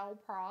gel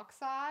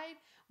peroxide,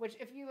 which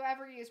if you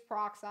ever use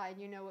peroxide,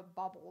 you know it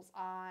bubbles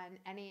on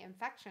any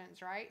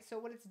infections, right? So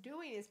what it's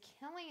doing is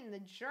killing the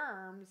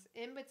germs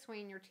in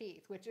between your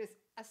teeth, which is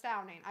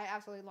astounding. I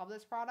absolutely love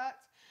this product.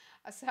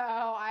 So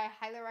I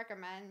highly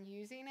recommend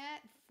using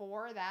it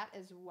for that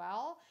as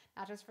well,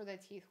 not just for the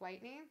teeth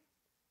whitening.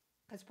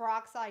 Because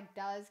peroxide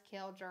does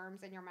kill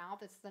germs in your mouth.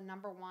 It's the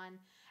 #1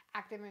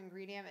 active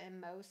ingredient in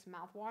most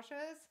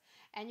mouthwashes.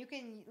 And you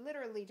can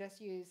literally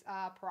just use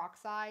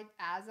peroxide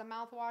as a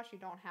mouthwash. You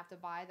don't have to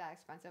buy that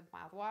expensive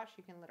mouthwash.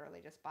 You can literally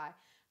just buy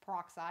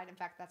peroxide. In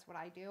fact, that's what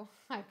I do.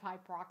 I buy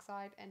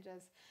peroxide and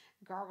just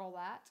gargle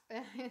that.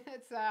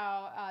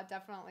 So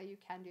definitely you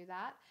can do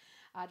that.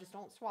 Just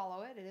don't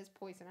swallow it. It is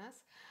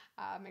poisonous.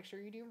 Make sure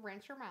you do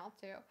rinse your mouth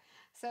too.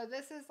 So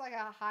this is like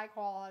a high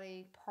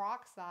quality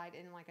peroxide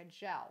in like a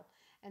gel.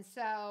 And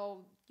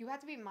so you have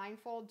to be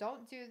mindful.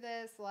 Don't do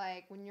this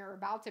like when you're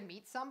about to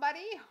meet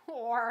somebody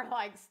or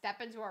like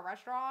step into a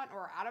restaurant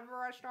or out of a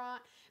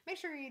restaurant. Make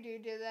sure you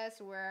do this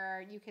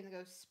where you can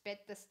go spit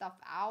the stuff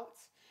out.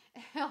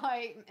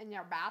 Like in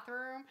your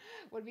bathroom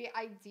would be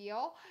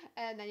ideal,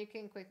 and then you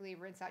can quickly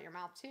rinse out your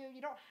mouth too.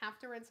 You don't have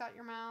to rinse out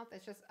your mouth.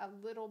 It's just a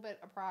little bit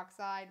of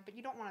peroxide, but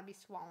you don't want to be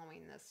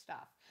swallowing this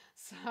stuff.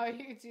 So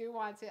you do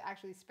want to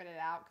actually spit it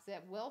out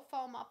because it will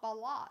foam up a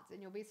lot,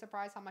 and you'll be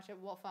surprised how much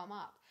it will foam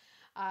up.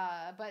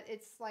 But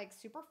it's like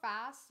super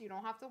fast. You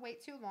don't have to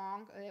wait too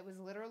long. It was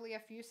literally a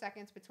few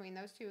seconds between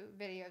those two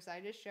videos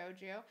I just showed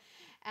you.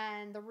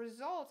 And the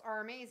results are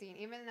amazing,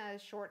 even in a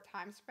short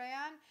time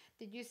span.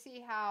 Did you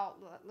see how,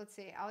 let's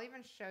see, I'll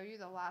even show you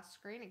the last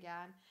screen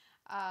again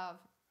of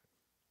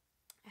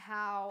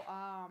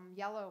how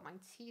yellow my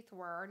teeth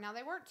were. Now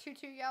they weren't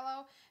too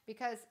yellow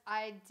because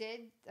I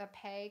did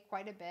pay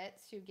quite a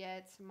bit to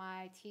get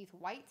my teeth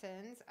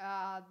whitened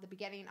the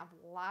beginning of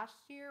last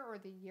year or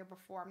the year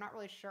before. I'm not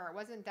really sure. It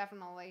wasn't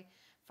definitely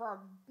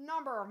for a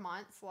number of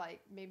months, like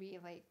maybe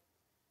like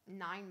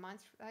 9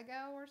 months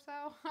ago or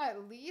so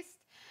at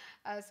least.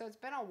 So it's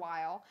been a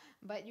while,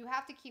 but you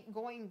have to keep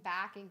going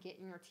back and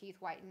getting your teeth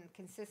whitened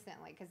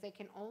consistently because they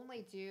can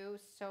only do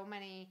so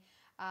many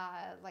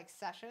like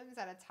sessions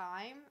at a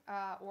time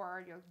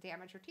or you'll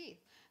damage your teeth.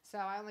 So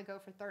I only go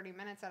for 30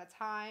 minutes at a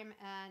time,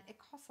 and it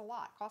costs a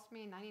lot. It costs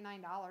me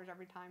 $99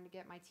 every time to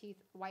get my teeth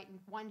whitened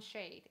one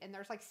shade, and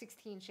there's like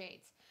 16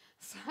 shades.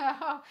 So,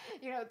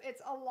 you know,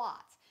 it's a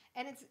lot.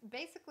 And it's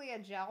basically a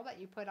gel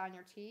that you put on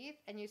your teeth,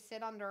 and you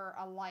sit under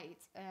a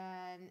light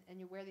and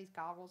you wear these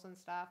goggles and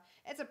stuff.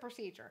 It's a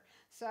procedure.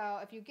 So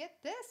if you get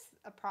this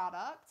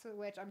product,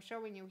 which I'm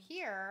showing you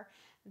here,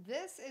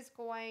 this is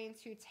going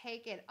to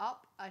take it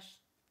up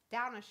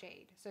down a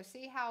shade. So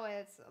see how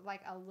it's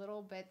like a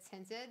little bit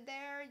tinted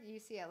there? You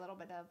see a little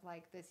bit of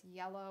like this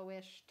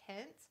yellowish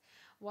tint.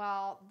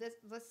 Well,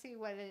 let's see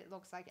what it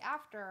looks like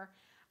after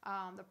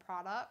the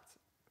product.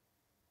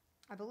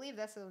 I believe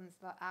this is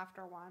the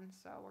after one,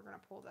 so we're going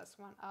to pull this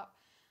one up.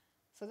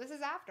 So this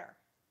is after.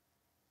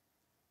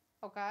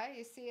 Okay,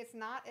 you see it's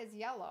not as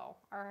yellow,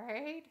 all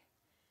right?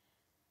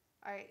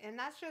 All right, and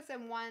that's just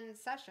in one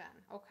session,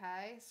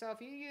 okay? So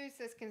if you use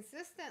this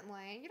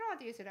consistently, you don't have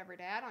to use it every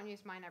day. I don't use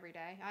mine every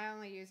day. I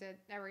only use it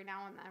every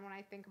now and then when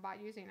I think about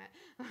using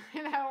it.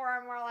 You know, where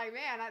I'm more like,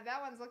 man,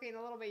 that one's looking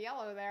a little bit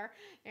yellow there.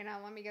 You know,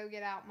 let me go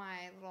get out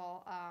my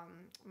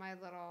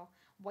little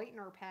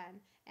whitener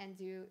pen and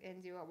do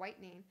a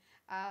whitening.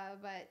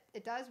 But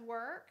it does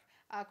work.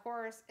 Of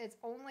course, it's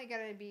only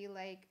going to be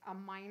like a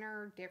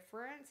minor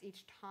difference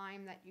each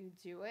time that you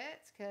do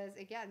it. Because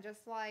again,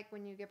 just like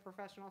when you get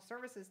professional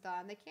services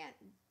done, they can't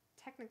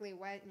technically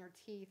whiten your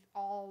teeth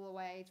all the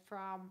way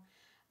from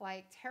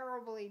like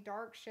terribly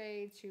dark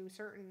shade to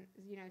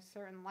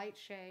certain light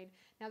shade.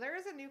 Now there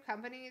is a new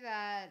company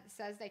that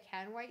says they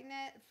can whiten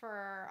it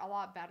for a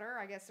lot better.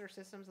 I guess their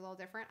system's a little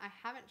different. I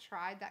haven't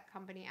tried that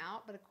company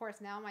out, but of course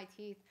now my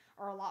teeth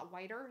are a lot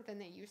whiter than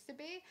they used to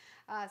be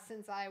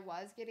since I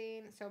was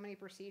getting so many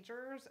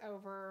procedures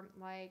over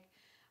like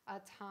a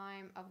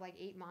time of like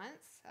 8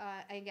 months.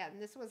 Again,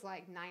 this was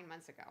like 9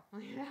 months ago,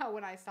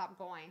 when I stopped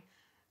going.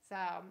 So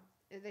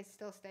they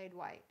still stayed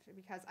white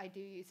because I do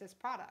use this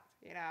product,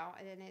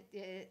 and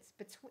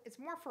it's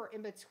more for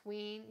in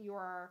between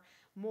your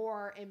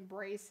more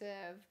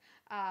abrasive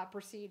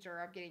procedure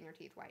of getting your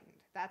teeth whitened.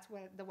 That's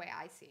the way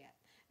I see it.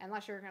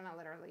 Unless you're gonna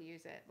literally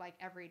use it like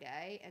every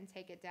day and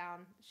take it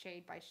down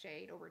shade by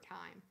shade over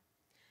time,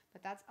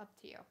 but that's up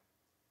to you.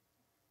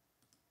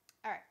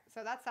 All right,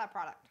 so that's that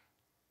product.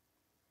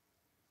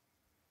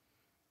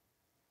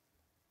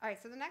 All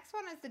right, so the next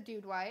one is the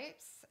Dude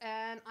Wipes,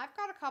 and I've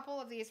got a couple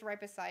of these right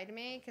beside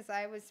me because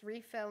I was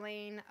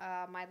refilling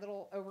my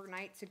little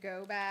overnight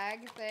to-go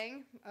bag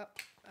thing. Oh,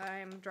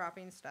 I'm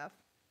dropping stuff.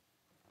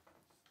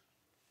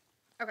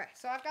 Okay,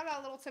 so I've got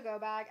a little to-go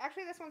bag.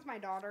 Actually, this one's my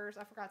daughter's.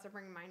 I forgot to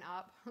bring mine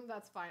up.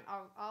 That's fine.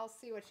 I'll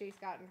see what she's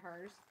got in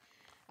hers.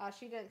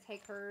 She didn't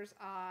take hers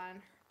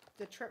on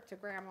the trip to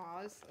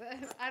Grandma's.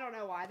 I don't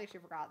know why. I think she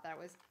forgot that it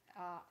was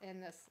in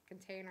this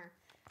container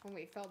when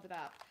we filled it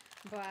up.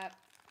 But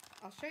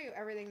I'll show you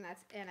everything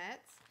that's in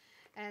it.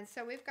 And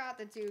so we've got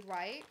the Dude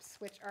Wipes,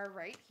 which are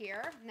right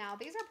here. Now,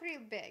 these are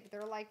pretty big.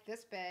 They're like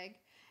this big.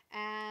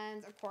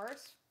 And, of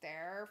course,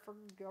 they're for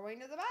going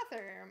to the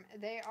bathroom.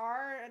 They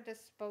are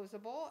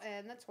disposable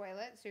in the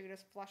toilet, so you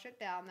just flush it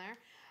down there.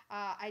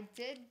 I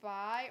did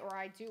buy, or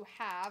I do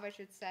have, I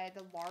should say,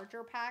 the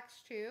larger packs,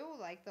 too.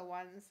 Like the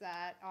ones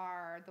that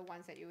are the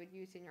ones that you would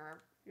use in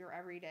your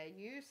everyday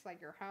use,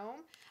 like your home.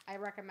 I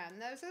recommend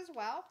those as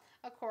well.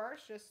 Of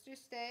course, just to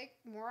stay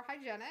more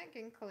hygienic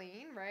and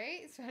clean,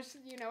 right? So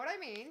you know what I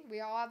mean.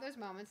 We all have those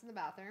moments in the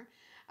bathroom.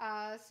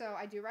 So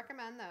I do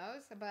recommend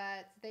those,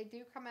 but they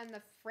do come in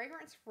the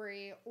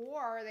fragrance-free,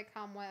 or they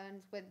come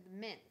ones with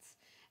mint.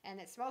 And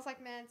it smells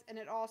like mint, and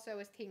it also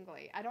is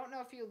tingly. I don't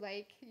know if you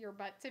like your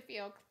butt to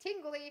feel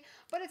tingly,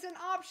 but it's an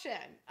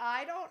option.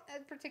 I don't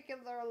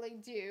particularly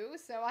do,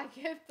 so I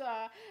get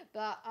the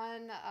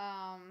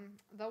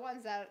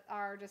ones that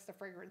are just the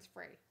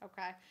fragrance-free,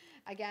 okay?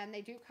 Again,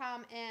 they do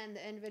come in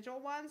the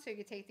individual ones, so you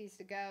can take these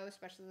to go,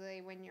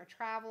 especially when you're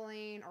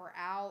traveling or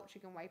out.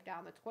 You can wipe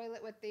down the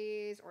toilet with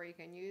these, or you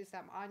can use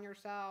them on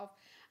yourself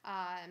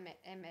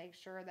and make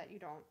sure that you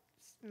don't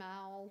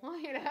smell,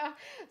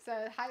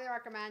 So highly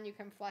recommend. You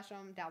can flush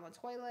them down the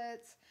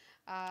toilets,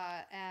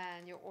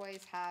 and you'll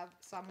always have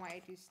some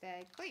way to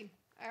stay clean.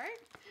 All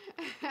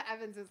right.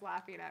 Evans is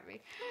laughing at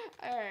me.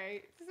 All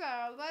right,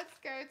 so let's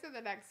go to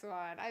the next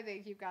one. I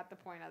think you got the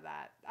point of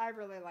that. I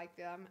really like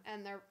them,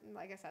 and they're,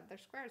 like I said, their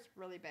square is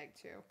really big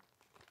too.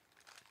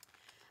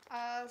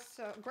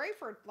 So great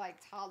for like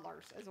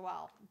toddlers as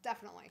well.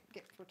 Definitely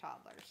get for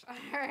toddlers.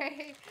 All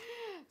right.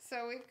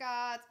 So we've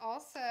got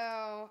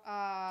also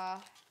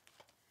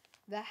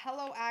the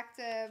Hello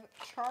Active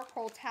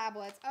charcoal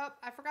tablets. Oh,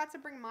 I forgot to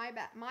bring my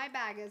bag. My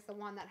bag is the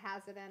one that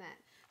has it in it.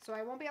 So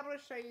I won't be able to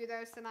show you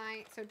those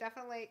tonight. So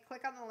definitely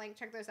click on the link,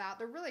 check those out.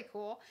 They're really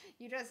cool.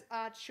 You just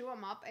chew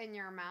them up in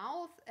your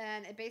mouth,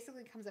 and it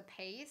basically becomes a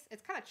paste.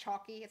 It's kind of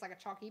chalky. It's like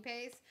a chalky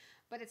paste,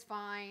 but it's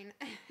fine.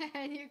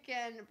 And you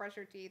can brush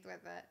your teeth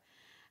with it.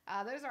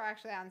 Those are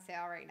actually on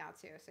sale right now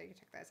too, so you can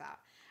check those out.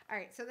 All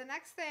right, so the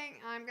next thing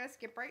I'm going to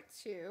skip right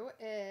to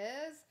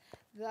is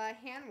the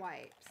hand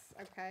wipes.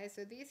 Okay,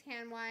 so these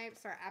hand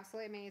wipes are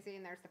absolutely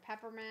amazing. There's the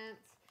peppermint.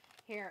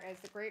 Here is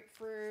the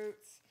grapefruit.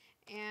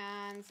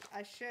 And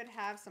I should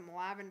have some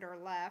lavender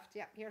left.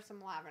 Yep, here's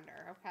some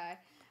lavender, okay?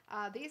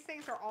 These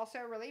things are also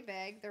really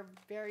big. They're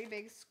very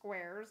big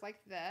squares like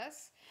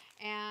this.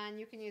 And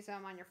you can use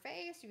them on your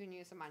face. You can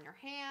use them on your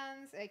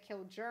hands. They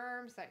kill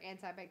germs. They're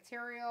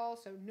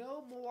antibacterial. So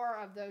no more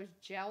of those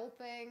gel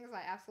things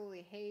I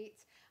absolutely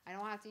hate. I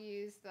don't have to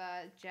use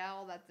the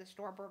gel that the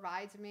store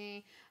provides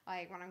me.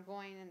 Like when I'm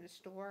going into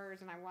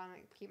stores and I want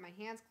to keep my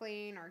hands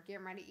clean, or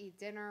getting ready to eat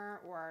dinner,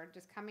 or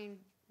just coming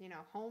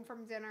home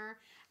from dinner,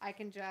 I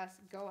can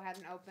just go ahead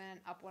and open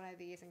up one of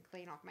these and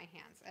clean off my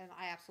hands. And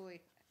I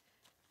absolutely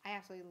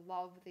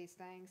love these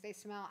things. They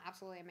smell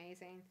absolutely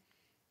amazing.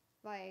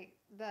 Like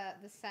the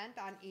scent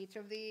on each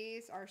of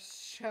these are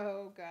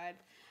so good.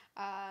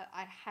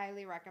 I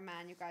highly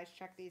recommend you guys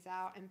check these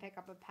out and pick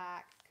up a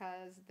pack,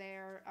 because they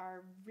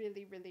are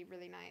really, really,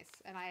 really nice.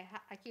 And I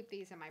keep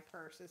these in my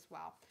purse as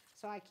well.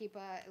 So I keep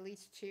at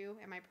least 2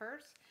 in my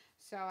purse,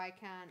 so I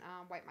can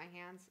wipe my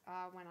hands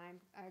when I'm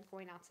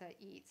going out to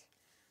eat.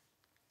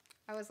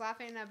 I was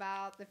laughing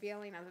about the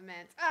feeling of the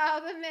mint.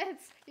 Oh, the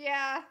mints.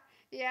 Yeah.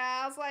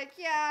 I was like,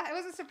 yeah, it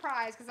was a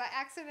surprise because I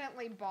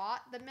accidentally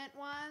bought the mint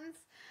ones.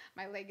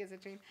 My leg is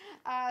itching.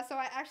 So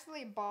I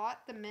actually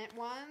bought the mint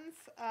ones.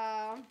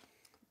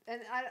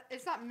 And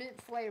it's not mint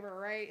flavor,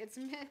 right? It's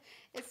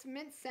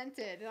mint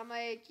scented. And I'm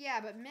like, yeah,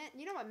 but mint,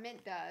 you know what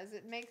mint does?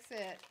 It makes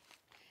it,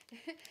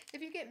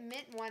 if you get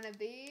mint one of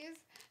these,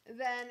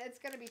 then it's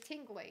going to be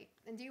tingly.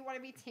 And do you want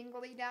to be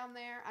tingly down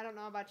there? I don't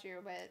know about you,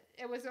 but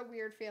it was a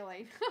weird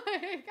feeling.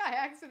 I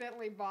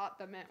accidentally bought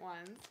the mint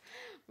ones.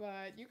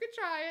 But you could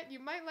try it. You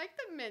might like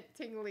the mint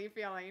tingly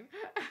feeling.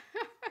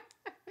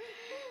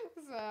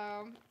 So,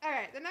 all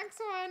right. The next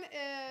one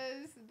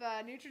is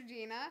the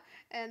Neutrogena.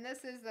 And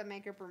this is the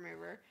makeup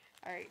remover.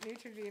 All right,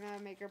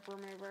 Neutrogena makeup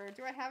remover.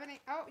 Do I have any?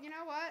 Oh, you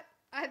know what?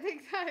 I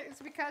think that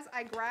it's because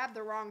I grabbed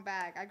the wrong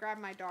bag. I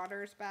grabbed my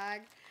daughter's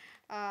bag.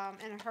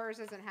 And hers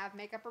doesn't have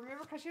makeup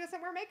remover because she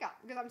doesn't wear makeup,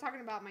 because I'm talking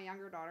about my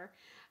younger daughter.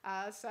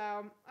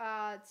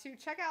 To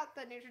check out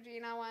the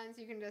Neutrogena ones,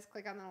 you can just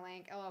click on the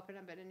link. It'll open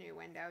up in a new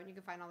window and you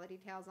can find all the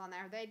details on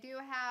there. They do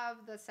have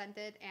the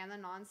scented and the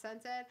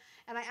non-scented,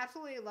 and I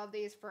absolutely love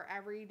these for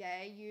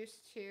everyday use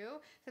too.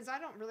 Since I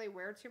don't really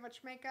wear too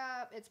much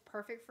makeup, it's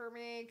perfect for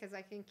me because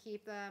I can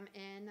keep them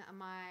in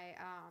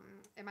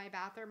my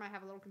bathroom. I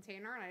have a little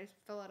container and I just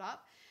fill it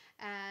up,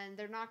 and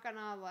they're not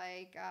gonna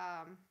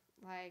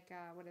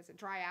what is it,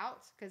 dry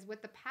out, because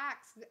with the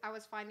packs I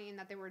was finding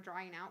that they were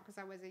drying out because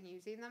I wasn't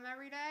using them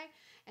every day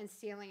and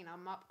sealing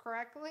them up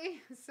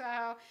correctly.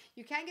 So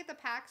you can get the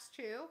packs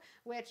too,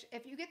 which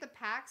if you get the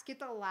packs, get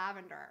the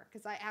lavender,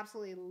 because I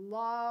absolutely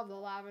love the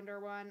lavender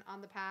one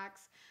on the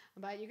packs.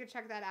 But you can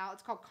check that out.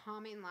 It's called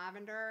Calming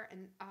Lavender,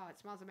 and oh, it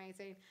smells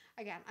amazing.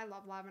 Again, I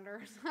love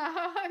lavender, so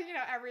you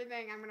know,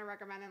 everything I'm going to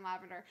recommend in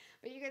lavender.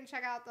 But you can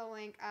check out the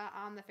link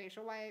on the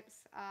facial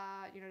wipes,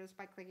 you know, just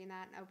by clicking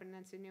that and opening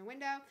it to a new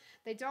window.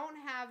 They don't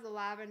have the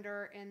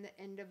lavender in the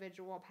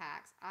individual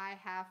packs. I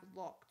have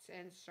looked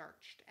and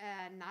searched,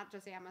 and not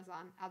just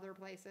Amazon, other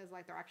places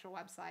like their actual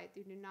website.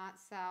 They do not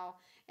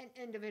sell an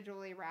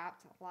individually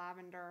wrapped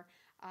lavender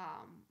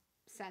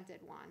scented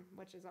one,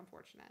 which is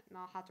unfortunate, and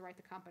I'll have to write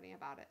the company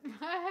about it.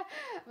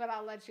 But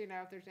I'll let you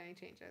know if there's any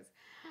changes.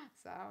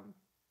 So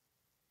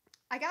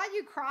I got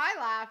you cry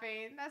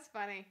laughing. That's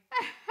funny.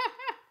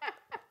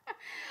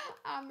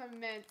 On the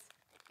mint.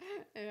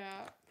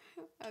 Yeah,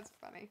 that's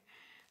funny.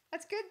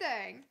 That's a good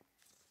thing.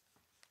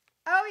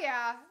 Oh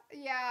yeah,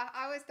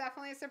 I was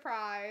definitely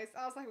surprised.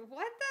 I was like,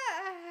 what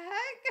the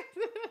heck?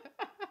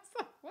 I was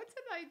like, what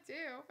did I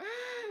do?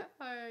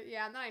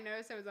 Yeah, and then I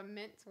noticed it was a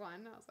mint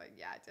one. I was like,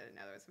 yeah, I didn't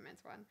know there was a mint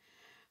one.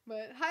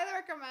 But highly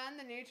recommend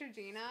the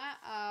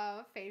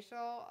Neutrogena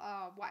facial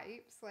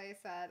wipes. Like I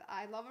said,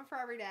 I love them for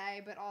every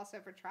day, but also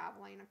for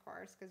traveling, of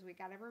course, because we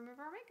got to remove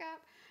our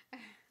makeup.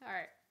 All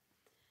right.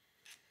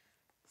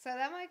 So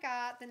then we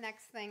got the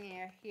next thing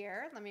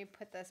here. Let me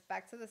put this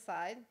back to the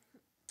side.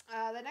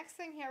 The next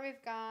thing here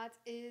we've got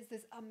is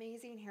this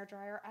amazing hair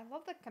dryer. I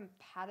love the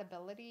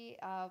compatibility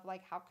of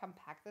like how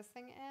compact this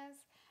thing is.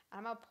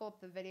 I'm going to pull up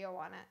the video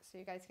on it so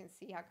you guys can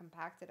see how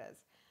compact it is.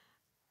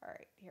 All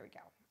right, here we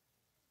go.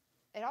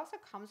 It also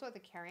comes with a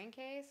carrying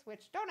case,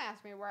 which don't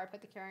ask me where I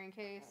put the carrying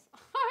case.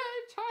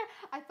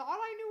 I thought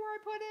I knew where I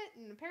put it,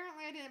 and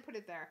apparently I didn't put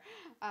it there.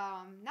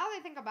 Now that I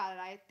think about it,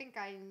 I think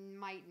I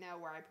might know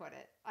where I put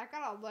it. I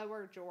got a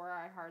lower drawer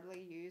I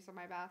hardly use in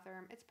my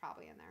bathroom. It's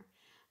probably in there.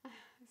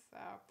 So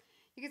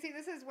you can see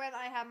this is when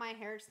I have my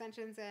hair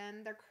extensions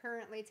in. They're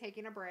currently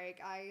taking a break.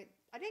 I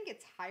didn't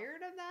get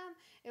tired of them.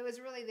 It was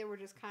really, they were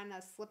just kind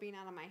of slipping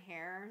out of my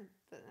hair.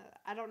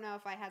 I don't know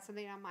if I had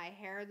something on my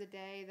hair the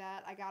day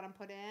that I got them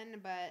put in,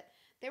 but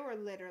they were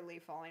literally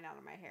falling out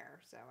of my hair.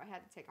 So I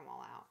had to take them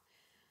all out.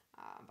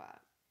 But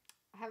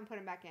I haven't put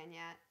them back in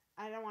yet.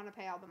 I don't want to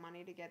pay all the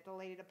money to get the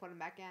lady to put them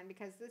back in,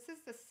 because this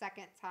is the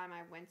second time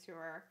I went to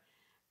her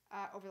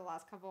over the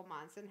last couple of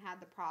months and had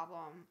the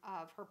problem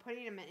of her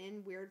putting them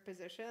in weird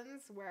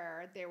positions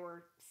where they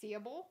were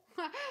seeable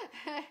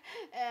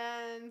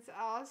and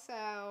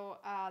also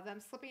them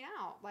slipping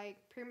out like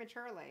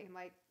prematurely,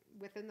 like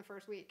within the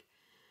first week.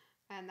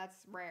 And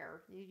that's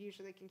rare. You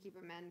usually can keep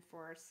them in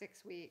for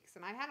 6 weeks.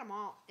 And I had them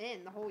all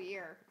in the whole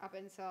year up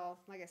until,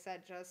 like I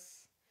said,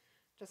 just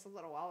a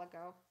little while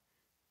ago.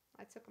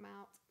 I took them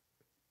out.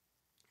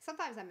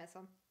 Sometimes I miss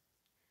them.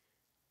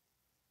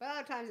 But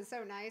other times it's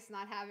so nice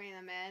not having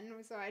them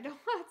in, so I don't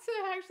have to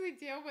actually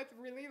deal with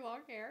really long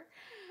hair.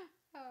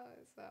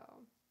 So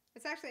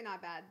it's actually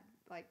not bad,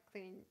 like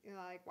cleaning, you know,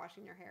 like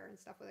washing your hair and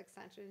stuff with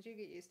extensions. You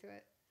get used to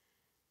it.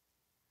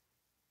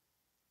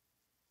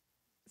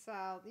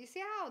 So you see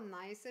how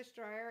nice this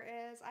dryer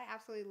is? I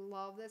absolutely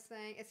love this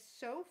thing. It's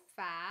so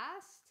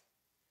fast.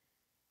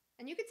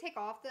 And you can take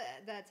off the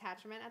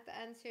attachment at the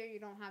end too. You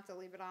don't have to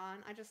leave it on.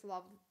 I just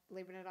love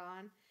leaving it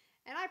on.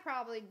 And I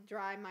probably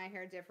dry my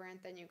hair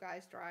different than you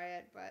guys dry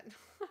it, but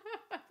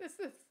this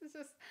is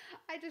just,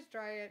 I just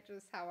dry it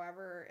just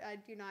however. I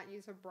do not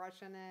use a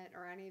brush in it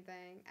or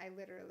anything. I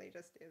literally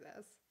just do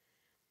this.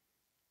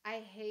 I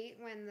hate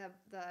when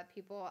the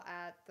people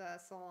at the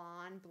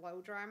salon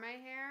blow dry my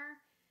hair.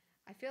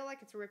 I feel like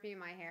it's ripping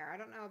my hair. I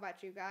don't know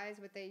about you guys,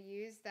 but they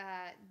use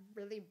that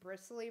really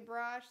bristly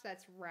brush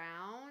that's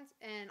round,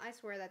 and I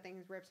swear that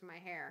thing rips my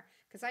hair,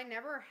 because I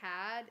never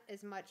had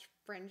as much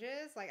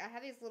fringes. Like, I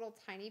have these little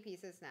tiny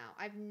pieces now.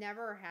 I've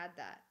never had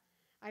that.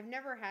 I've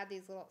never had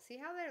these little, see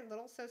how they're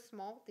little, so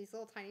small, these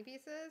little tiny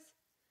pieces?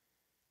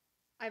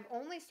 I've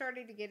only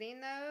started getting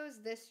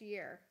those this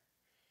year.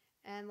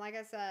 And like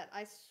I said,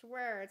 I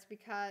swear it's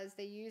because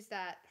they use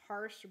that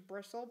harsh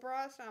bristle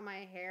brush on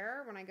my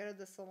hair when I go to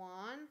the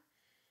salon.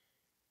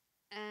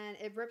 And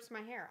it rips my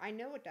hair. I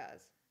know it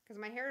does,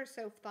 because my hair is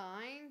so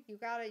fine, you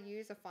gotta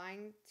use a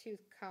fine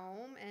tooth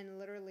comb and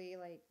literally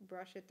like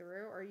brush it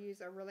through, or use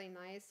a really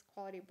nice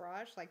quality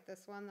brush like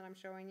this one that I'm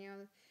showing you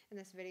in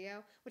this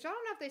video, which I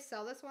don't know if they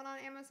sell this one on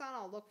Amazon.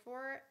 I'll look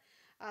for it.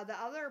 The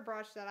other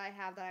brush that I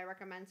have that I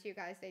recommend to you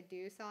guys, they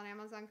do sell on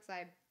Amazon because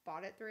I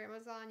bought it through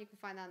Amazon. You can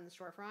find that in the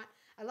storefront.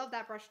 I love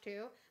that brush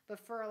too, but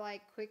for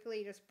like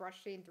quickly just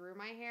brushing through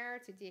my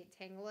hair to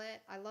detangle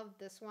it, I love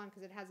this one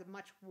because it has a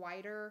much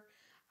wider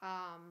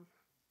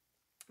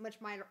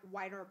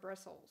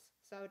bristles,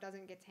 so it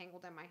doesn't get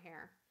tangled in my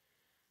hair.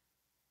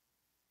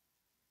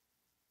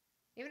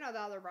 Even though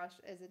the other brush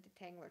is a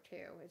detangler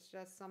too, it's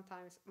just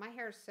sometimes my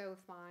hair is so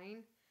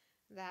fine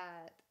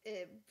that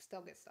it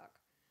still gets stuck.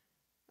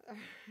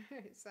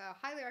 So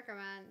highly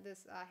recommend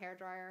this hair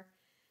dryer.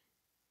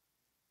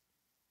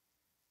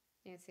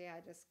 You can see I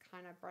just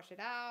kind of brush it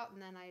out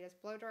and then I just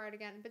blow dry it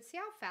again. But see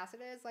how fast it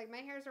is? Like my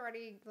hair's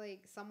already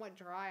like somewhat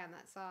dry on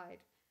that side.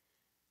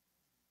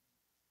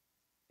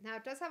 Now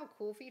it does have a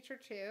cool feature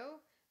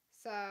too.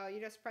 So you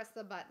just press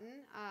the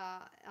button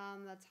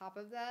on the top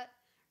of that.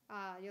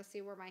 You'll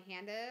see where my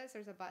hand is.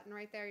 There's a button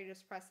right there. You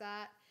just press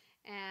that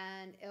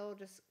and it'll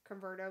just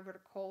convert over to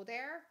cold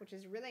air, which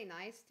is really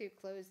nice to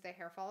close the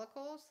hair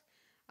follicles.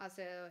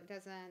 So it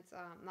doesn't,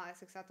 not as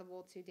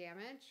susceptible to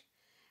damage,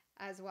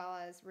 as well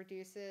as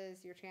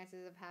reduces your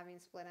chances of having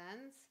split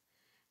ends.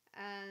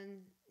 And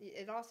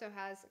it also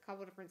has a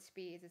couple different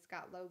speeds. It's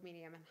got low,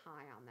 medium, and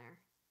high on there.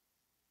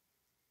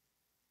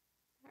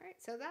 All right,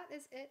 so that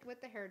is it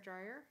with the hair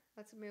dryer.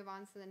 Let's move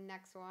on to the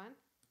next one.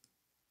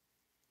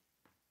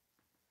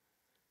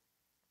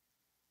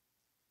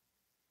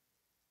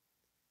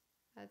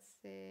 Let's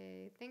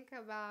see. Think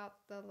about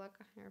the look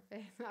on your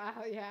face.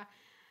 Oh, yeah.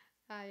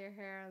 Your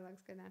hair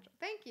looks good natural.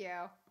 Thank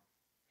you.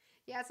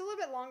 Yeah, it's a little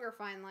bit longer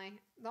finally.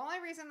 The only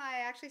reason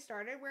I actually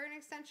started wearing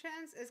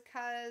extensions is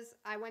because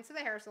I went to the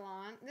hair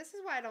salon. This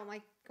is why I don't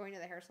like going to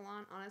the hair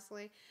salon,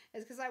 honestly,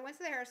 is because I went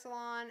to the hair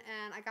salon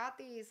and I got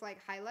these like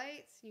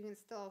highlights. You can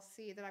still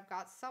see that I've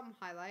got some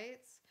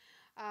highlights.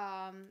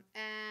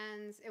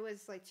 And it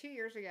was like 2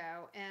 years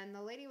ago. And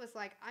the lady was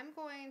like, I'm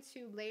going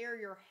to layer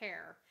your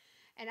hair.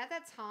 And at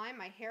that time,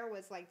 my hair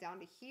was like down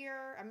to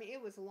here. I mean,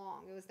 it was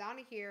long. It was down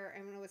to here,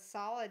 and it was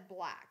solid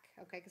black.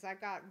 Okay, because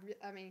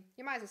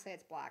you might as well say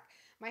it's black.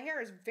 My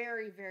hair is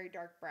very, very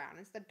dark brown.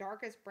 It's the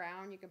darkest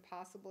brown you can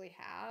possibly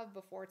have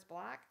before it's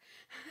black.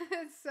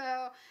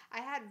 So I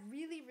had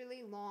really,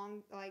 really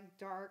long, like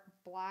dark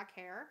black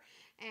hair.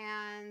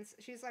 And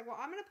she's like, well,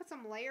 I'm going to put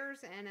some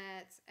layers in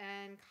it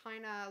and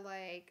kind of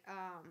like,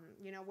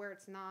 where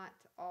it's not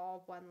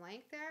all one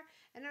length there.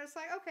 And I was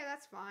like, okay,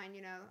 that's fine.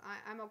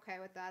 I'm okay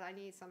with that. I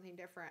need something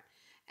different.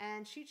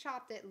 And she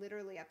chopped it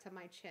literally up to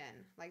my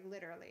chin, like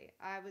literally.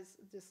 I was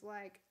just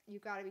like, you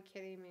gotta be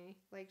kidding me.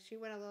 Like she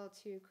went a little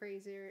too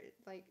crazy,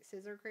 like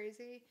scissor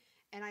crazy.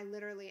 And I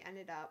literally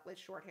ended up with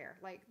short hair.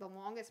 Like the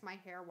longest my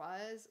hair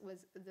was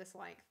this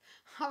length.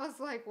 I was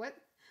like, what?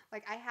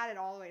 Like I had it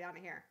all the way down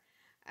to here.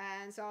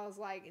 And so I was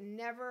like,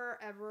 never,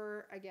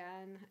 ever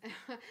again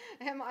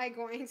am I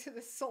going to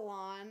the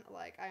salon.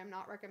 Like, I am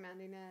not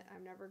recommending it.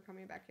 I'm never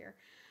coming back here.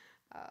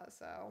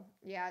 So,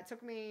 yeah, it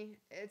took me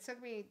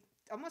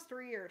almost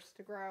 3 years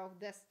to grow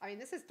this. I mean,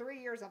 this is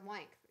 3 years of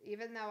length.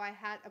 Even though I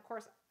had, of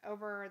course,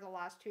 over the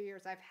last 2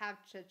 years, I've had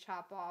to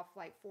chop off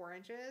like 4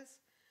 inches.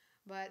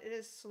 But it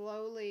is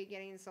slowly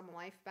getting some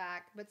life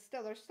back. But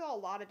still, there's still a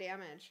lot of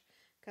damage.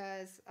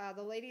 Because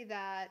the lady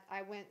that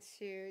I went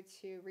to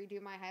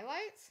redo my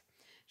highlights,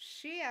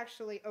 she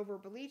actually over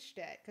bleached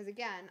it because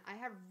again I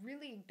have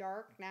really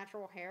dark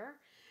natural hair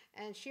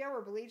and she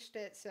over bleached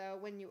it, so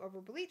when you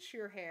over bleach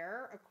your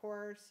hair, of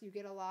course you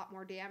get a lot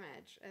more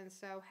damage, and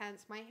so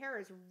hence my hair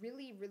is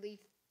really,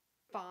 really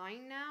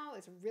fine now.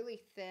 It's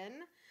really thin,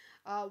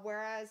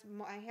 whereas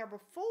my hair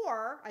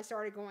before I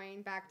started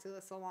going back to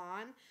the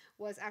salon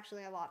was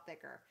actually a lot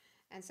thicker.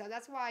 And so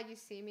that's why you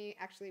see me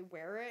actually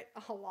wear it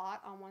a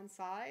lot on one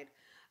side.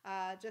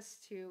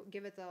 Just to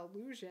give it the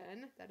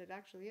illusion that it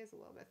actually is a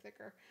little bit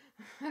thicker,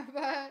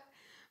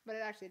 but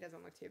it actually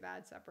doesn't look too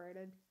bad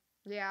separated.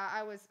 Yeah,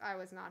 I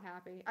was not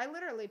happy. I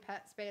literally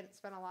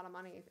spent a lot of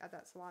money at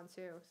that salon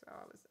too, so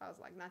I was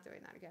like not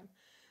doing that again.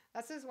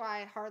 This is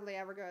why I hardly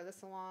ever go to the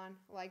salon.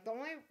 Like the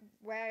only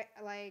way,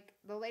 like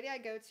the lady I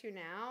go to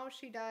now,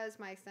 she does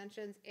my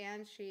extensions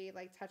and she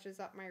like touches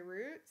up my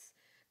roots.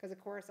 Because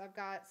of course I've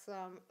got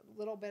some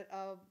little bit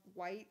of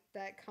white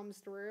that comes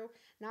through.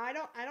 Now I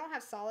don't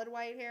have solid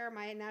white hair.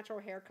 My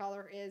natural hair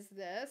color is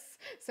this,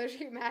 so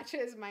she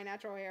matches my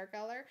natural hair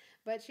color.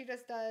 But she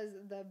just does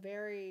the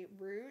very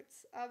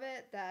roots of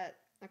it that,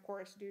 of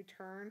course, do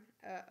turn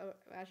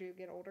as you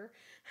get older.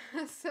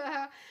 So,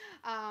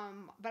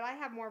 but I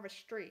have more of a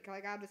streak.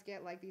 Like I'll just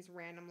get like these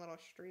random little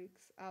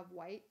streaks of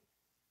white,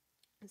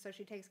 and so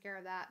she takes care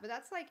of that. But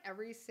that's like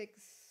every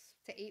 6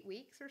 to 8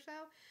 weeks or so.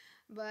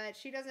 But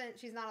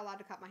she's not allowed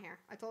to cut my hair.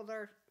 I told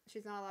her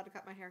she's not allowed to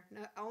cut my hair.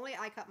 No, only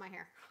I cut my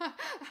hair.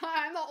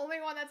 I'm the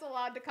only one that's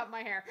allowed to cut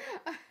my hair.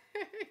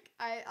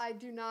 I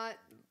do not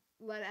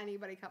let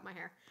anybody cut my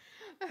hair.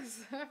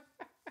 So,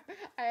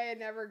 I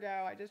never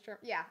go. I just trim.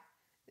 Yeah.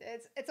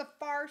 It's a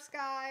farce,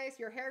 guys.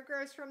 Your hair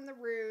grows from the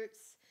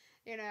roots.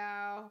 You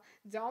know,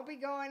 don't be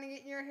going and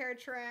getting your hair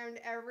trimmed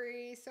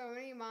every so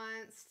many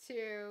months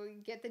to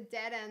get the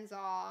dead ends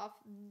off.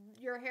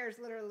 Your hair is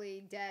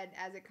literally dead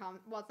as it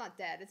comes. Well, it's not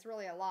dead; it's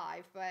really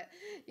alive, but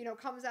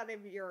comes out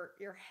of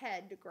your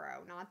head to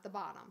grow, not the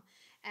bottom.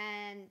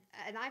 And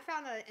I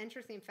found an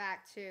interesting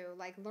fact too,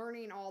 like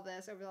learning all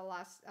this over the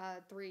last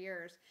 3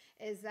 years,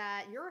 is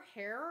that your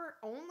hair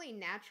only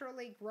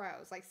naturally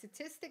grows. Like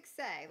statistics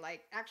say,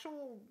 like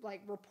actual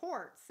like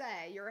reports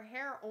say, your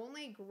hair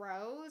only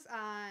grows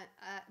on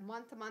a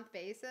month to month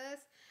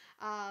basis,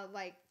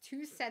 like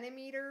 2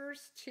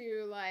 centimeters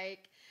to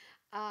like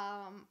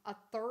a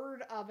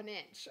third of an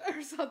inch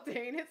or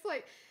something. It's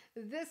like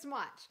this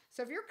much.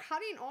 So if you're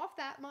cutting off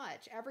that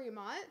much every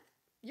month,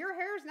 your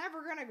hair's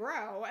never gonna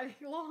grow any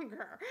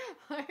longer.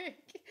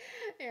 Like,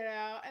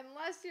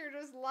 unless you're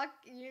just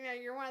lucky,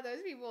 you're one of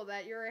those people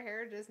that your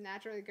hair just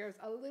naturally grows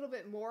a little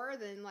bit more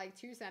than like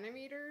 2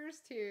 centimeters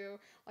to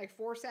like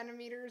 4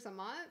 centimeters a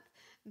month,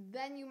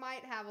 then you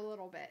might have a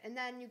little bit. And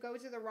then you go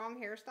to the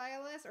wrong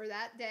hairstylist, or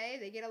that day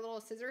they get a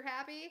little scissor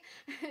happy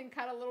and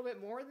cut a little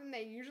bit more than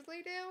they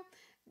usually do,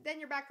 then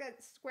you're back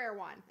at square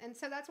one. And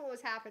so that's what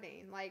was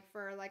happening. Like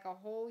for like a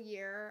whole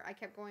year, I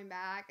kept going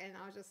back, and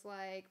I was just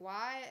like,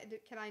 why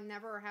can I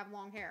never have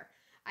long hair?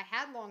 I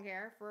had long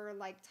hair for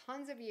like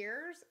tons of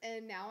years,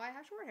 and now I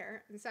have short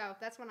hair. And so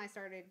that's when I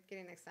started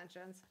getting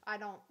extensions. I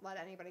don't let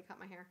anybody cut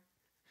my hair.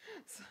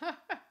 So,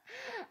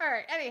 all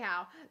right.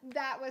 Anyhow,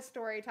 that was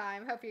story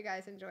time. Hope you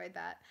guys enjoyed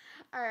that.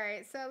 All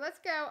right. So let's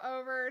go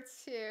over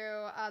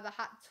to the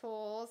hot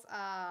tools.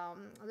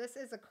 This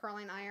is a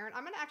curling iron.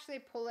 I'm going to actually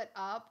pull it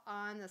up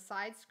on the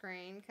side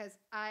screen because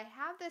I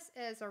have this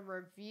as a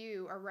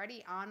review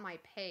already on my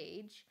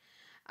page.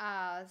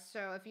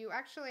 So if you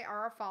actually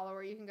are a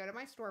follower, you can go to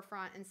my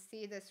storefront and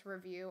see this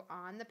review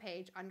on the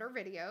page under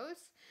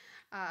videos.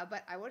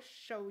 But I will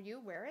show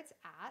you where it's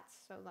at.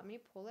 So let me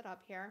pull it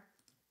up here.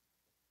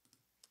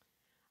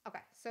 Okay,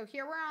 so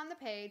here we're on the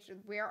page.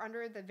 We are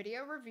under the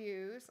video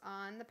reviews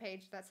on the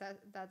page that's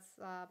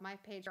my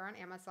page on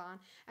Amazon,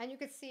 and you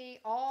can see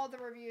all the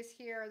reviews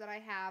here that I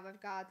have.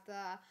 I've got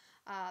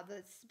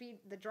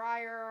the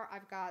dryer.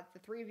 I've got the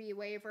 3V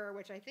waiver,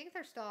 which I think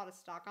they're still out of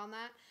stock on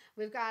that.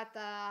 We've got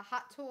the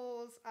Hot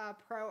Tools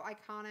Pro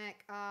Iconic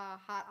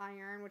hot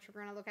iron, which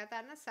we're going to look at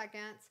that in a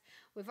second.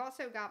 We've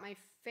also got my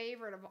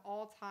favorite of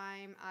all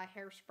time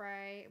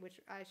hairspray, which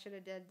I should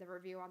have did the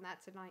review on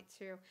that tonight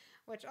too,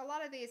 which a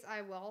lot of these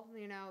I will,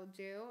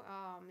 do,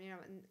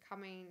 in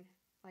coming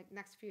like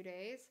next few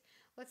days.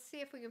 Let's see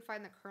if we can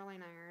find the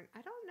curling iron.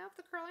 I don't know if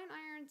the curling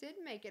iron did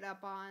make it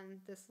up on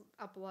this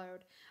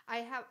upload.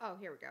 Oh,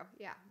 here we go.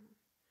 Yeah.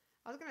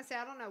 I was going to say,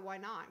 I don't know why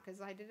not,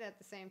 because I did it at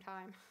the same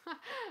time.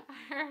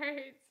 All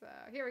right, so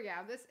here we go.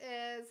 This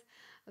is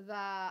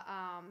the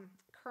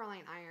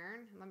curling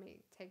iron. Let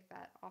me take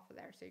that off of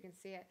there so you can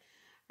see it.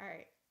 All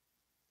right.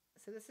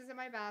 So this is in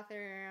my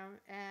bathroom,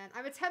 and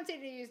I'm attempting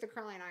to use the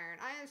curling iron.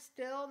 I am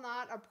still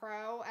not a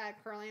pro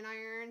at curling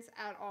irons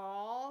at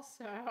all,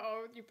 so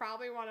you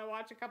probably want to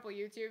watch a couple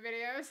YouTube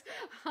videos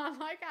on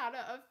like how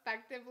to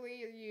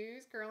effectively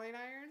use curling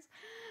irons,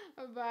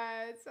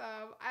 but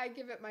I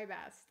give it my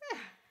best.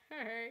 All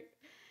right.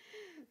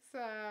 So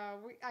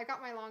I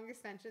got my long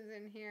extensions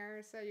in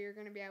here, so you're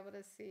going to be able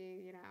to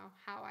see,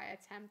 how I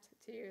attempt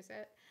to use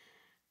it.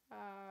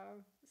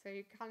 So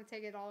you kind of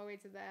take it all the way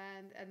to the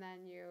end, and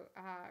then you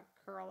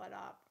curl it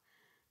up.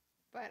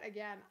 But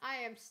again, I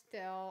am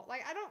still,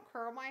 like, I don't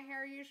curl my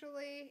hair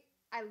usually.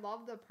 I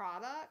love the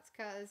product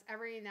because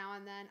every now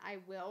and then I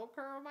will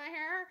curl my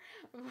hair.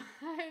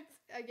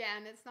 But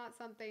again, it's not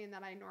something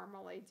that I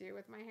normally do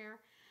with my hair.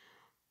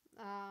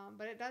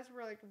 But it does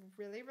really,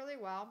 really, really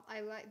well.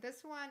 I like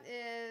this one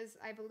is,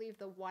 I believe,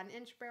 the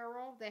 1-inch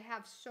barrel. They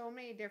have so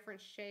many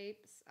different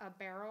shapes of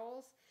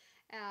barrels.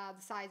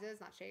 The sizes,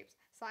 not shapes,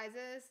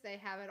 sizes. They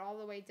have it all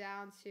the way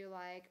down to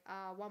like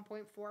a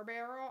 1.4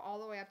 barrel,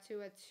 all the way up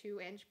to a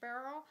 2-inch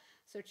barrel.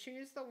 So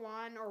choose the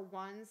one or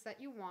ones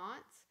that you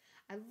want.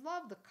 I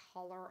love the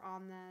color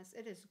on this.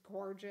 It is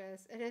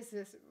gorgeous. It is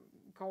this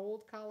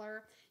gold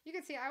color. You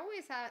can see I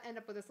always end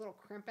up with this little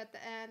crimp at the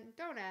end.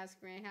 Don't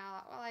ask me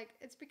how. Well, like,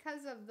 it's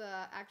because of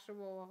the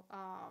actual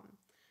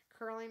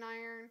curling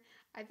iron.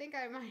 I think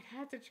I might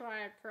have to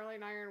try a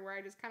curling iron where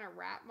I just kind of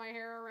wrap my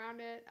hair around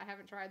it. I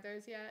haven't tried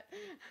those yet,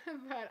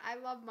 but I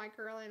love my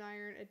curling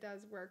iron. It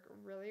does work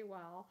really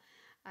well,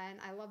 and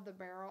I love the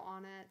barrel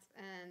on it,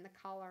 and the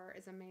color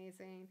is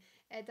amazing.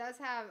 It does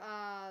have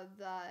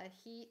the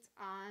heat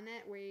on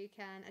it where you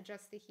can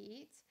adjust the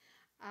heat.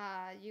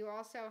 You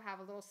also have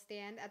a little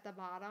stand at the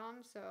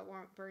bottom so it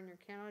won't burn your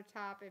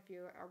countertop if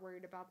you are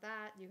worried about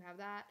that. You have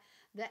that.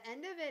 The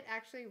end of it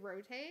actually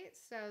rotates,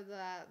 so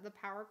the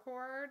power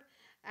cord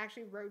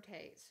actually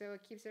rotates, so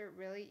it keeps it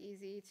really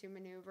easy to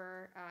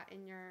maneuver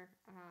in your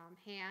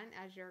hand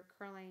as you're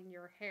curling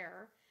your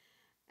hair.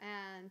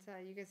 And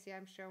you can see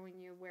I'm showing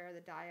you where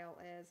the dial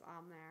is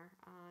on there,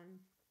 on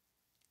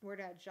where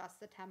to adjust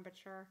the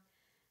temperature.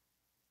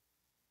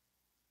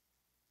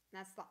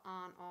 That's the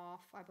on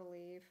off, I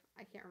believe.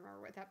 I can't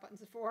remember what that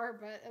button's for,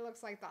 but it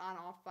looks like the on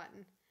off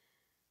button.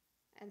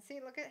 And see,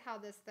 look at how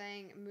this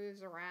thing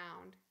moves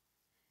around.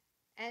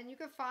 And you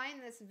can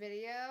find this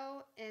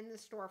video in the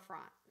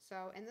storefront.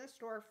 So in the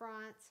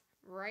storefront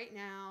right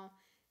now,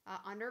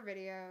 under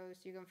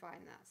videos, you can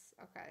find this.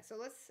 Okay, so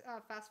let's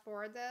fast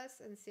forward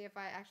this and see if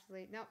I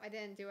actually, nope, I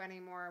didn't do any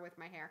more with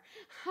my hair.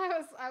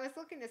 I was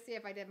looking to see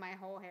if I did my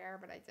whole hair,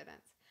 but I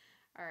didn't.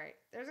 All right,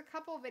 there's a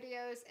couple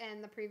videos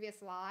in the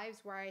previous lives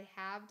where I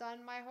have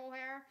done my whole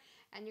hair,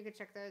 and you can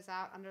check those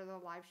out under the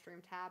live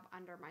stream tab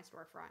under my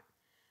storefront.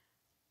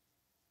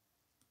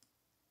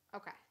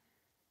 Okay.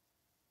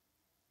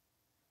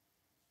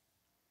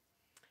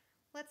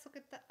 Let's look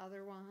at the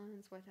other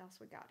ones. What else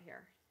we got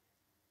here?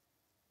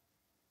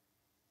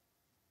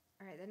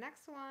 All right, the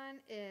next one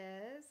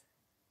is,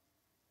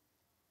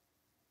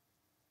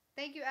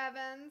 thank you,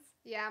 Evans.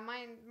 Yeah,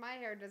 my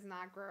hair does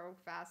not grow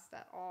fast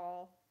at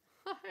all.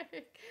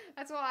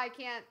 That's why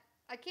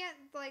I can't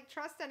like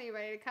trust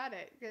anybody to cut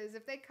it, because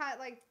if they cut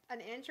like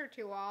an inch or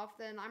two off,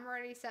 then I'm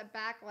already set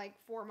back like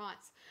 4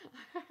 months.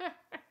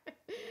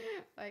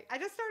 Like, I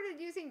just started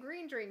using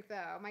green drink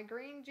though. My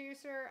green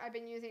juicer I've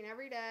been using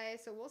every day,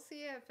 so we'll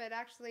see if it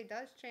actually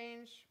does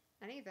change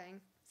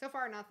anything. So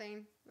far,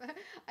 nothing.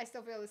 I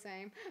still feel the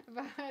same,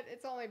 but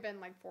it's only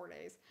been like 4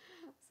 days,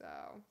 so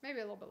maybe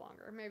a little bit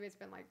longer. Maybe it's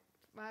been like,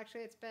 well,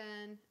 actually, it's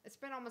been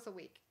almost a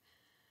week.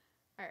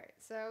 All right,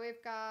 so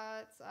we've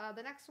got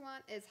the next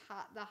one is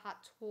the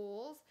hot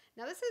tools.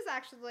 Now this is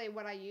actually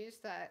what I use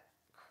to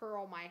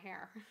curl my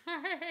hair,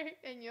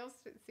 and you'll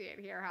see it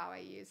here how I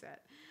use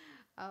it.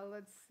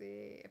 Let's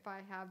see if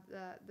I have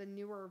the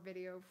newer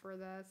video for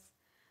this.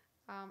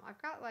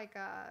 I've got like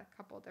a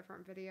couple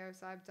different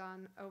videos I've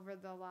done over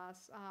the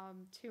last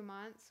 2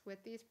 months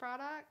with these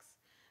products,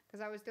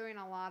 because I was doing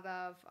a lot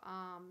of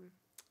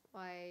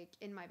like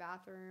in my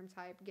bathroom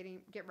type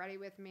get ready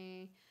with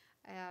me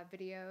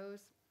videos.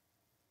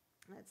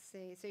 Let's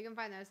see, so you can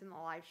find those in the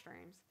live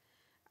streams.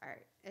 All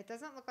right, it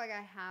doesn't look like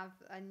I have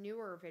a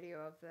newer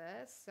video of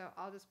this, so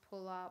I'll just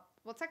pull up.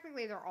 Well,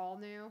 technically they're all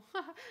new.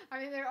 I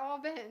mean,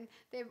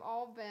 they've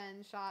all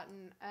been shot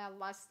in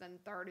less than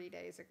 30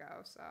 days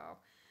ago, so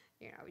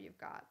you know, you've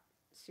got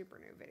super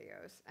new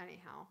videos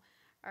anyhow.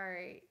 All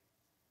right,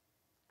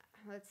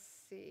 let's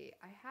see,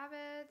 I have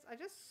it, I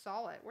just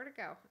saw it, where'd it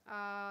go?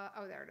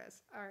 Oh, there it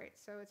is. All right,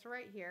 so it's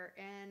right here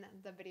in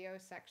the video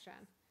section.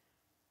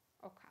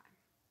 Okay.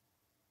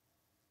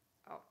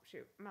 Oh,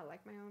 shoot. I'm going to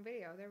like my own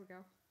video. There we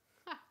go.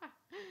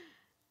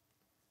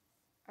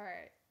 All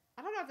right.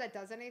 I don't know if that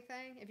does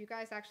anything. If you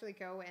guys actually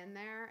go in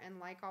there and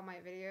like all my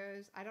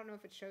videos, I don't know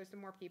if it shows to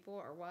more people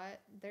or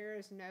what. There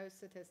is no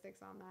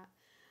statistics on that.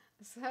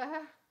 So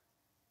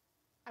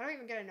I don't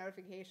even get a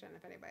notification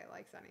if anybody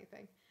likes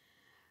anything.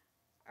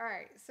 All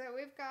right. So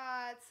we've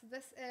got,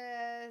 this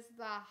is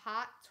the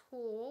hot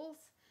tools.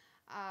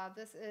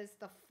 This is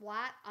the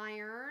flat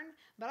iron,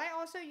 but I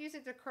also use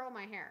it to curl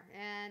my hair.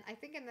 And I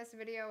think in this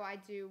video I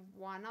do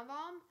one of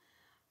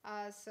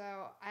them. So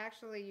I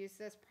actually use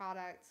this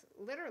product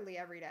literally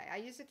every day. I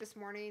used it this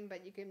morning,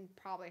 but you can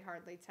probably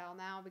hardly tell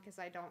now because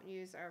I don't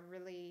use a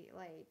really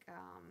like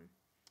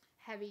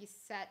heavy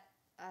set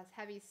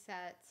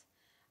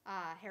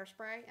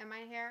hairspray in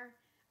my hair.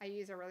 I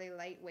use a really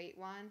lightweight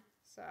one,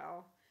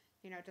 so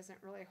you know, it doesn't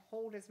really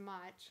hold as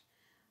much.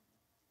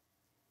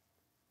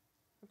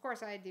 Of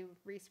course, I do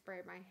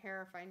respray my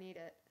hair if I need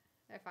it,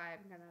 if I'm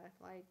gonna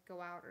like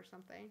go out or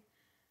something.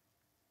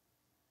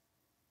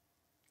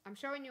 I'm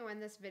showing you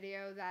in this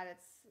video that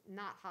it's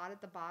not hot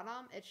at the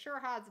bottom. It's sure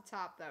hot at the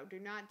top though. Do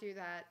not do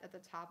that at the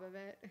top of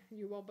it.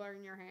 You will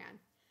burn your hand.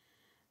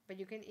 But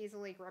you can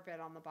easily grip it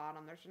on the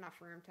bottom. There's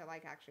enough room to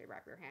like actually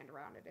wrap your hand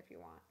around it if you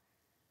want.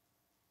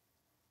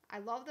 I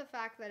love the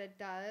fact that it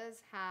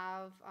does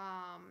have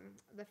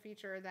the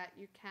feature that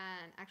you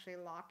can actually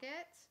lock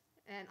it.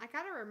 And I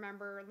gotta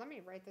remember, let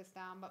me write this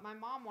down, but my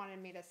mom wanted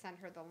me to send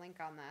her the link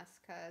on this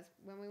because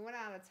when we went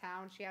out of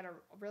town, she had a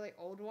really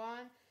old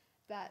one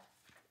that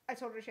I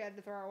told her she had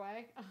to throw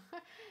away.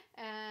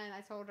 And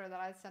I told her that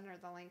I'd send her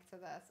the link to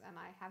this, and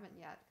I haven't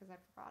yet because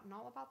I've forgotten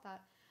all about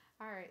that.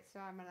 All right, so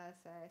I'm gonna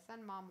say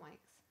send mom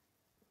links.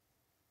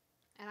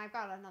 And I've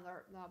got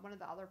another, one of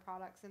the other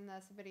products in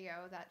this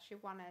video that she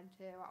wanted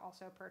to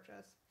also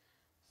purchase.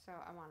 So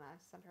I want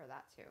to send her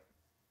that too.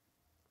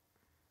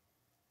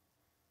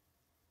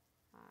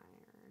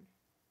 Iron.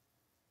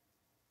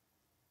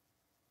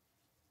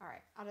 All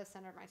right, I'll just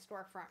send her my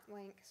storefront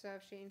link. So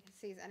if she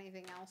sees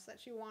anything else that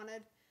she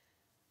wanted,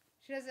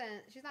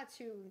 she's not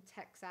too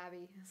tech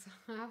savvy.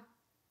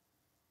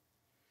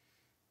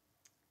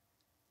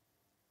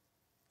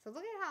 So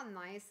look at how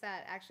nice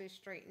that actually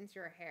straightens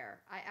your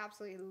hair. I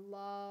absolutely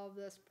love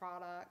this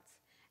product.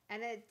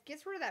 And it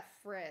gets rid of that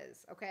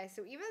frizz, okay?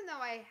 So even though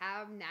I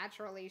have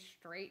naturally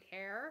straight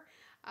hair,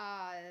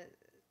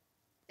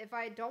 if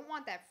I don't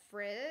want that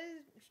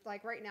frizz,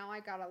 like right now I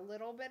got a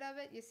little bit of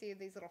it. You see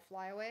these little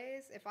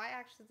flyaways? If I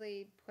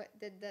actually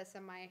did this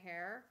in my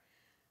hair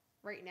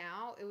right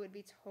now, it would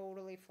be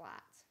totally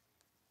flat.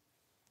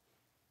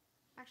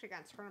 Actually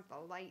got to turn up the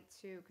light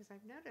too, because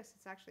I've noticed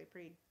it's actually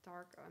pretty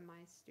dark in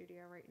my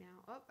studio right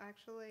now. Oh,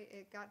 actually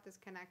it got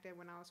disconnected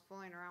when I was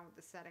fooling around with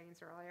the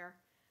settings earlier.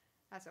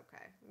 That's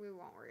okay. We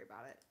won't worry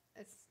about it.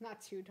 It's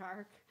not too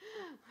dark.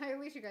 At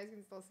least you guys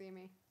can still see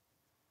me.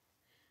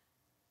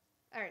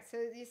 All right, so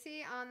you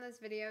see on this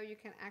video, you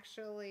can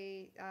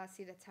actually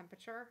see the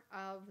temperature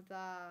of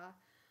the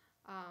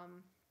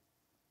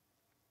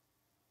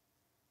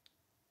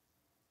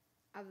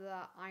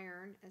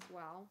iron as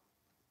well,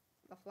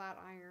 the flat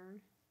iron.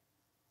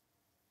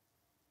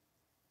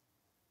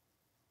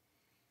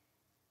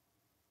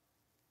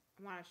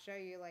 I want to show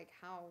you like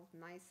how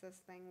nice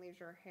this thing leaves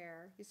your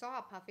hair. You saw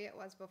how puffy it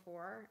was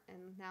before,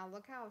 and now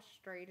look how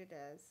straight it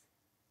is.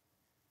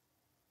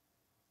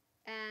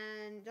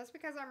 And just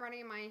because I'm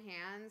running my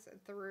hands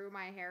through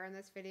my hair in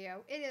this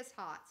video, it is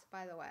hot,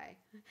 by the way.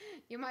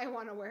 You might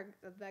want to wear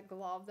the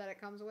glove that it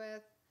comes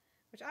with,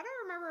 which I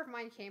don't remember if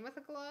mine came with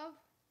a glove,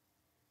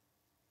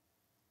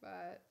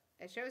 but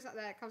it shows that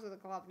it comes with a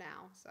glove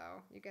now, so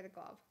you get a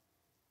glove.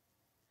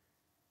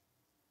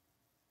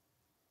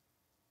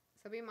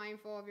 So be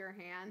mindful of your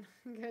hand,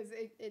 because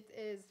it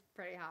is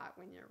pretty hot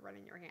when you're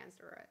running your hands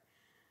through it.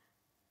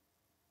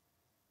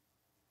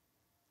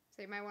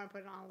 So you might want to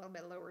put it on a little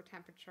bit lower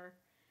temperature.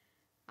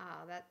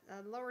 That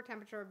lower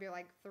temperature would be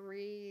like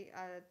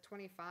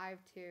 325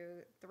 to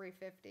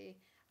 350.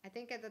 I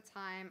think at the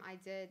time I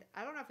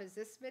don't know if it's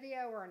this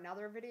video or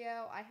another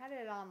video, I had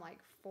it on like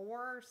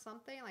 4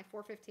 something, like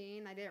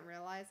 415. I didn't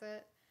realize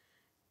it.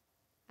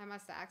 I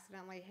must have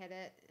accidentally hit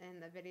it in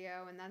the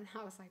video, and then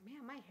I was like,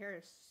 man, my hair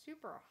is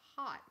super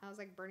hot. I was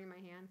like burning my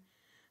hand.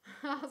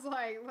 I was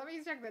like, let me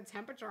check the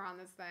temperature on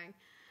this thing.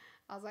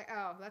 I was like,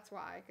 oh, that's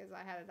why, because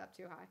I had it up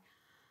too high.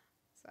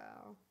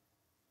 So,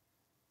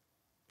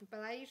 but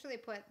I usually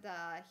put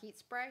the heat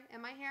spray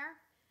in my hair.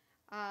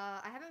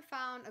 I haven't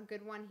found a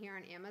good one here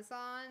on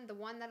Amazon. The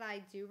one that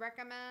I do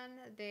recommend,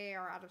 they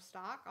are out of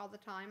stock all the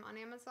time on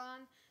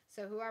Amazon.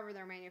 So whoever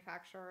their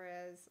manufacturer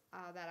is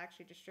that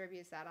actually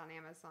distributes that on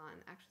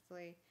Amazon,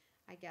 actually,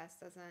 I guess,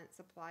 doesn't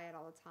supply it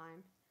all the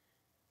time.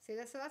 See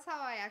this? So that's how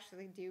I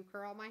actually do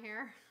curl my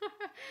hair.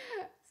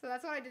 So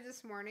that's what I did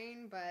this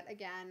morning. But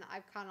again,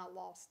 I've kind of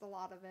lost a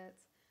lot of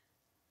it.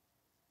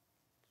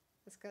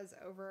 Just because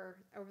over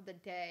the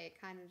day,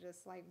 it kind of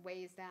just like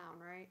weighs down,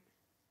 right?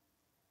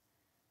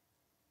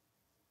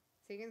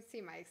 So you can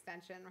see my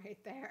extension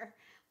right there.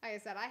 Like I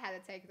said, I had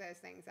to take those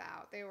things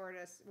out. They were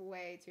just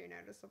way too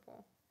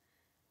noticeable.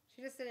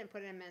 She just didn't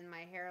put them in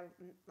my hair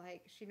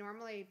like she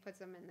normally puts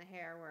them in the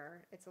hair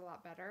where it's a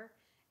lot better.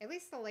 At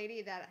least the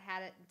lady that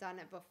had it done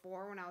it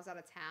before when I was out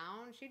of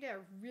town, she did a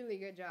really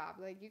good job.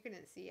 Like you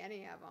couldn't see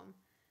any of them.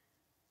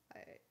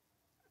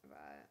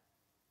 But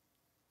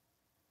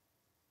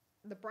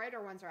the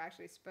brighter ones are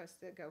actually supposed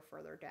to go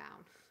further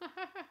down.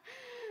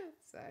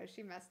 So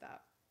she messed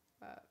up.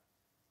 But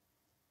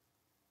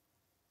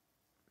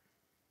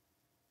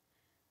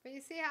you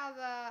see how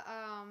the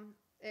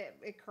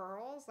it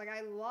curls? Like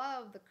I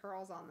love the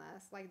curls on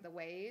this, like the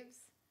waves.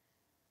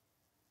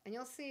 And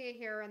you'll see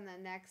here in the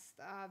next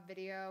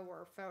video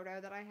or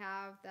photo that I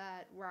have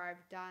where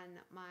I've done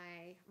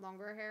my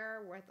longer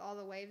hair with all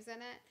the waves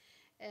in it.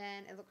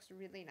 And it looks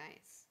really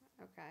nice.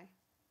 Okay.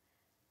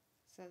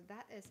 So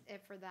that is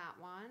it for that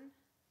one.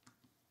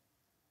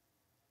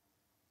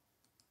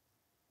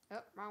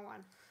 Oh, wrong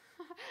one.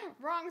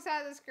 Wrong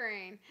side of the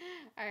screen.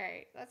 All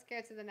right, let's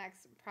go to the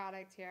next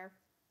product here.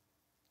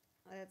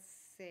 Let's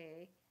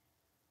see.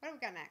 What do we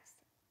got next?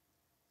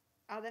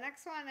 The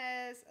next one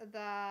is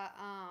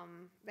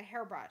the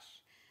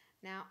hairbrush.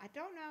 Now, I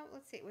don't know.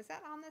 Let's see. Was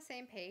that on the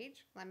same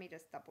page? Let me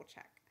just double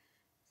check.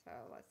 So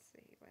let's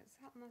see. Was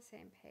that on the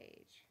same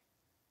page?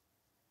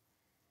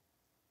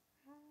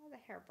 The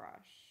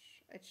hairbrush.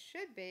 It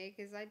should be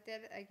because I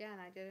did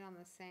it on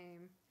the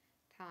same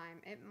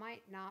time. It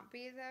might not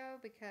be though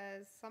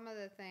because some of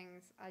the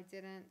things I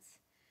didn't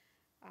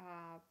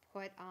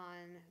put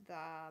on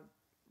the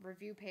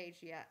review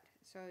page yet.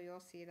 So you'll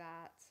see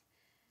that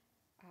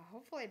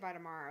hopefully by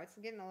tomorrow. It's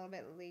getting a little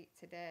bit late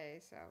today.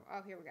 So,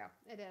 oh, here we go.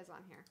 It is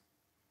on here.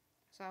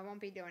 So I won't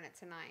be doing it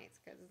tonight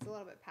because it's a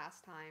little bit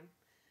past time.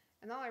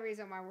 And the only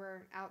reason why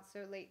we're out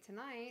so late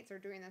tonight or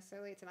doing this so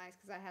late tonight is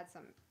because I had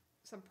some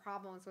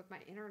problems with my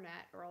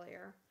internet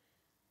earlier.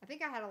 I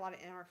think I had a lot of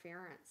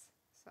interference.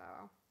 So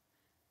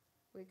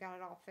we got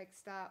it all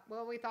fixed up.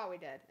 Well, we thought we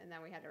did, and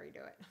then we had to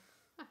redo it.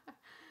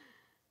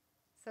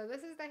 So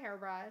this is the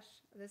hairbrush.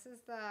 This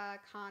is the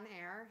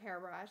Conair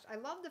hairbrush. I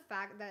love the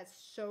fact that it's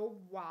so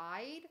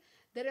wide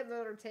that it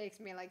literally takes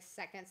me like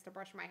seconds to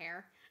brush my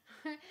hair.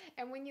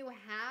 And when you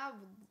have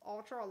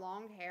ultra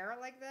long hair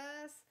like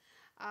this,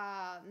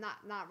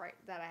 not right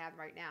that I have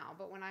right now,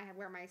 but when I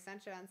wear my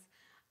extensions,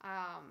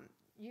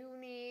 you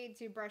need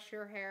to brush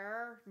your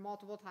hair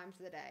multiple times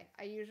a day.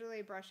 I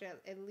usually brush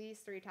it at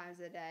least 3 times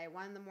a day,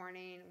 one in the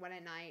morning, one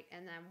at night,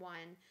 and then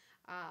one,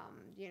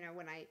 you know,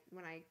 when I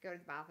go to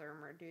the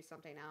bathroom or do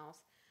something else.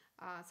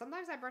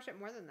 Sometimes I brush it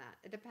more than that.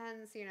 It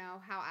depends, you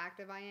know, how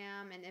active I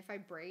am. And if I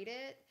braid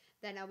it,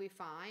 then I'll be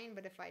fine.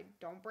 But if I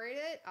don't braid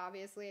it,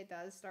 obviously it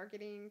does start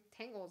getting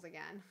tangles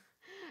again.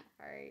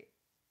 All right.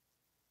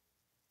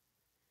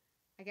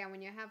 Again,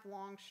 when you have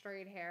long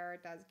straight hair,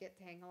 it does get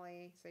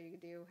tangly. So you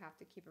do have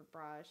to keep it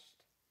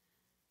brushed.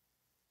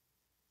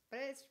 But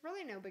it's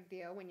really no big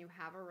deal when you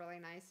have a really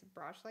nice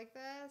brush like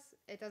this.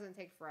 It doesn't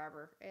take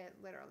forever. It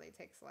literally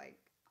takes like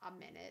a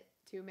minute,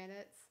 2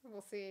 minutes.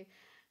 We'll see.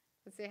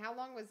 Let's see, how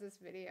long was this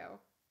video?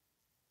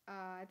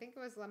 I think it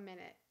was a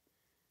minute.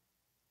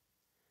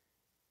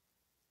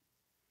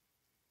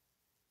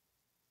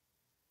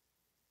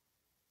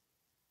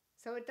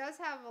 So it does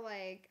have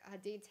like a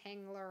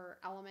detangler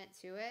element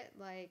to it,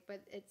 like,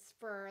 but it's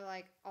for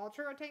like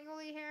ultra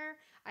tangly hair.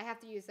 I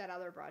have to use that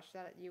other brush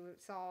that you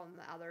saw in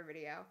the other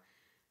video.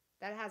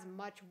 That has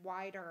much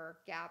wider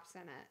gaps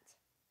in it.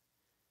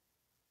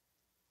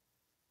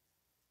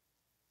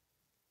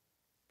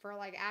 For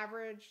like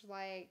average,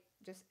 like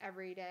just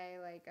every day,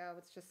 like, oh,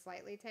 it's just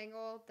slightly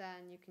tangled,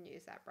 then you can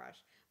use that brush.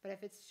 But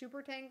if it's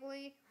super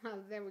tangly,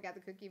 then we got the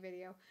cookie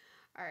video.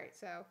 All right,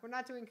 so we're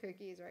not doing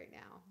cookies right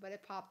now, but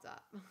it popped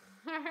up.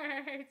 All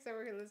right, so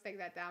we're gonna take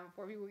that down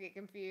before people get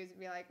confused and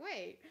be like,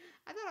 wait,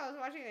 I thought I was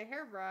watching a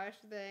hairbrush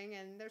thing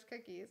and there's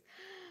cookies.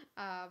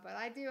 But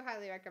I do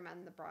highly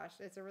recommend the brush.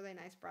 It's a really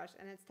nice brush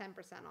and it's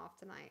 10% off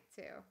tonight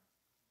too.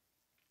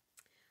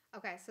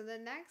 Okay, so the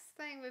next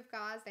thing we've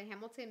got is the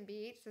Hamilton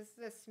Beach. This is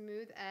the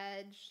smooth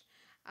edge,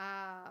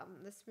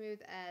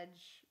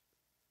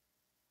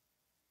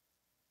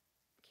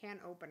 can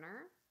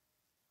opener.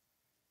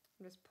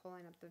 I'm just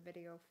pulling up the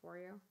video for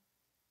you.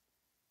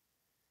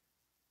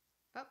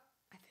 Oh,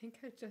 I think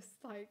I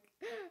just like,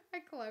 I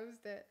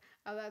closed it.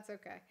 Oh, that's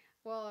okay.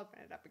 We'll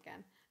open it up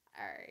again.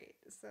 All right,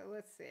 so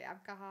let's see.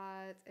 I've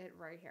got it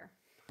right here.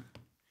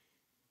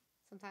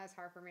 Sometimes it's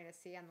hard for me to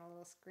see on the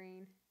little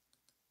screen.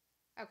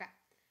 Okay.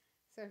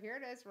 So here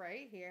it is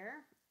right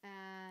here,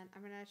 and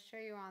I'm going to show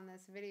you on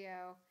this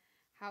video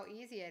how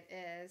easy it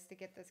is to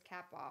get this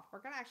cap off. We're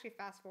going to actually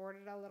fast forward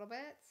it a little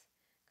bit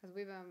because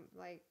we've been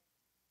like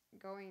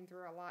going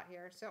through a lot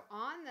here. So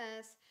on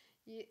this,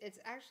 it's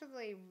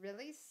actually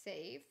really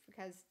safe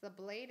because the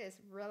blade is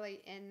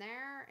really in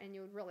there and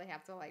you would really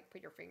have to like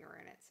put your finger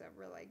in it to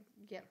really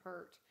get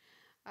hurt.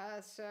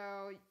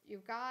 So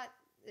you've got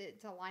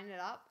it to line it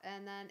up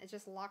and then it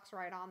just locks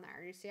right on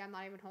there. You see I'm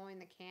not even holding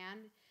the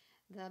can.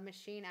 The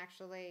machine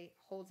actually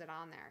holds it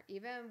on there.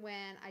 Even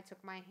when I took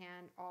my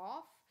hand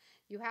off,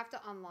 you have to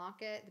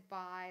unlock it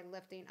by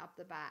lifting up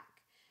the back.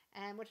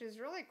 And which is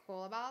really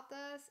cool about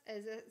this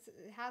is it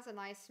has a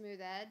nice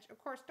smooth edge.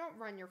 Of course, don't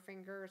run your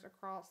fingers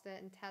across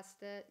it and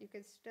test it. You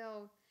could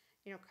still,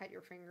 you know, cut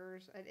your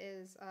fingers. It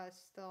is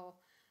still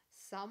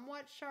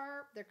somewhat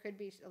sharp. There could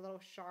be a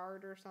little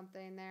shard or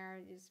something there.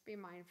 You just be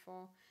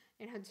mindful.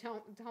 You know,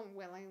 don't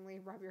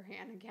willingly rub your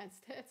hand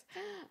against it.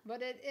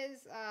 But it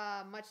is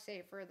much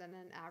safer than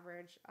an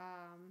average,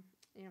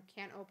 you know,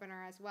 can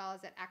opener, as well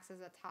as it acts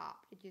as a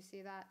top. Did you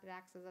see that? It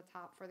acts as a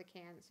top for the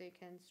can, so you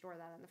can store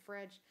that in the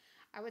fridge.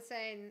 I would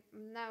say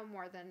no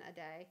more than a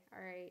day.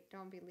 All right,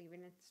 don't be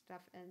leaving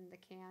stuff in the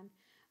can.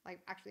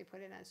 Like actually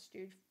put it in a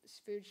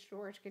food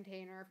storage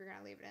container if you're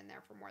gonna leave it in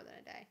there for more than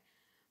a day.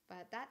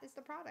 But that is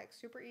the product.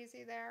 Super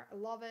easy there. I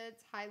love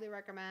it. Highly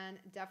recommend.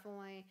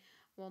 Definitely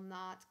will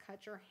not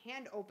cut your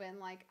hand open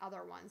like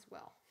other ones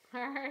will.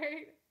 All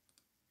right.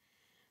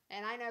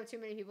 And I know too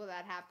many people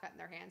that have cut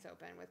their hands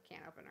open with can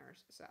openers.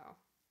 So,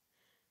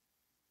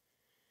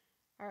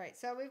 all right.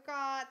 So we've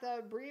got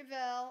the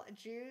Breville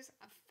Juice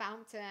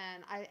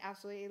Fountain. I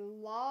absolutely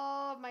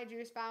love my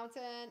juice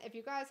fountain. If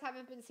you guys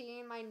haven't been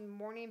seeing my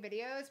morning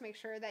videos, make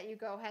sure that you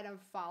go ahead and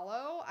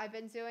follow. I've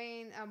been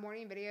doing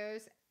morning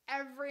videos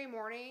every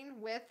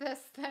morning with this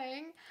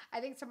thing. I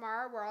think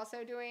tomorrow we're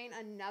also doing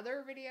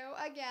another video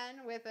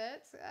again with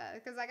it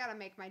because I gotta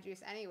make my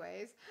juice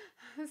anyways.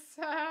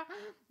 So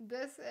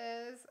this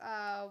is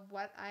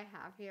what I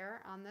have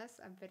here on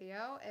this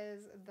video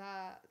is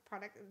the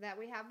product that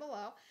we have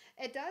below.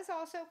 It does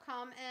also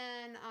come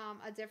in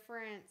a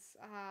different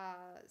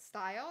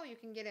style. You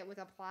can get it with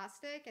a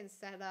plastic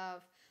instead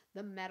of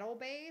the metal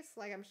base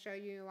like I'm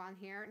showing you on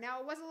here. Now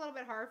it was a little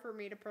bit hard for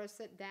me to press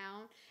it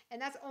down,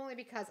 and that's only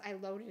because I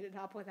loaded it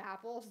up with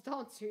apples.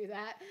 Don't do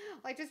that.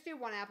 Like just do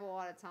one apple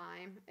at a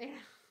time.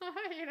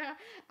 You know,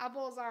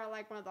 apples are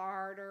like one of the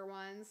harder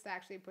ones to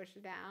actually push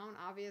it down,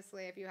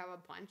 obviously, if you have a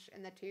bunch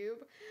in the tube.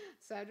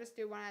 So just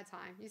do one at a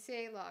time. You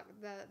see, look,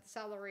 the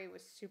celery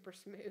was super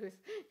smooth.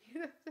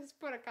 You just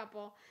put a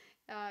couple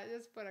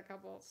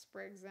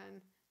sprigs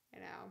in, you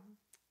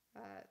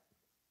know.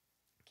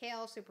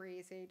 Kale, super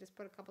easy. Just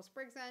put a couple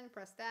sprigs in,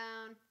 press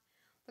down.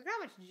 Look at how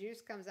much juice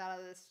comes out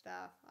of this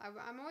stuff.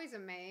 I'm always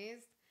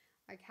amazed,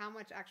 like how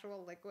much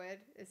actual liquid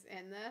is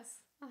in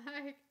this.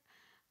 Like,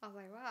 I was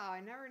like, wow, I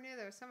never knew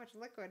there was so much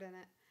liquid in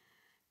it.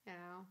 You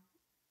know.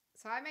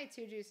 So I made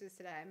 2 juices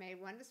today. I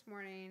made one this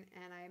morning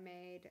and I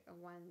made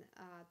one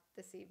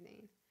this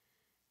evening.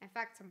 In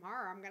fact,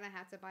 tomorrow I'm going to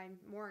have to buy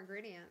more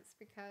ingredients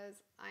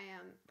because I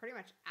am pretty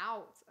much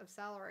out of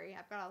celery.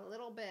 I've got a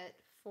little bit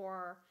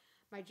for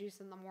my juice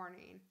in the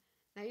morning.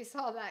 Now you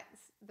saw that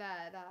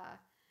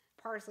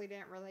parsley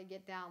didn't really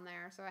get down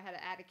there, so I had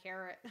to add a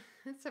carrot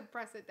to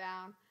press it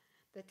down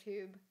the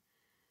tube.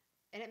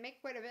 And it made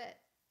quite a bit.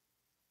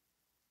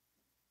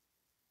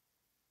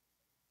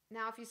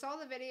 Now, if you saw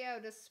the video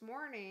this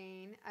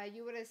morning,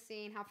 you would have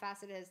seen how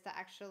fast it is to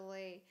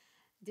actually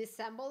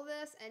disassemble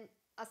this and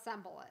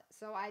assemble it.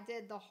 So I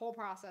did the whole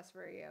process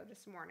for you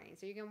this morning.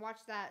 So you can watch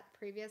that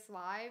previous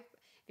live.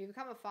 If you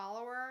become a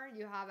follower,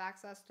 you have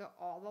access to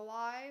all the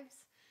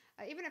lives.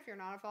 Even if you're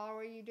not a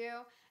follower, you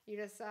do. You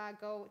just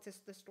go to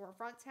the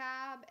storefront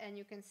tab and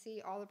you can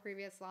see all the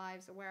previous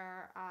lives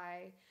where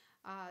I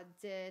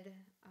did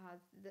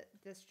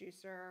this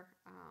juicer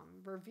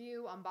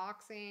review,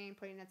 unboxing,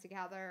 putting it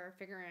together,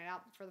 figuring it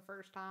out for the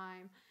first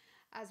time,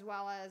 as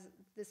well as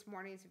this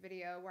morning's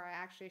video where I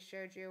actually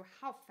showed you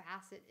how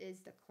fast it is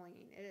to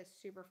clean. It is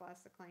super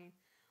fast to clean.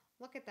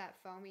 Look at that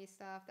foamy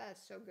stuff. That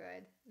is so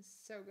good. It's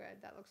so good.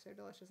 That looks so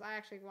delicious. I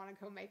actually want to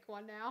go make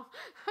one now.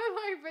 I'm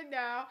like, but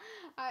no.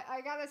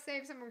 I got to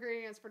save some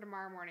ingredients for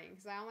tomorrow morning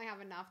because I only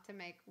have enough to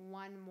make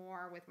one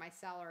more with my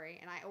celery,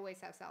 and I always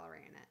have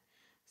celery in it.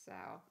 So,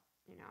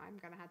 you know, I'm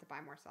going to have to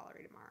buy more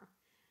celery tomorrow.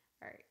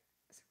 All right.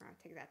 So we're going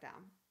to take that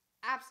down.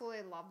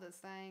 Absolutely love this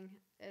thing.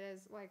 It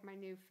is like my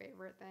new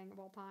favorite thing of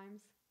all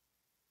times.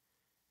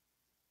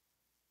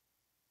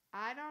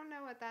 I don't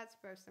know what that's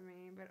supposed to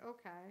mean, but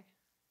okay.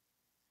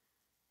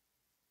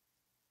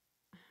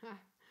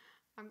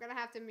 I'm going to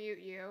have to mute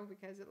you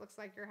because it looks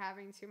like you're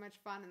having too much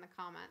fun in the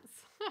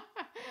comments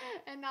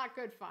and not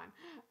good fun.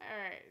 All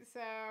right, so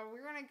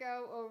we're going to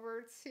go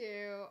over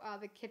to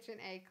the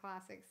KitchenAid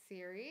Classic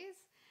series.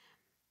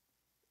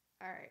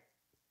 All right.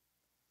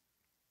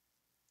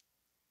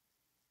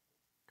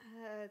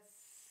 Let's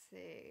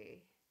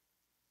see.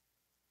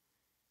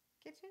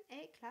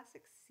 KitchenAid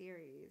Classic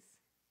series.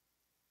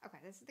 Okay,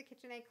 this is the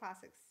KitchenAid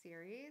Classic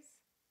series.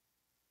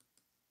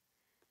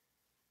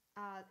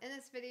 In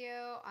this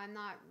video, I'm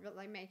not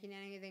really making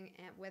anything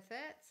with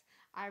it.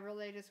 I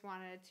really just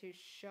wanted to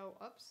show,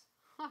 oops,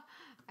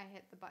 I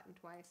hit the button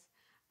twice.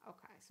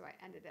 Okay, so I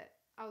ended it.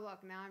 Oh,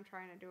 look, now I'm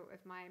trying to do it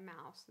with my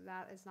mouse.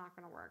 That is not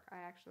going to work.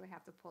 I actually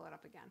have to pull it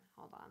up again.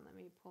 Hold on, let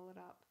me pull it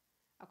up.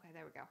 Okay,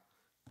 there we go.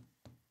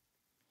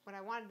 What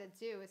I wanted to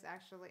do is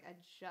actually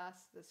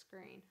adjust the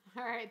screen.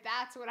 All right,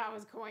 that's what I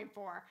was going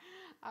for.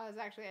 I was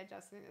actually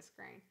adjusting the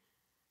screen.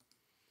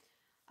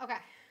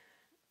 Okay.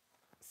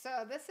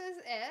 So this is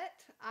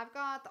it. I've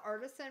got the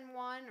artisan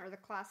one, or the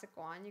classic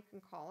one, you can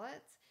call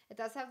it. It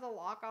does have the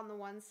lock on the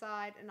one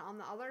side, and on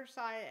the other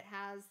side it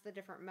has the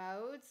different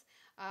modes,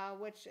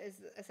 which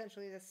is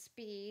essentially the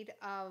speed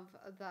of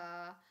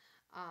the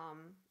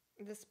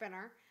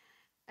spinner.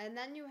 And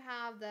then you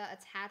have the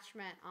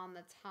attachment on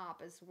the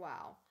top as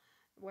well,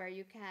 where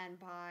you can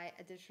buy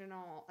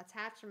additional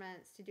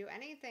attachments to do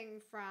anything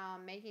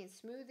from making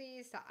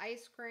smoothies to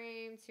ice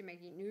cream to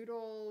making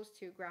noodles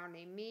to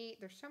grounding meat.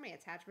 There's so many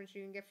attachments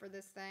you can get for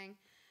this thing.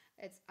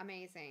 It's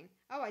amazing.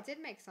 Oh, I did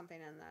make something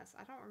in this.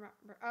 I don't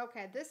remember.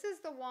 Okay, this is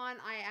the one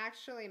I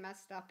actually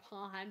messed up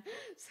on.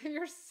 So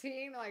you're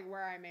seeing like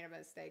where I made a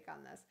mistake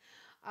on this.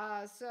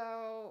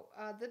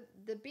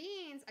 The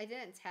beans I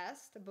didn't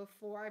test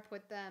before I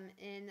put them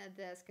in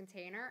this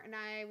container, and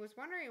I was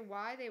wondering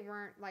why they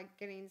weren't like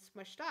getting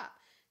smushed up.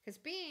 Because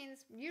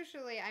beans,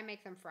 usually I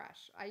make them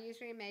fresh. I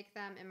usually make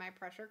them in my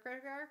pressure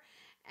cooker,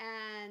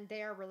 and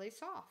they are really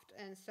soft,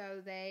 and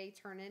so they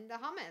turn into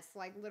hummus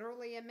like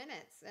literally in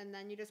minutes. And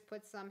then you just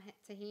put some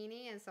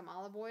tahini and some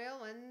olive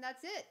oil, and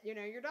that's it. You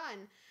know, you're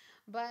done.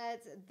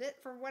 But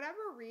for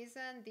whatever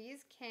reason,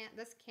 this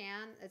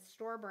can, it's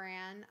store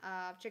brand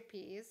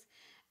chickpeas.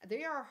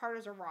 They are hard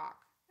as a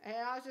rock. And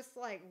I was just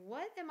like,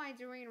 what am I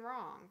doing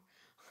wrong?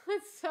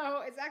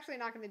 So it's actually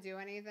not going to do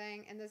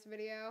anything in this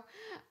video.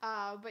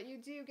 But you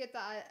do get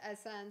a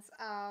sense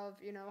of,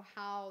 you know,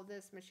 how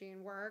this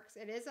machine works.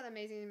 It is an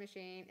amazing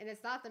machine. And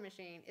it's not the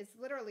machine. It's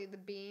literally the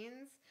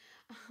beans.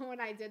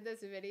 When I did this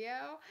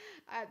video,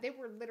 they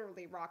were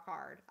literally rock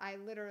hard. I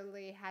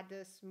literally had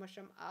to smush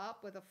them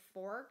up with a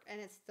fork, and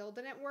it still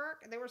didn't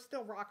work. They were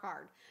still rock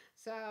hard.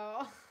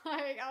 So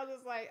like, I was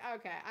just like,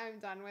 okay, I'm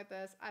done with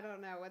this. I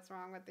don't know what's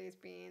wrong with these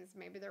beans.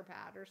 Maybe they're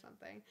bad or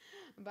something.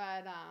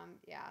 But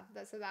yeah,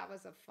 so that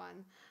was a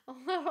fun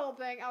little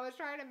thing. I was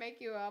trying to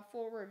make you a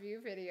full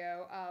review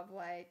video of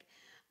like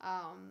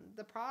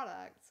the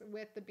products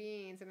with the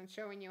beans, and I'm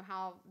showing you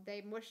how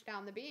they mush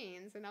down the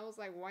beans. And I was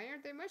like, why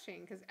aren't they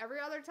mushing? Because every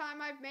other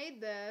time I've made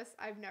this,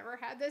 I've never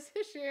had this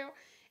issue.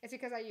 It's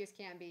because I use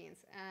canned beans,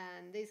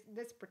 and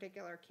this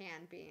particular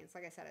canned beans,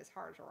 like I said, is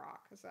hard as a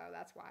rock. So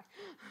that's why.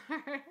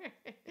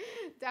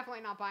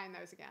 Definitely not buying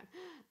those again.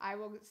 I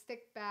will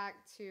stick back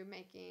to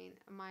making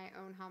my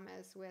own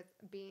hummus with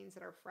beans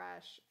that are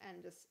fresh,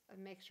 and just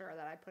make sure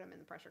that I put them in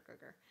the pressure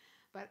cooker.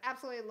 But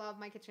absolutely love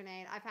my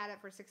KitchenAid. I've had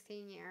it for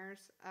 16 years,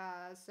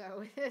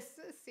 so it has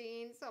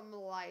seen some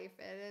life.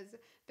 It has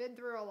been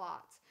through a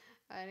lot,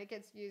 and it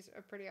gets used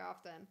pretty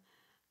often.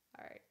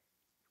 All right.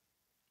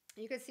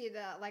 You can see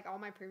the like all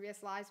my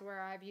previous lives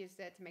where I've used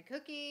it to make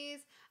cookies,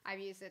 I've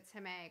used it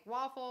to make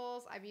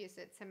waffles, I've used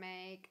it to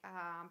make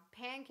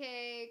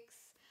pancakes,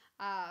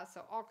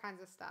 so all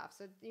kinds of stuff.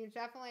 So you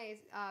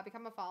definitely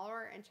become a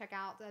follower and check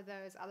out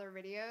those other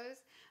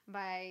videos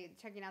by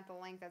checking out the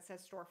link that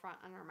says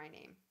storefront under my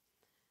name.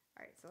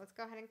 All right, so let's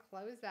go ahead and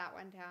close that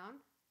one down.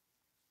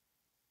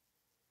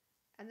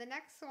 And the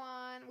next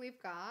one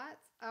we've got,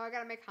 oh, I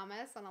gotta make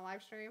hummus on a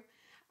live stream.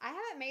 I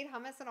haven't made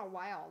hummus in a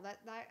while. That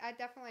I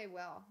definitely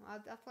will. I'll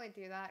definitely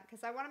do that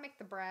because I want to make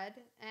the bread,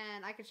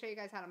 and I can show you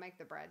guys how to make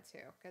the bread too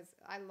because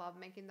I love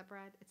making the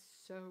bread. It's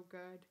so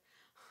good.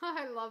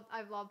 I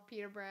love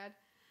pita bread.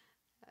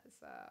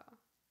 So,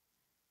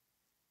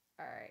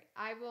 all right,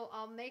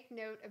 I'll make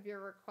note of your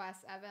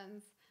request,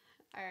 Evans.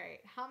 All right,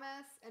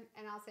 hummus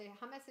and I'll say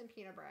hummus and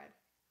pita bread.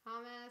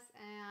 Hummus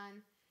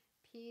and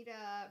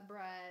pita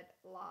bread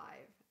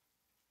live.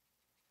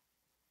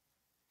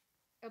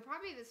 It'll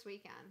probably be this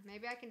weekend.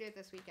 Maybe I can do it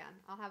this weekend.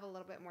 I'll have a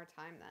little bit more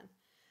time then.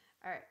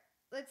 All right,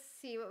 let's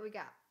see what we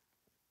got.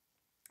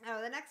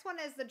 Oh, the next one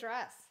is the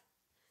dress.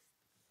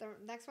 The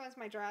next one is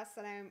my dress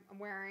that I'm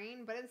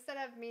wearing, but instead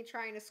of me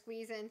trying to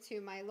squeeze into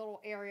my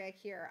little area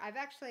here, I've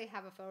actually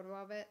have a photo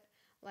of it,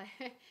 like,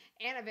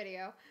 and a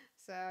video,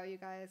 so you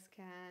guys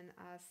can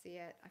see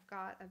it. I've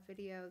got a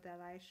video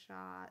that I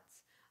shot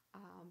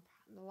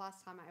the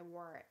last time I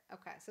wore it.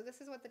 Okay, so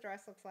this is what the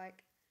dress looks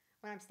like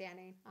when I'm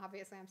standing.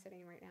 Obviously, I'm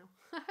sitting right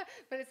now,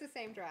 but it's the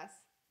same dress.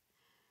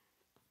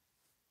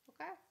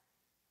 Okay.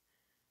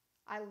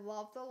 I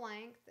love the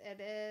length. It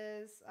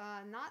is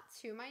not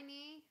to my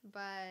knee,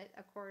 but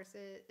of course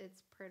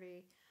it's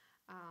pretty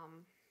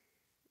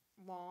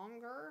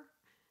longer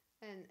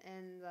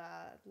in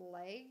the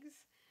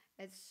legs.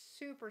 It's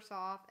super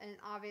soft, and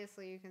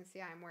obviously you can see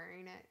I'm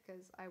wearing it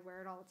because I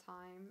wear it all the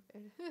time.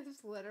 It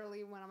is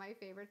literally one of my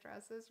favorite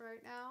dresses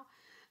right now.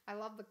 I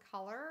love the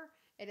color.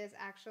 It is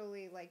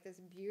actually like this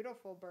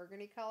beautiful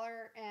burgundy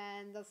color,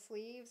 and the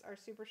sleeves are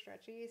super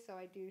stretchy, so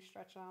I do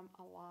stretch them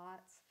a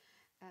lot.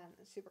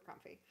 Super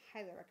comfy.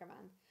 Highly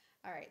recommend.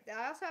 All right.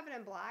 I also have it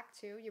in black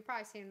too. You've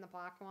probably seen the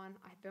black one.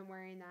 I've been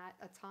wearing that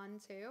a ton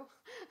too.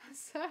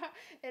 So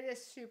it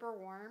is super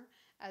warm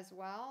as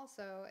well.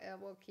 So it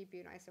will keep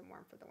you nice and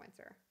warm for the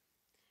winter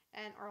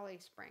and early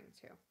spring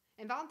too.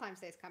 And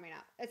Valentine's Day is coming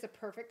up. It's a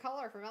perfect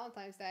color for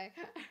Valentine's Day.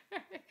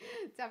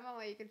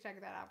 Definitely you can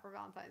check that out for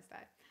Valentine's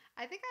Day.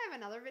 I think I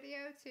have another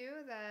video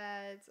too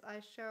that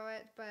I show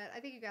it, but I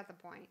think you got the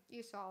point.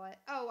 You saw it.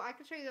 Oh, I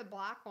can show you the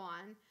black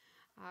one.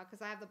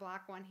 Because I have the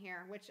black one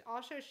here, which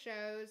also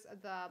shows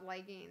the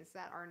leggings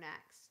that are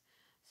next.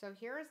 So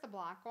here's the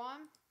black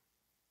one.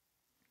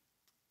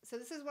 So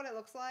this is what it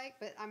looks like,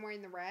 but I'm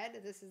wearing the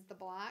red. This is the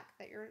black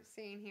that you're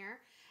seeing here.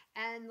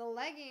 And the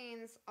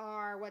leggings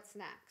are what's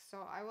next.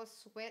 So I will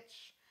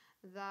switch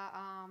the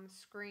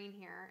screen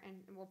here and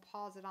we'll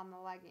pause it on the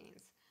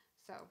leggings.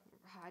 So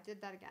I did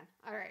that again.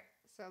 All right,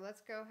 so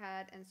let's go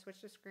ahead and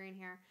switch the screen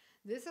here.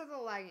 These are the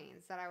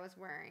leggings that I was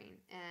wearing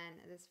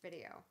in this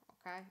video.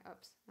 Okay,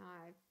 oops, now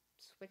I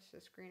switched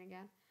the screen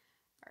again.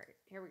 All right,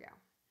 here we go.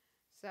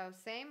 So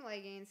same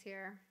leggings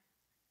here.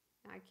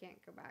 I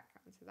can't go back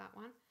onto that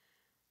one.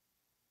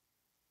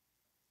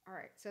 All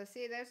right, so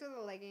see, those are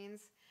the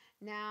leggings.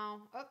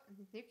 Now, oh,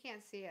 you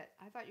can't see it.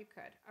 I thought you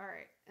could. All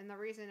right, and the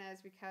reason is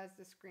because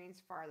the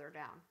screen's farther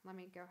down. Let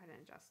me go ahead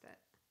and adjust it.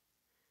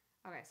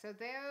 Okay, so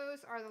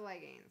those are the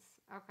leggings,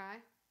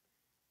 okay?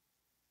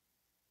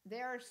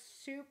 They're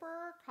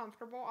super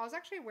comfortable. I was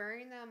actually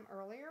wearing them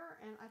earlier,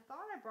 and I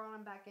thought I brought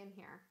them back in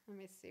here. Let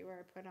me see where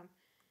I put them.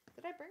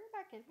 Did I bring them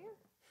back in here?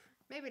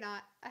 Maybe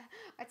not.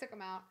 I took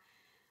them out.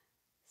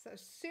 So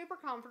super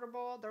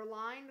comfortable. They're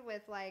lined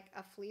with like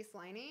a fleece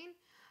lining.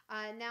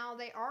 Now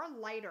they are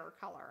lighter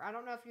color. I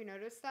don't know if you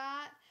noticed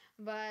that,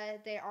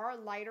 but they are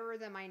lighter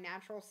than my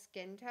natural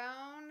skin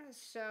tone.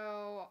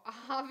 So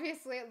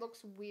obviously it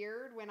looks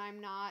weird when I'm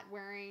not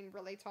wearing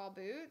really tall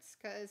boots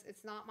because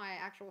it's not my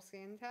actual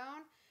skin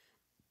tone.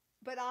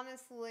 But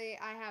honestly,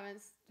 I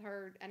haven't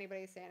heard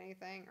anybody say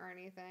anything or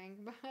anything.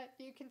 But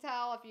you can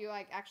tell if you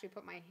like actually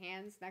put my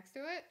hands next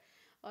to it,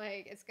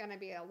 like it's gonna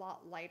be a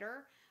lot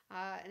lighter.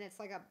 And it's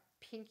like a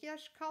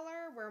pinkish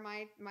color where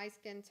my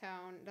skin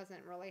tone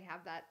doesn't really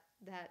have that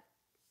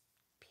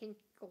pink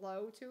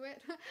glow to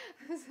it.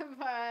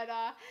 But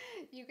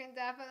you can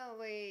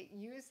definitely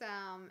use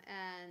them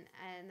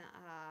and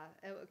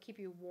it will keep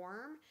you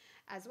warm,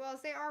 as well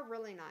as they are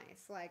really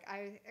nice. Like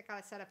I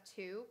got a set of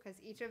 2 because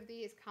each of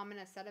these come in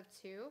a set of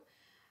 2.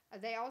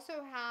 They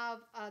also have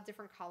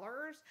different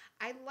colors.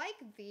 I like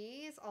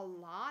these a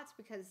lot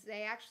because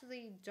they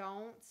actually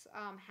don't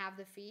have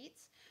the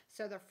feet,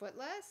 so they're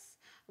footless.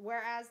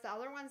 Whereas the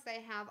other ones I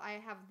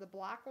have the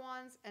black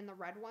ones and the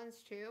red ones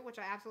too, which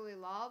I absolutely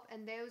love,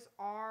 and those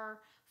are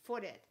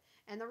footed.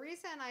 And the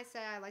reason I say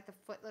I like the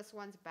footless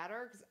ones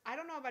better, because I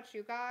don't know about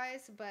you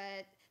guys,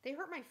 but they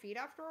hurt my feet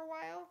after a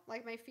while.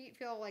 Like my feet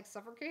feel like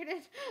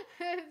suffocated.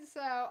 And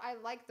so I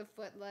like the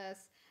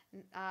footless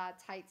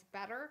tights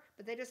better,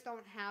 but they just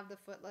don't have the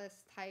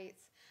footless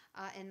tights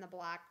in the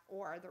black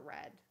or the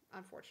red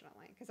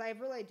unfortunately, because I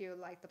really do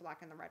like the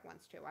black and the red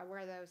ones too. I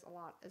wear those a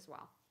lot as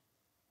well.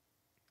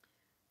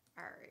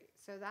 All right,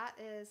 so that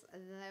is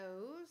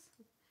those.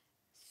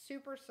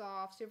 Super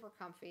soft, super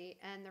comfy,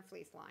 and they're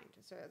fleece lined,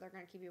 so they're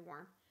going to keep you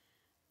warm.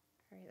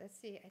 All right, let's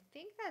see. I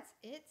think that's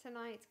it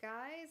tonight,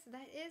 guys.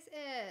 That is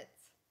it.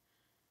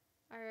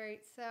 All right,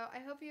 so I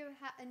hope you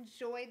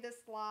enjoyed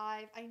this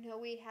live. I know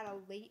we had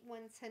a late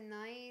one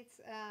tonight.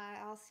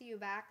 I'll see you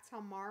back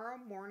tomorrow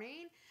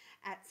morning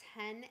at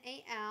 10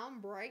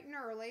 a.m. bright and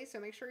early. So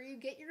make sure you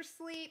get your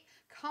sleep.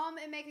 Come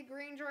and make a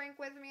green drink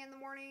with me in the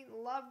morning.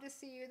 Love to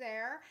see you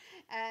there.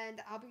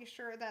 And I'll be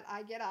sure that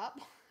I get up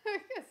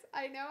because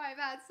I know I've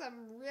had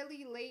some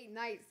really late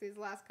nights these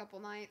last couple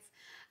nights.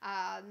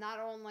 Not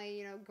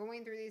only,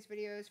 going through these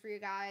videos for you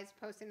guys,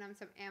 posting them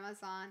to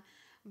Amazon,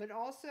 but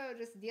also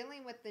just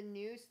dealing with the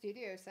new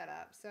studio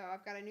setup. So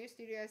I've got a new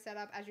studio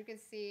setup. As you can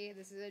see,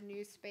 this is a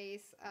new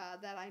space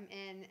that I'm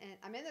in. And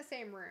I'm in the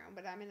same room,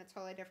 but I'm in a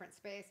totally different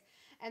space.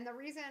 And the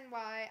reason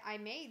why I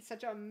made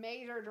such a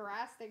major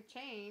drastic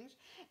change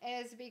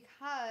is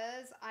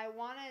because I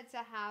wanted to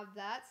have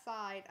that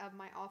side of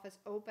my office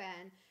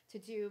open to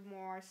do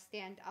more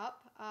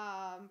stand-up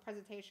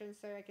presentations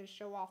so I can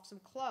show off some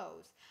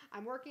clothes.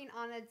 I'm working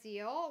on a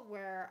deal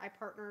where I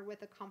partnered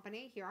with a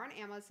company here on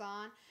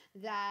Amazon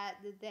that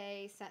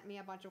they sent me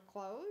a bunch of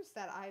clothes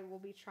that I will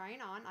be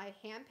trying on. I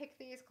handpicked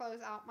these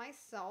clothes out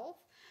myself,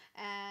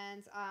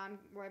 and I'm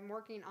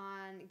working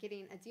on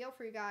getting a deal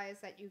for you guys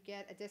that you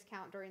get a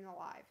discount during the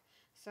live.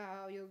 So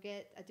you'll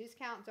get a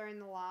discount during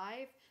the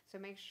live. So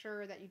make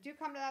sure that you do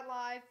come to that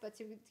live, but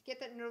to get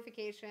that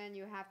notification,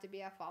 you have to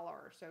be a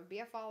follower. So be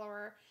a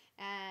follower,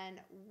 and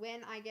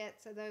when I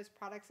get to those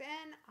products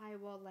in, I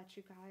will let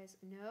you guys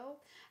know.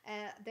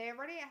 They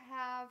already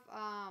have,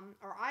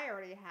 or I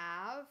already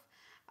have,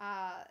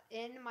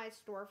 in my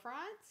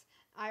storefront,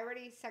 I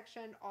already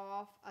sectioned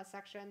off a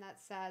section that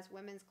says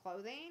women's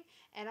clothing,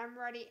 and I'm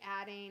already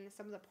adding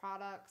some of the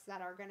products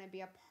that are going to be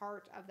a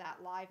part of that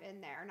live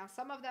in there. Now,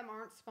 some of them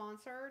aren't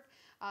sponsored,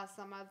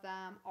 some of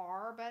them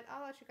are, but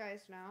I'll let you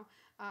guys know.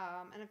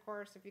 And of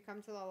course, if you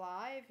come to the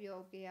live,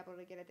 you'll be able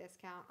to get a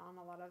discount on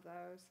a lot of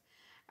those.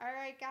 All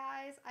right,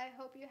 guys, I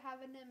hope you have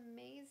an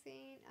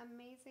amazing,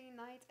 amazing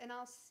night, and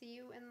I'll see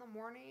you in the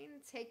morning.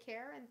 Take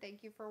care, and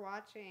thank you for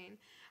watching.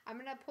 I'm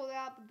going to pull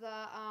up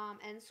the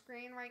end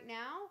screen right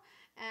now,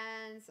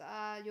 and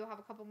you'll have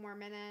a couple more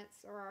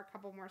minutes or a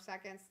couple more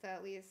seconds to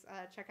at least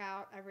check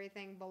out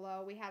everything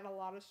below. We had a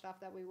lot of stuff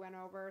that we went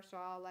over, so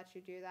I'll let you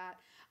do that.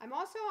 I'm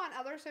also on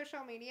other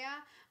social media.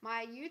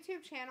 My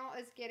YouTube channel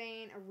is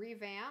getting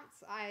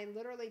revamped. I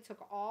literally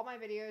took all my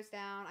videos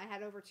down. I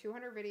had over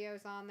 200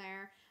 videos on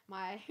there.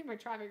 My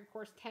traffic, of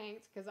course,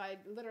 tanked because I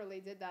literally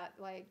did that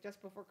like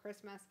just before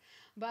Christmas.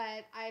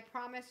 But I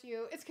promise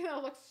you, it's going to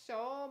look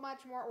so much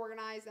more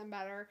organized and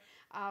better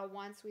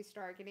once we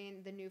start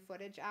getting the new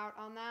footage out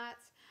on that,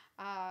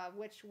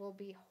 which will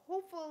be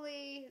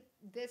hopefully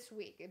this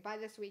week, by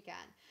this weekend.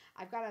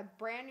 I've got a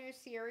brand new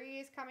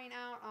series coming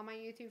out on my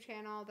YouTube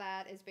channel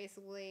that is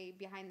basically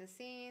behind the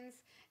scenes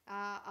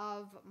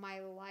of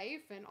my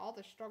life and all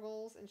the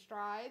struggles and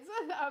strides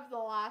of the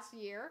last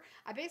year.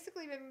 I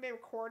basically been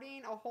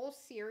recording a whole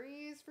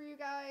series for you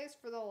guys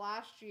for the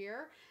last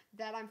year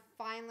that I'm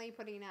finally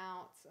putting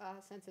out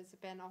since it's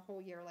been a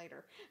whole year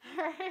later.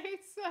 All right,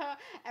 so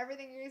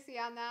everything you see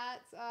on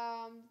that,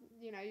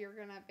 you're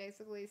gonna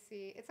basically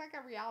see. It's like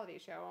a reality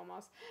show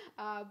almost,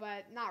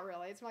 but not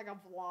really. It's like a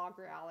vlog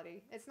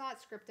reality. It's not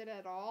scripted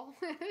at all.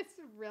 It's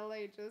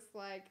really just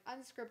like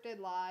unscripted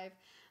live.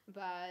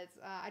 But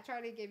I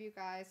try to give you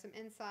guys some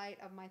insight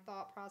of my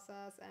thought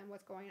process and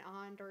what's going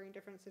on during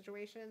different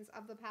situations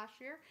of the past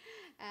year.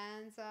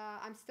 And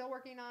I'm still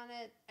working on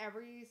it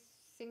every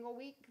single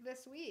week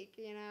this week.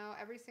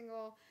 Every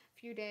single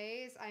few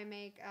days I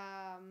make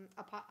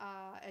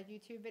a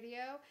YouTube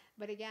video.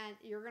 But again,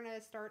 you're going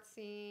to start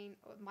seeing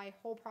my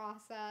whole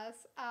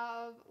process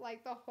of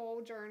like the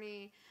whole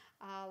journey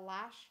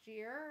last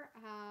year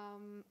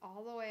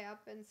all the way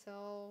up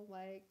until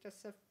like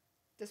just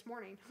this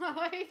morning,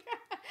 like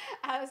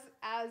as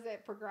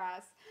it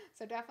progressed.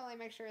 So definitely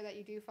make sure that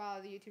you do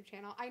follow the YouTube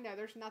channel. I know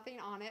there's nothing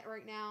on it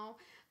right now,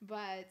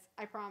 but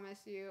I promise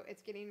you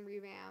it's getting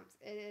revamped.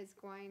 It is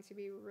going to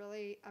be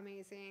really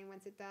amazing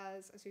once it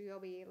does. So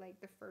you'll be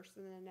like the first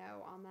in the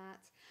know on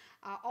that.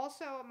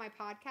 Also, my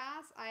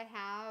podcast, I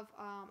have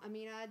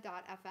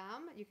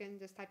Amena.fm. You can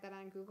just type that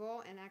on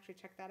Google and actually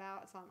check that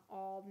out. It's on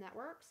all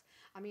networks,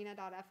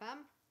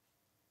 Amena.fm.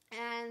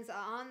 And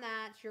on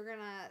that, you're going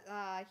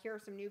to hear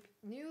some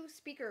new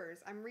speakers.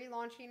 I'm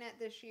relaunching it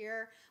this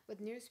year with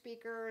new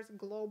speakers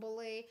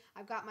globally.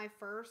 I've got my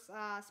first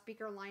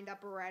speaker lined up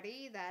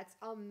already. That's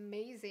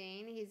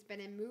amazing. He's been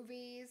in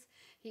movies.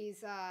 He's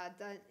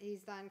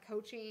done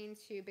coaching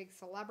to big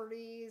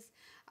celebrities.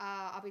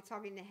 I'll be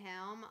talking to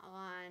him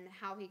on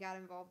how he got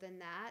involved in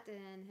that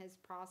and his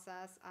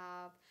process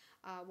of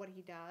what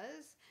he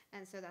does.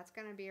 And so that's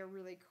going to be a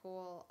really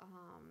cool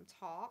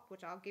talk,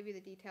 which I'll give you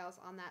the details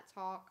on that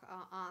talk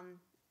on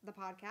the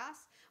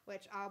podcast,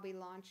 which I'll be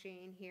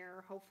launching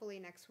here hopefully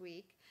next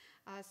week.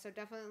 So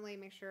definitely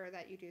make sure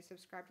that you do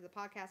subscribe to the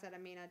podcast at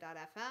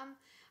amena.fm.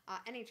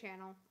 Any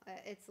channel,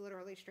 it's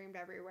literally streamed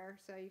everywhere,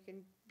 so you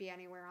can be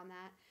anywhere on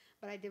that.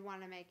 But I did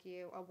want to make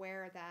you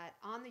aware that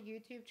on the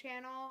YouTube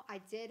channel,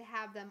 I did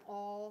have them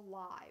all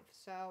live.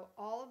 So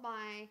all of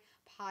my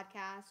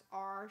podcasts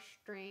are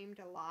streamed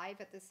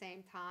live at the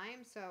same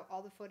time. So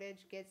all the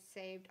footage gets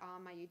saved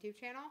on my YouTube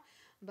channel.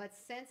 But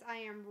since I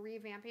am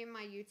revamping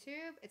my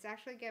YouTube, it's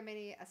actually going to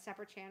be a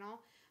separate channel.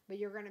 But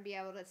you're going to be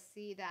able to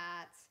see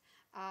that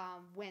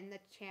when the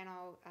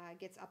channel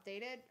gets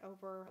updated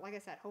over, like I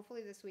said,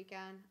 hopefully this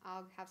weekend.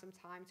 I'll have some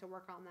time to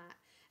work on that.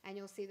 And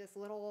you'll see this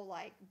little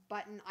like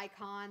button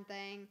icon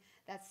thing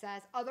that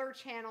says other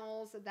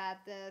channels that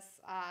this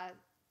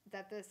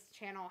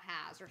channel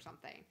has or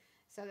something.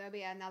 So there'll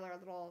be another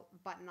little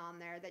button on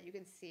there that you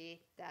can see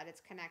that it's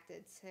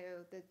connected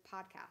to the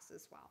podcast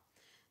as well.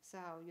 So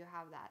you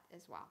have that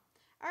as well.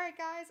 All right,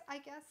 guys, I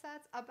guess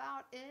that's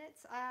about it.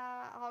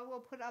 I will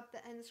put up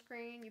the end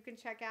screen. You can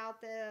check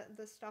out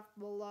the stuff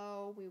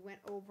below. We went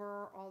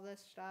over all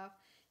this stuff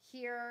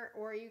here,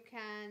 or you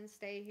can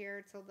stay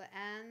here till the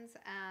ends,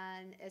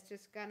 and it's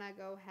just gonna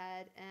go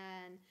ahead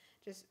and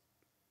just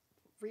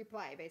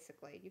replay,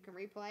 basically. You can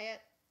replay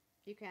it.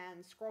 You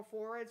can scroll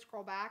forward,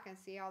 scroll back, and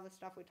see all the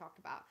stuff we talked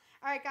about.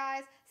 All right,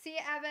 guys. See you,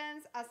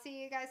 Evans. I'll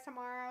see you guys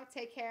tomorrow.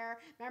 Take care.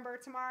 Remember,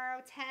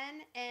 tomorrow, 10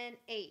 and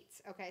 8.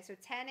 Okay, so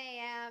 10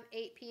 a.m.,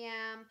 8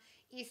 p.m.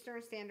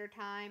 Eastern Standard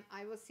Time.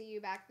 I will see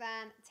you back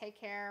then. Take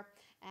care,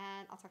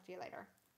 and I'll talk to you later.